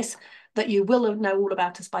service, that you will know all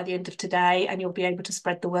about us by the end of today, and you'll be able to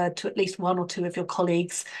spread the word to at least one or two of your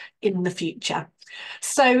colleagues in the future.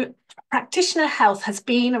 So practitioner health has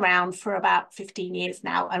been around for about 15 years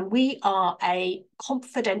now, and we are a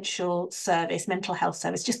confidential service, mental health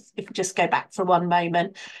service. If we just go back for one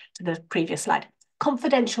moment to the previous slide,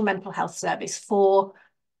 confidential mental health service for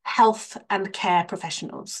health and care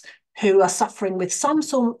professionals who are suffering with some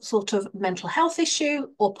sort of mental health issue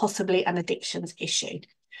or possibly an addictions issue.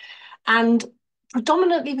 And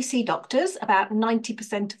predominantly we see doctors. About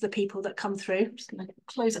 90% of the people that come through, I'm just going to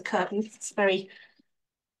close a curtain, it's very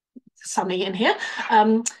sunny in here.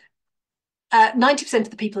 90% of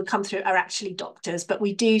the people who come through are actually doctors, but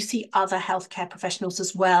we do see other healthcare professionals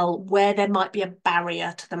as well, where there might be a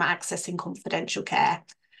barrier to them accessing confidential care.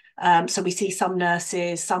 So we see some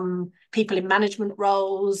nurses, some people in management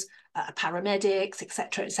roles, paramedics,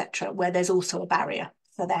 etc., where there's also a barrier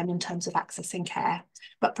for them in terms of accessing care,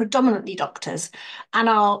 but predominantly doctors. And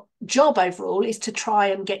our job overall is to try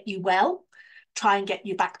and get you well, try and get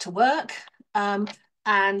you back to work,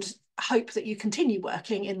 and hope that you continue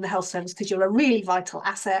working in the health service, because you're a really vital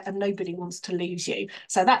asset and nobody wants to lose you.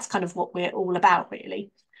 So that's kind of what we're all about,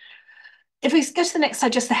 really. If we go to the next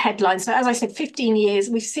slide, just the headline. So as I said, 15 years,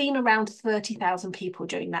 we've seen around 30,000 people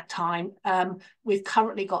during that time. We've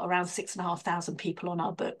currently got around 6,500 people on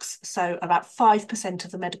our books. So about 5% of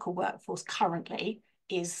the medical workforce currently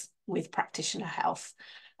is with practitioner health.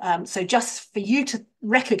 So just for you to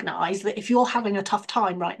recognise that if you're having a tough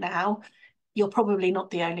time right now, you're probably not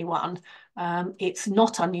the only one. It's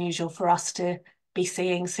not unusual for us to be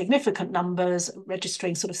seeing significant numbers,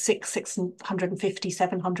 registering sort of 650,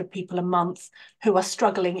 700 people a month who are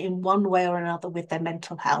struggling in one way or another with their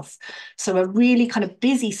mental health. So a really kind of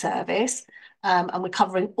busy service, and we're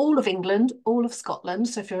covering all of England, all of Scotland.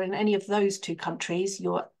 So if you're in any of those two countries,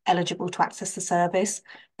 you're eligible to access the service.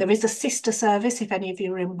 There is a sister service, if any of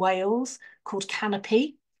you are in Wales, called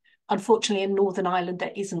Canopy. Unfortunately, in Northern Ireland,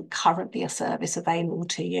 there isn't currently a service available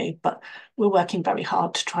to you, but we're working very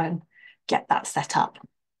hard to try and get that set up.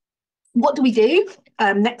 What do we do?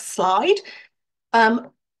 Next slide.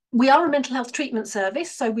 We are a mental health treatment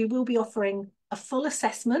service, so we will be offering a full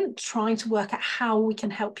assessment, trying to work out how we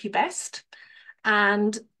can help you best.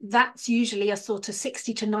 And that's usually a sort of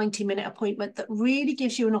 60 to 90-minute appointment that really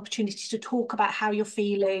gives you an opportunity to talk about how you're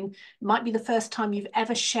feeling. It might be the first time you've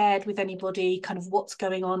ever shared with anybody kind of what's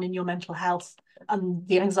going on in your mental health and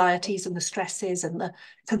the anxieties and the stresses and the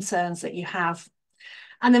concerns that you have.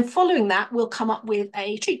 And then following that, we'll come up with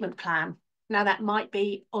a treatment plan. Now, that might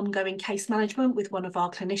be ongoing case management with one of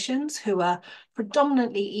our clinicians who are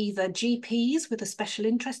predominantly either GPs with a special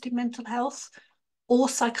interest in mental health, or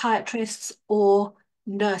psychiatrists or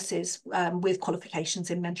nurses with qualifications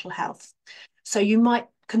in mental health. So you might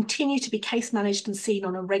continue to be case managed and seen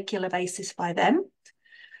on a regular basis by them.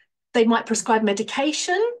 They might prescribe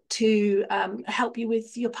medication to help you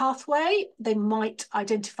with your pathway. They might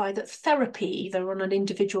identify that therapy, either on an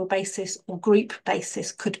individual basis or group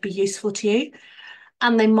basis, could be useful to you.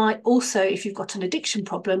 And they might also, if you've got an addiction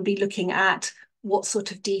problem, be looking at what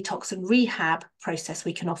sort of detox and rehab process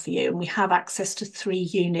we can offer you. And we have access to 3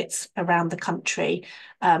 units around the country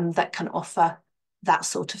that can offer that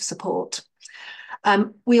sort of support.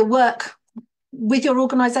 We'll work with your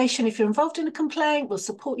organisation. If you're involved in a complaint, we'll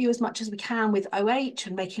support you as much as we can with OH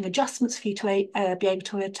and making adjustments for you to be able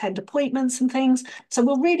to attend appointments and things. So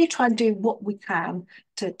we'll really try and do what we can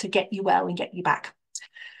to get you well and get you back.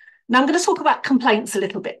 Now I'm going to talk about complaints a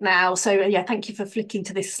little bit now. So yeah, thank you for flicking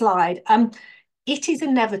to this slide. It is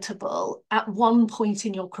inevitable at one point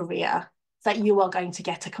in your career that you are going to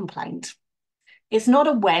get a complaint. It's not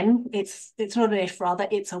a when, it's not an if, rather,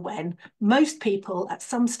 it's a when. Most people at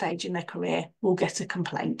some stage in their career will get a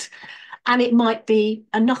complaint. And it might be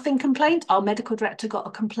a nothing complaint. Our medical director got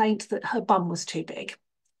a complaint that her bum was too big.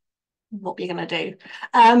 What are you going to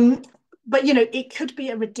do? But, you know, it could be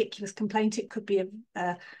a ridiculous complaint. It could be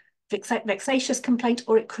a vexatious complaint,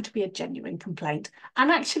 or it could be a genuine complaint. And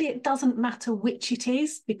actually, it doesn't matter which it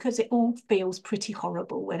is, because it all feels pretty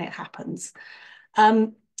horrible when it happens.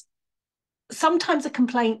 Sometimes a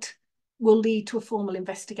complaint will lead to a formal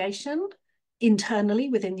investigation internally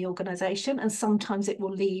within the organisation, and sometimes it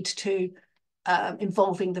will lead to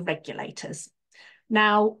involving the regulators.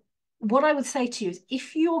 Now, what I would say to you is,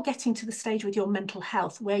 if you're getting to the stage with your mental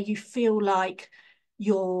health where you feel like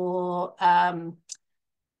you're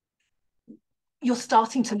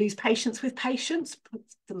starting to lose patience with patients,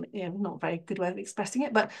 you know, not a very good way of expressing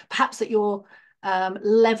it, but perhaps that your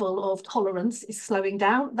level of tolerance is slowing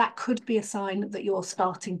down, that could be a sign that you're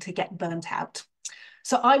starting to get burnt out.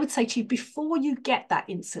 So I would say to you, before you get that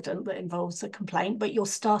incident that involves a complaint, but you're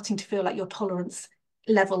starting to feel like your tolerance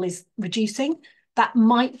level is reducing, that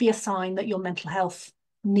might be a sign that your mental health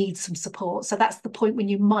needs some support. So that's the point when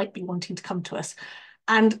you might be wanting to come to us.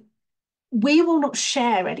 And we will not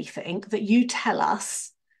share anything that you tell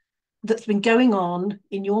us that's been going on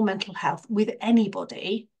in your mental health with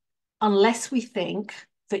anybody unless we think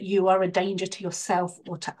that you are a danger to yourself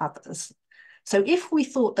or to others. So if we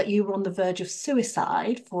thought that you were on the verge of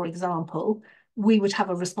suicide, for example, we would have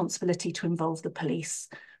a responsibility to involve the police.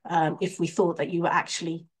 If we thought that you were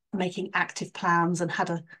actually making active plans and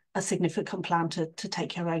had a significant plan to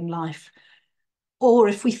take your own life. Or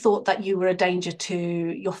if we thought that you were a danger to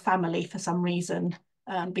your family for some reason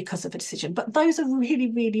because of a decision. But those are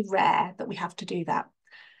really, really rare that we have to do that.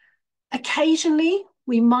 Occasionally,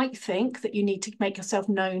 we might think that you need to make yourself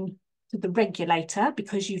known to the regulator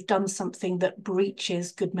because you've done something that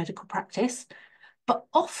breaches good medical practice. But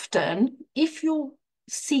often, if you're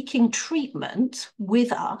seeking treatment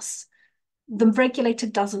with us, the regulator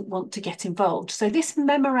doesn't want to get involved. So this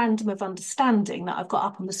memorandum of understanding that I've got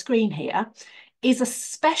up on the screen here is a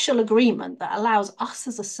special agreement that allows us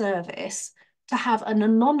as a service to have an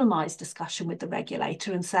anonymised discussion with the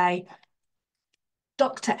regulator and say,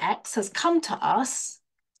 Dr. X has come to us,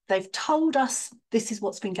 they've told us this is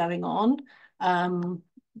what's been going on,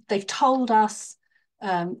 they've told us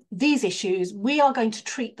these issues, we are going to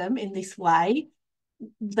treat them in this way,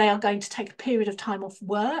 they are going to take a period of time off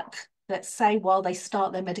work, let's say while they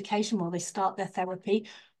start their medication, while they start their therapy.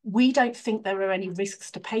 We don't think there are any risks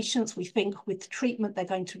to patients. We think with treatment, they're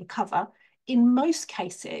going to recover. In most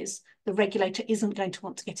cases, the regulator isn't going to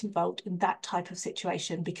want to get involved in that type of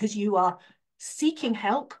situation because you are seeking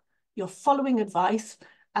help, you're following advice,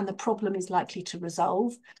 and the problem is likely to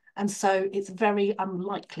resolve. And so it's very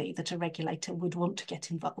unlikely that a regulator would want to get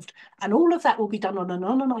involved. And all of that will be done on an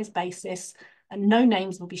anonymised basis and no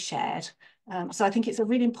names will be shared. So I think it's a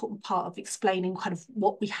really important part of explaining kind of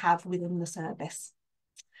what we have within the service.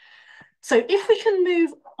 So if we can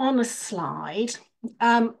move on a slide,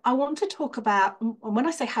 I want to talk about, and when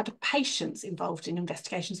I say how do patients involved in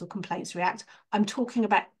investigations or complaints react, I'm talking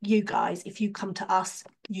about you guys. If you come to us,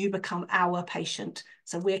 you become our patient.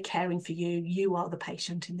 So we're caring for you. You are the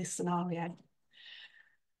patient in this scenario.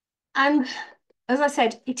 And as I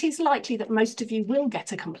said, it is likely that most of you will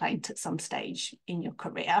get a complaint at some stage in your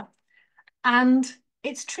career. And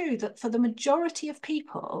it's true that for the majority of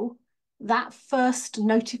people, that first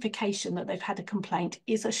notification that they've had a complaint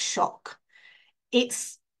is a shock.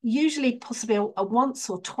 It's usually possibly a once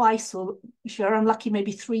or twice, or if you're unlucky,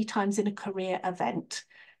 maybe 3 times in a career event.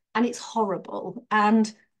 And it's horrible.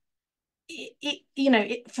 And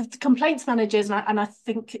for the complaints managers, and I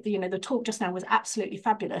think, the talk just now was absolutely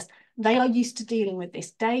fabulous. They are used to dealing with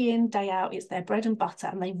this day in, day out. It's their bread and butter,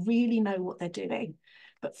 and they really know what they're doing.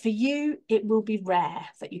 But for you, it will be rare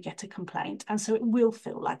that you get a complaint. And so it will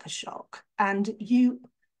feel like a shock. And you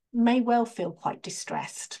may well feel quite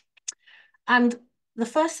distressed. And the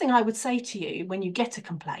first thing I would say to you when you get a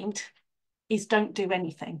complaint is don't do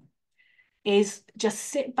anything. Is just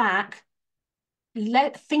sit back,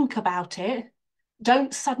 think about it.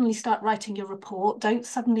 Don't suddenly start writing your report. Don't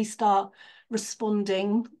suddenly start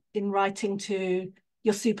responding in writing to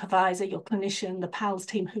your supervisor, your clinician, the PALS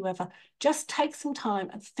team, whoever. Just take some time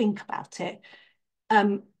and think about it.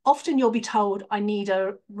 Often you'll be told, I need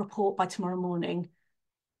a report by tomorrow morning.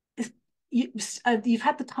 You've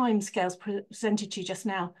had the timescales presented to you just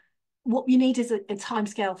now. What you need is a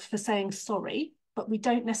timescale for saying sorry but we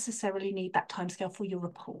don't necessarily need that timescale for your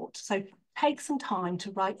report. So take some time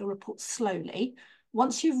to write your report slowly.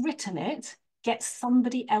 Once you've written it, get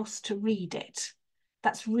somebody else to read it.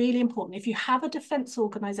 That's really important. If you have a defence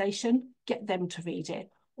organisation, get them to read it,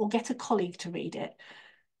 or get a colleague to read it,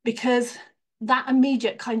 because that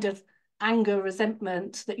immediate kind of anger,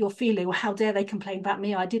 resentment that you're feeling, well, how dare they complain about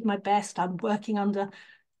me? I did my best. I'm working under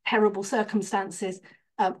terrible circumstances,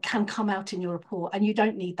 can come out in your report, and you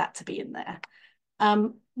don't need that to be in there.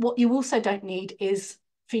 What you also don't need is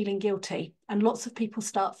feeling guilty. And lots of people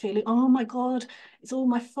start feeling, oh my God, it's all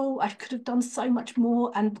my fault. I could have done so much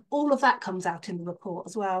more. And all of that comes out in the report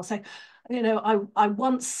as well. So, you know, I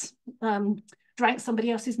once drank somebody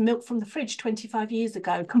else's milk from the fridge 25 years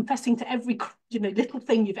ago, confessing to every, you know, little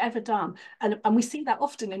thing you've ever done. And we see that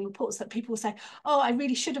often in reports, that people say, oh, I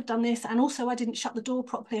really should have done this. And also I didn't shut the door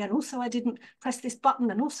properly. And also I didn't press this button.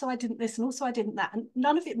 And also I didn't this. And also I didn't that. And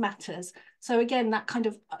none of it matters. So again, that kind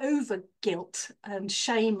of over guilt and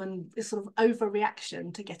shame and this sort of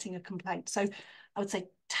overreaction to getting a complaint. So I would say,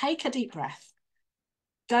 take a deep breath.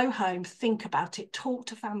 Go home, think about it, talk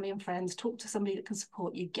to family and friends, talk to somebody that can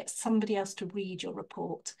support you, get somebody else to read your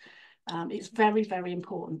report. It's very, very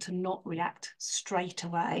important to not react straight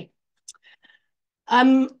away.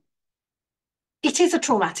 It is a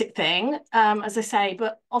traumatic thing, as I say,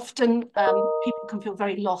 but often people can feel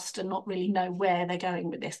very lost and not really know where they're going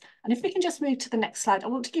with this. And if we can just move to the next slide, I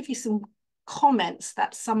want to give you some comments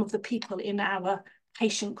that some of the people in our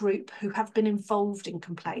patient group who have been involved in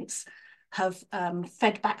complaints have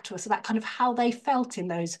fed back to us about kind of how they felt in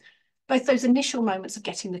those, both those initial moments of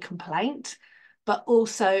getting the complaint, but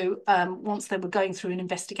also once they were going through an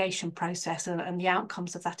investigation process and the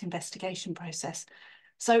outcomes of that investigation process.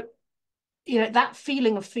 So, you know, that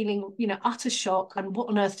feeling of feeling, you know, utter shock and what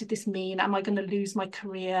on earth did this mean? Am I going to lose my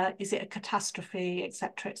career? Is it a catastrophe,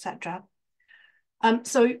 etc., etc.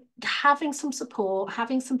 So having some support,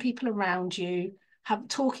 having some people around you,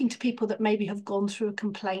 talking to people that maybe have gone through a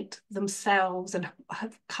complaint themselves and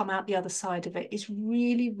have come out the other side of it is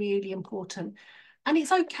really, really important. And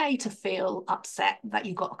it's okay to feel upset that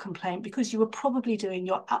you got a complaint, because you were probably doing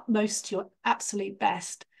your utmost, your absolute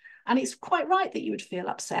best. And it's quite right that you would feel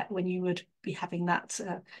upset when you would be having that,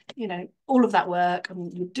 you know, all of that work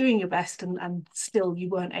and you're doing your best and still you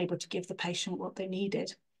weren't able to give the patient what they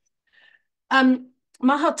needed.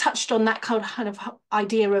 Maha touched on that kind of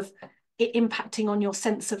idea of it impacting on your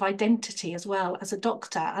sense of identity as well as a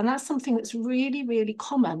doctor. And that's something that's really, really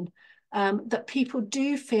common, that people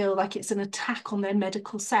do feel like it's an attack on their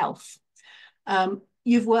medical self.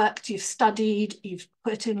 You've worked, you've studied, you've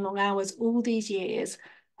put in long hours all these years,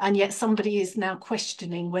 and yet somebody is now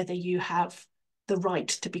questioning whether you have the right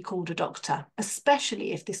to be called a doctor,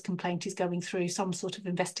 especially if this complaint is going through some sort of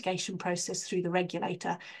investigation process through the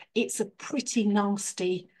regulator. It's a pretty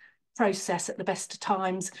nasty process at the best of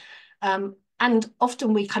times. And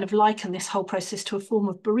often we kind of liken this whole process to a form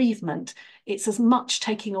of bereavement. It's as much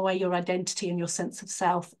taking away your identity and your sense of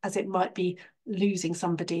self as it might be losing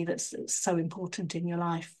somebody that's so important in your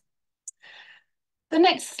life. The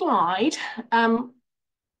next slide.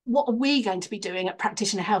 What are we going to be doing at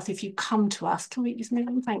Practitioner Health if you come to us? Can we just move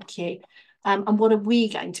on? Thank you. And what are we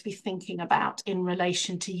going to be thinking about in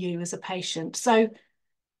relation to you as a patient? So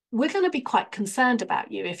we're going to be quite concerned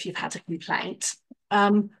about you if you've had a complaint.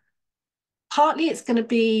 Partly it's going to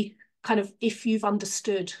be kind of if you've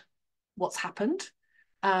understood what's happened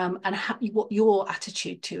and what your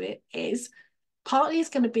attitude to it is. Partly it's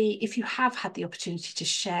going to be if you have had the opportunity to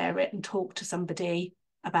share it and talk to somebody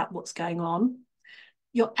about what's going on.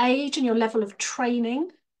 Your age and your level of training,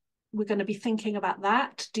 we're going to be thinking about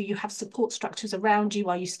that. Do you have support structures around you?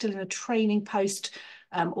 Are you still in a training post,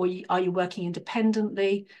 or are you working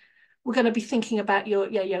independently? We're going to be thinking about your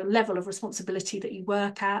level of responsibility that you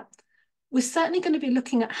work at. We're certainly going to be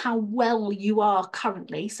looking at how well you are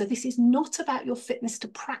currently. So this is not about your fitness to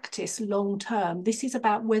practice long term. This is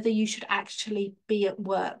about whether you should actually be at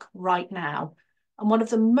work right now. And one of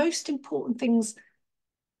the most important things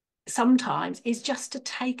sometimes is just to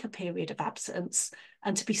take a period of absence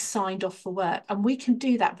and to be signed off for work. And we can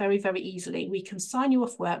do that very, very easily. We can sign you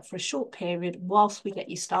off work for a short period whilst we get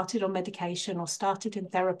you started on medication or started in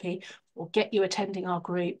therapy or get you attending our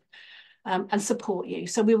group and support you.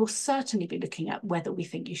 So we will certainly be looking at whether we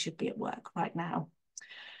think you should be at work right now.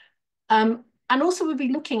 And also we'll be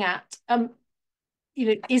looking at, you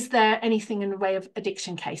know, is there anything in the way of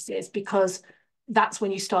addiction cases? Because that's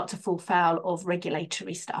when you start to fall foul of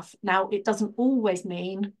regulatory stuff. Now, it doesn't always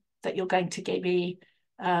mean that you're going to be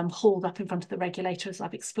hauled up in front of the regulator, as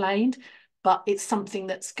I've explained, but it's something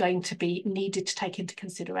that's going to be needed to take into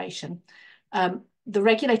consideration. the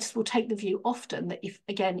regulators will take the view often that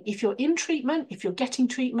if you're in treatment, if you're getting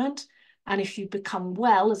treatment, and if you become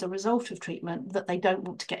well as a result of treatment, that they don't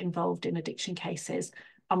want to get involved in addiction cases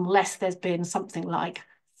unless there's been something like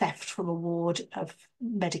theft from a ward of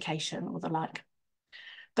medication or the like.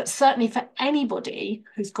 But certainly for anybody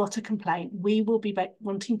who's got a complaint, we will be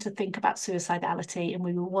wanting to think about suicidality, and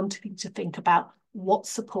we will wanting to think about what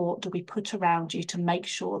support do we put around you to make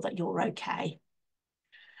sure that you're okay.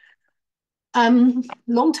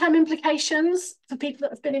 Long-term implications for people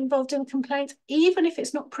that have been involved in complaints, even if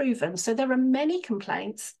it's not proven. So there are many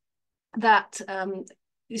complaints that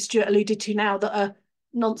Stuart alluded to now that are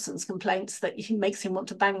nonsense complaints that makes him want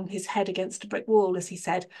to bang his head against a brick wall, as he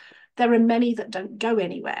said. There are many that don't go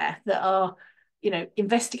anywhere, that are,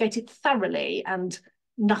 investigated thoroughly and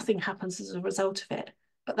nothing happens as a result of it.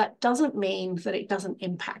 But that doesn't mean that it doesn't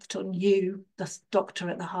impact on you, the doctor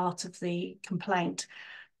at the heart of the complaint.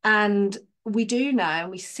 And we do know, and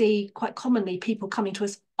we see quite commonly people coming to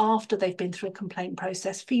us after they've been through a complaint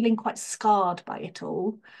process, feeling quite scarred by it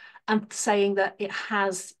all, and saying that it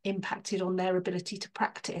has impacted on their ability to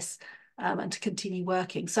practice and to continue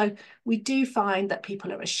working. So we do find that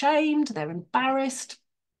people are ashamed, they're embarrassed,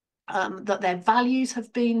 that their values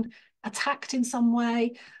have been attacked in some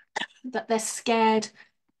way, that they're scared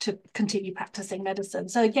to continue practicing medicine.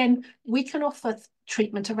 So again, we can offer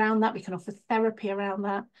treatment around that, we can offer therapy around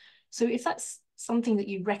that. So if that's something that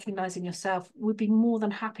you recognise in yourself, we'd be more than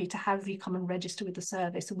happy to have you come and register with the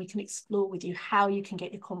service, and we can explore with you how you can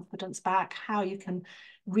get your confidence back, how you can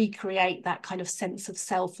recreate that kind of sense of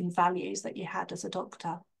self and values that you had as a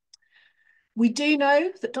doctor. We do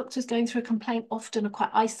know that doctors going through a complaint often are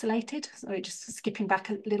quite isolated. So just skipping back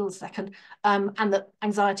a little second, and that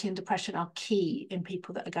anxiety and depression are key in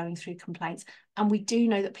people that are going through complaints. And we do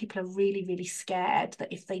know that people are really, really scared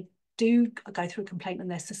that if they do go through a complaint and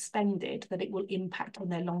they're suspended, that it will impact on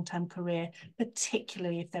their long-term career,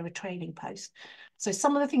 particularly if they're a training post. So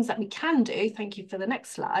some of the things that we can do, thank you for the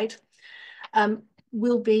next slide,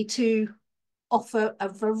 will be to offer a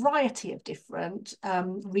variety of different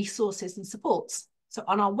resources and supports. So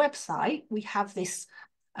on our website, we have this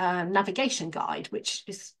navigation guide, which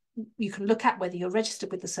is you can look at whether you're registered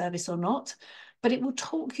with the service or not, but it will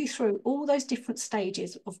talk you through all those different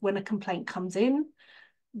stages of when a complaint comes in,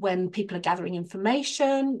 when people are gathering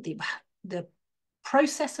information, the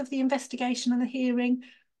process of the investigation and the hearing,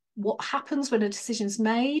 what happens when a decision's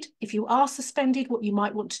made, if you are suspended, what you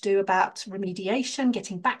might want to do about remediation,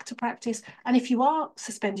 getting back to practice, and if you are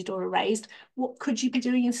suspended or erased, what could you be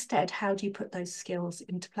doing instead? How do you put those skills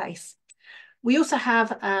into place? We also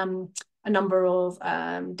have a number of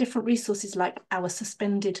different resources like our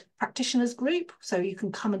suspended practitioners group, so you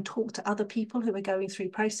can come and talk to other people who are going through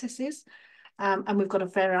processes. And we've got a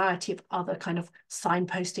variety of other kind of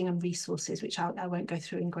signposting and resources, which I won't go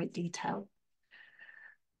through in great detail.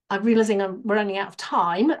 I'm realising we're running out of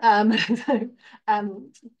time.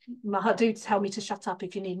 Do tell me to shut up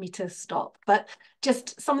if you need me to stop. But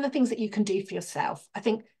just some of the things that you can do for yourself. I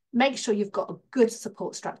think make sure you've got a good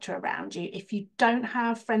support structure around you. If you don't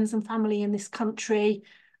have friends and family in this country,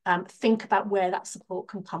 think about where that support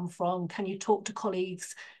can come from. Can you talk to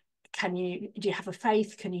colleagues? Do you have a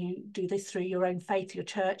faith? Can you do this through your own faith, your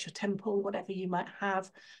church, your temple, whatever you might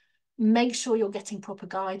have? Make sure you're getting proper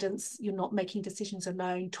guidance. You're not making decisions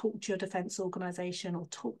alone. Talk to your defence organisation, or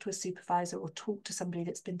talk to a supervisor, or talk to somebody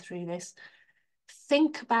that's been through this.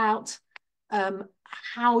 Think about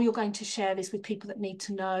how you're going to share this with people that need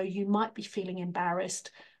to know. You might be feeling embarrassed,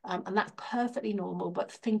 and that's perfectly normal,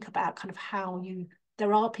 but think about kind of how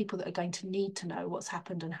there are people that are going to need to know what's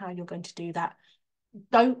happened and how you're going to do that.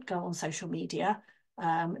 Don't go on social media.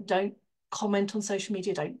 Don't comment on social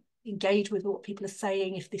media. Don't engage with what people are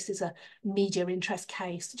saying. If this is a media interest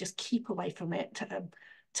case, just keep away from it.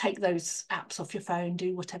 Take those apps off your phone,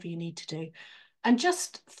 do whatever you need to do. And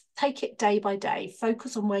just take it day by day.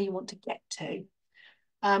 Focus on where you want to get to.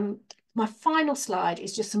 My final slide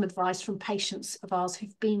is just some advice from patients of ours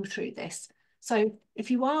who've been through this. So if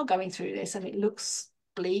you are going through this and it looks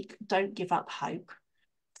bleak, don't give up hope.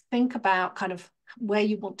 Think about kind of where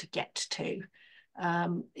you want to get to.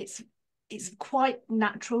 It's quite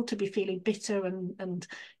natural to be feeling bitter and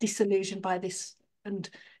disillusioned by this, and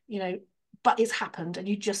but it's happened, and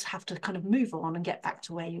you just have to kind of move on and get back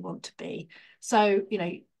to where you want to be. So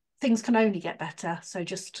things can only get better, so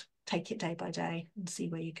just take it day by day and see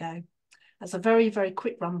where you go. That's a very, very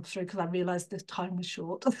quick run through because I realized the time was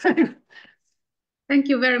short. Thank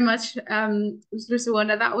you very much,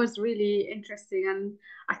 Rusuwana. That was really interesting. And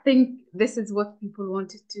I think this is what people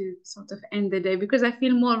wanted to sort of end the day, because I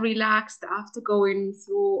feel more relaxed after going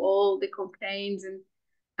through all the complaints.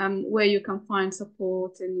 where you can find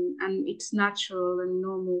support, and it's natural and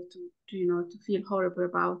normal to you know, to feel horrible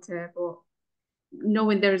about it, but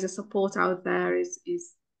knowing there is a support out there is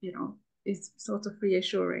you know, is sort of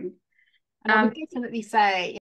reassuring. And I would definitely say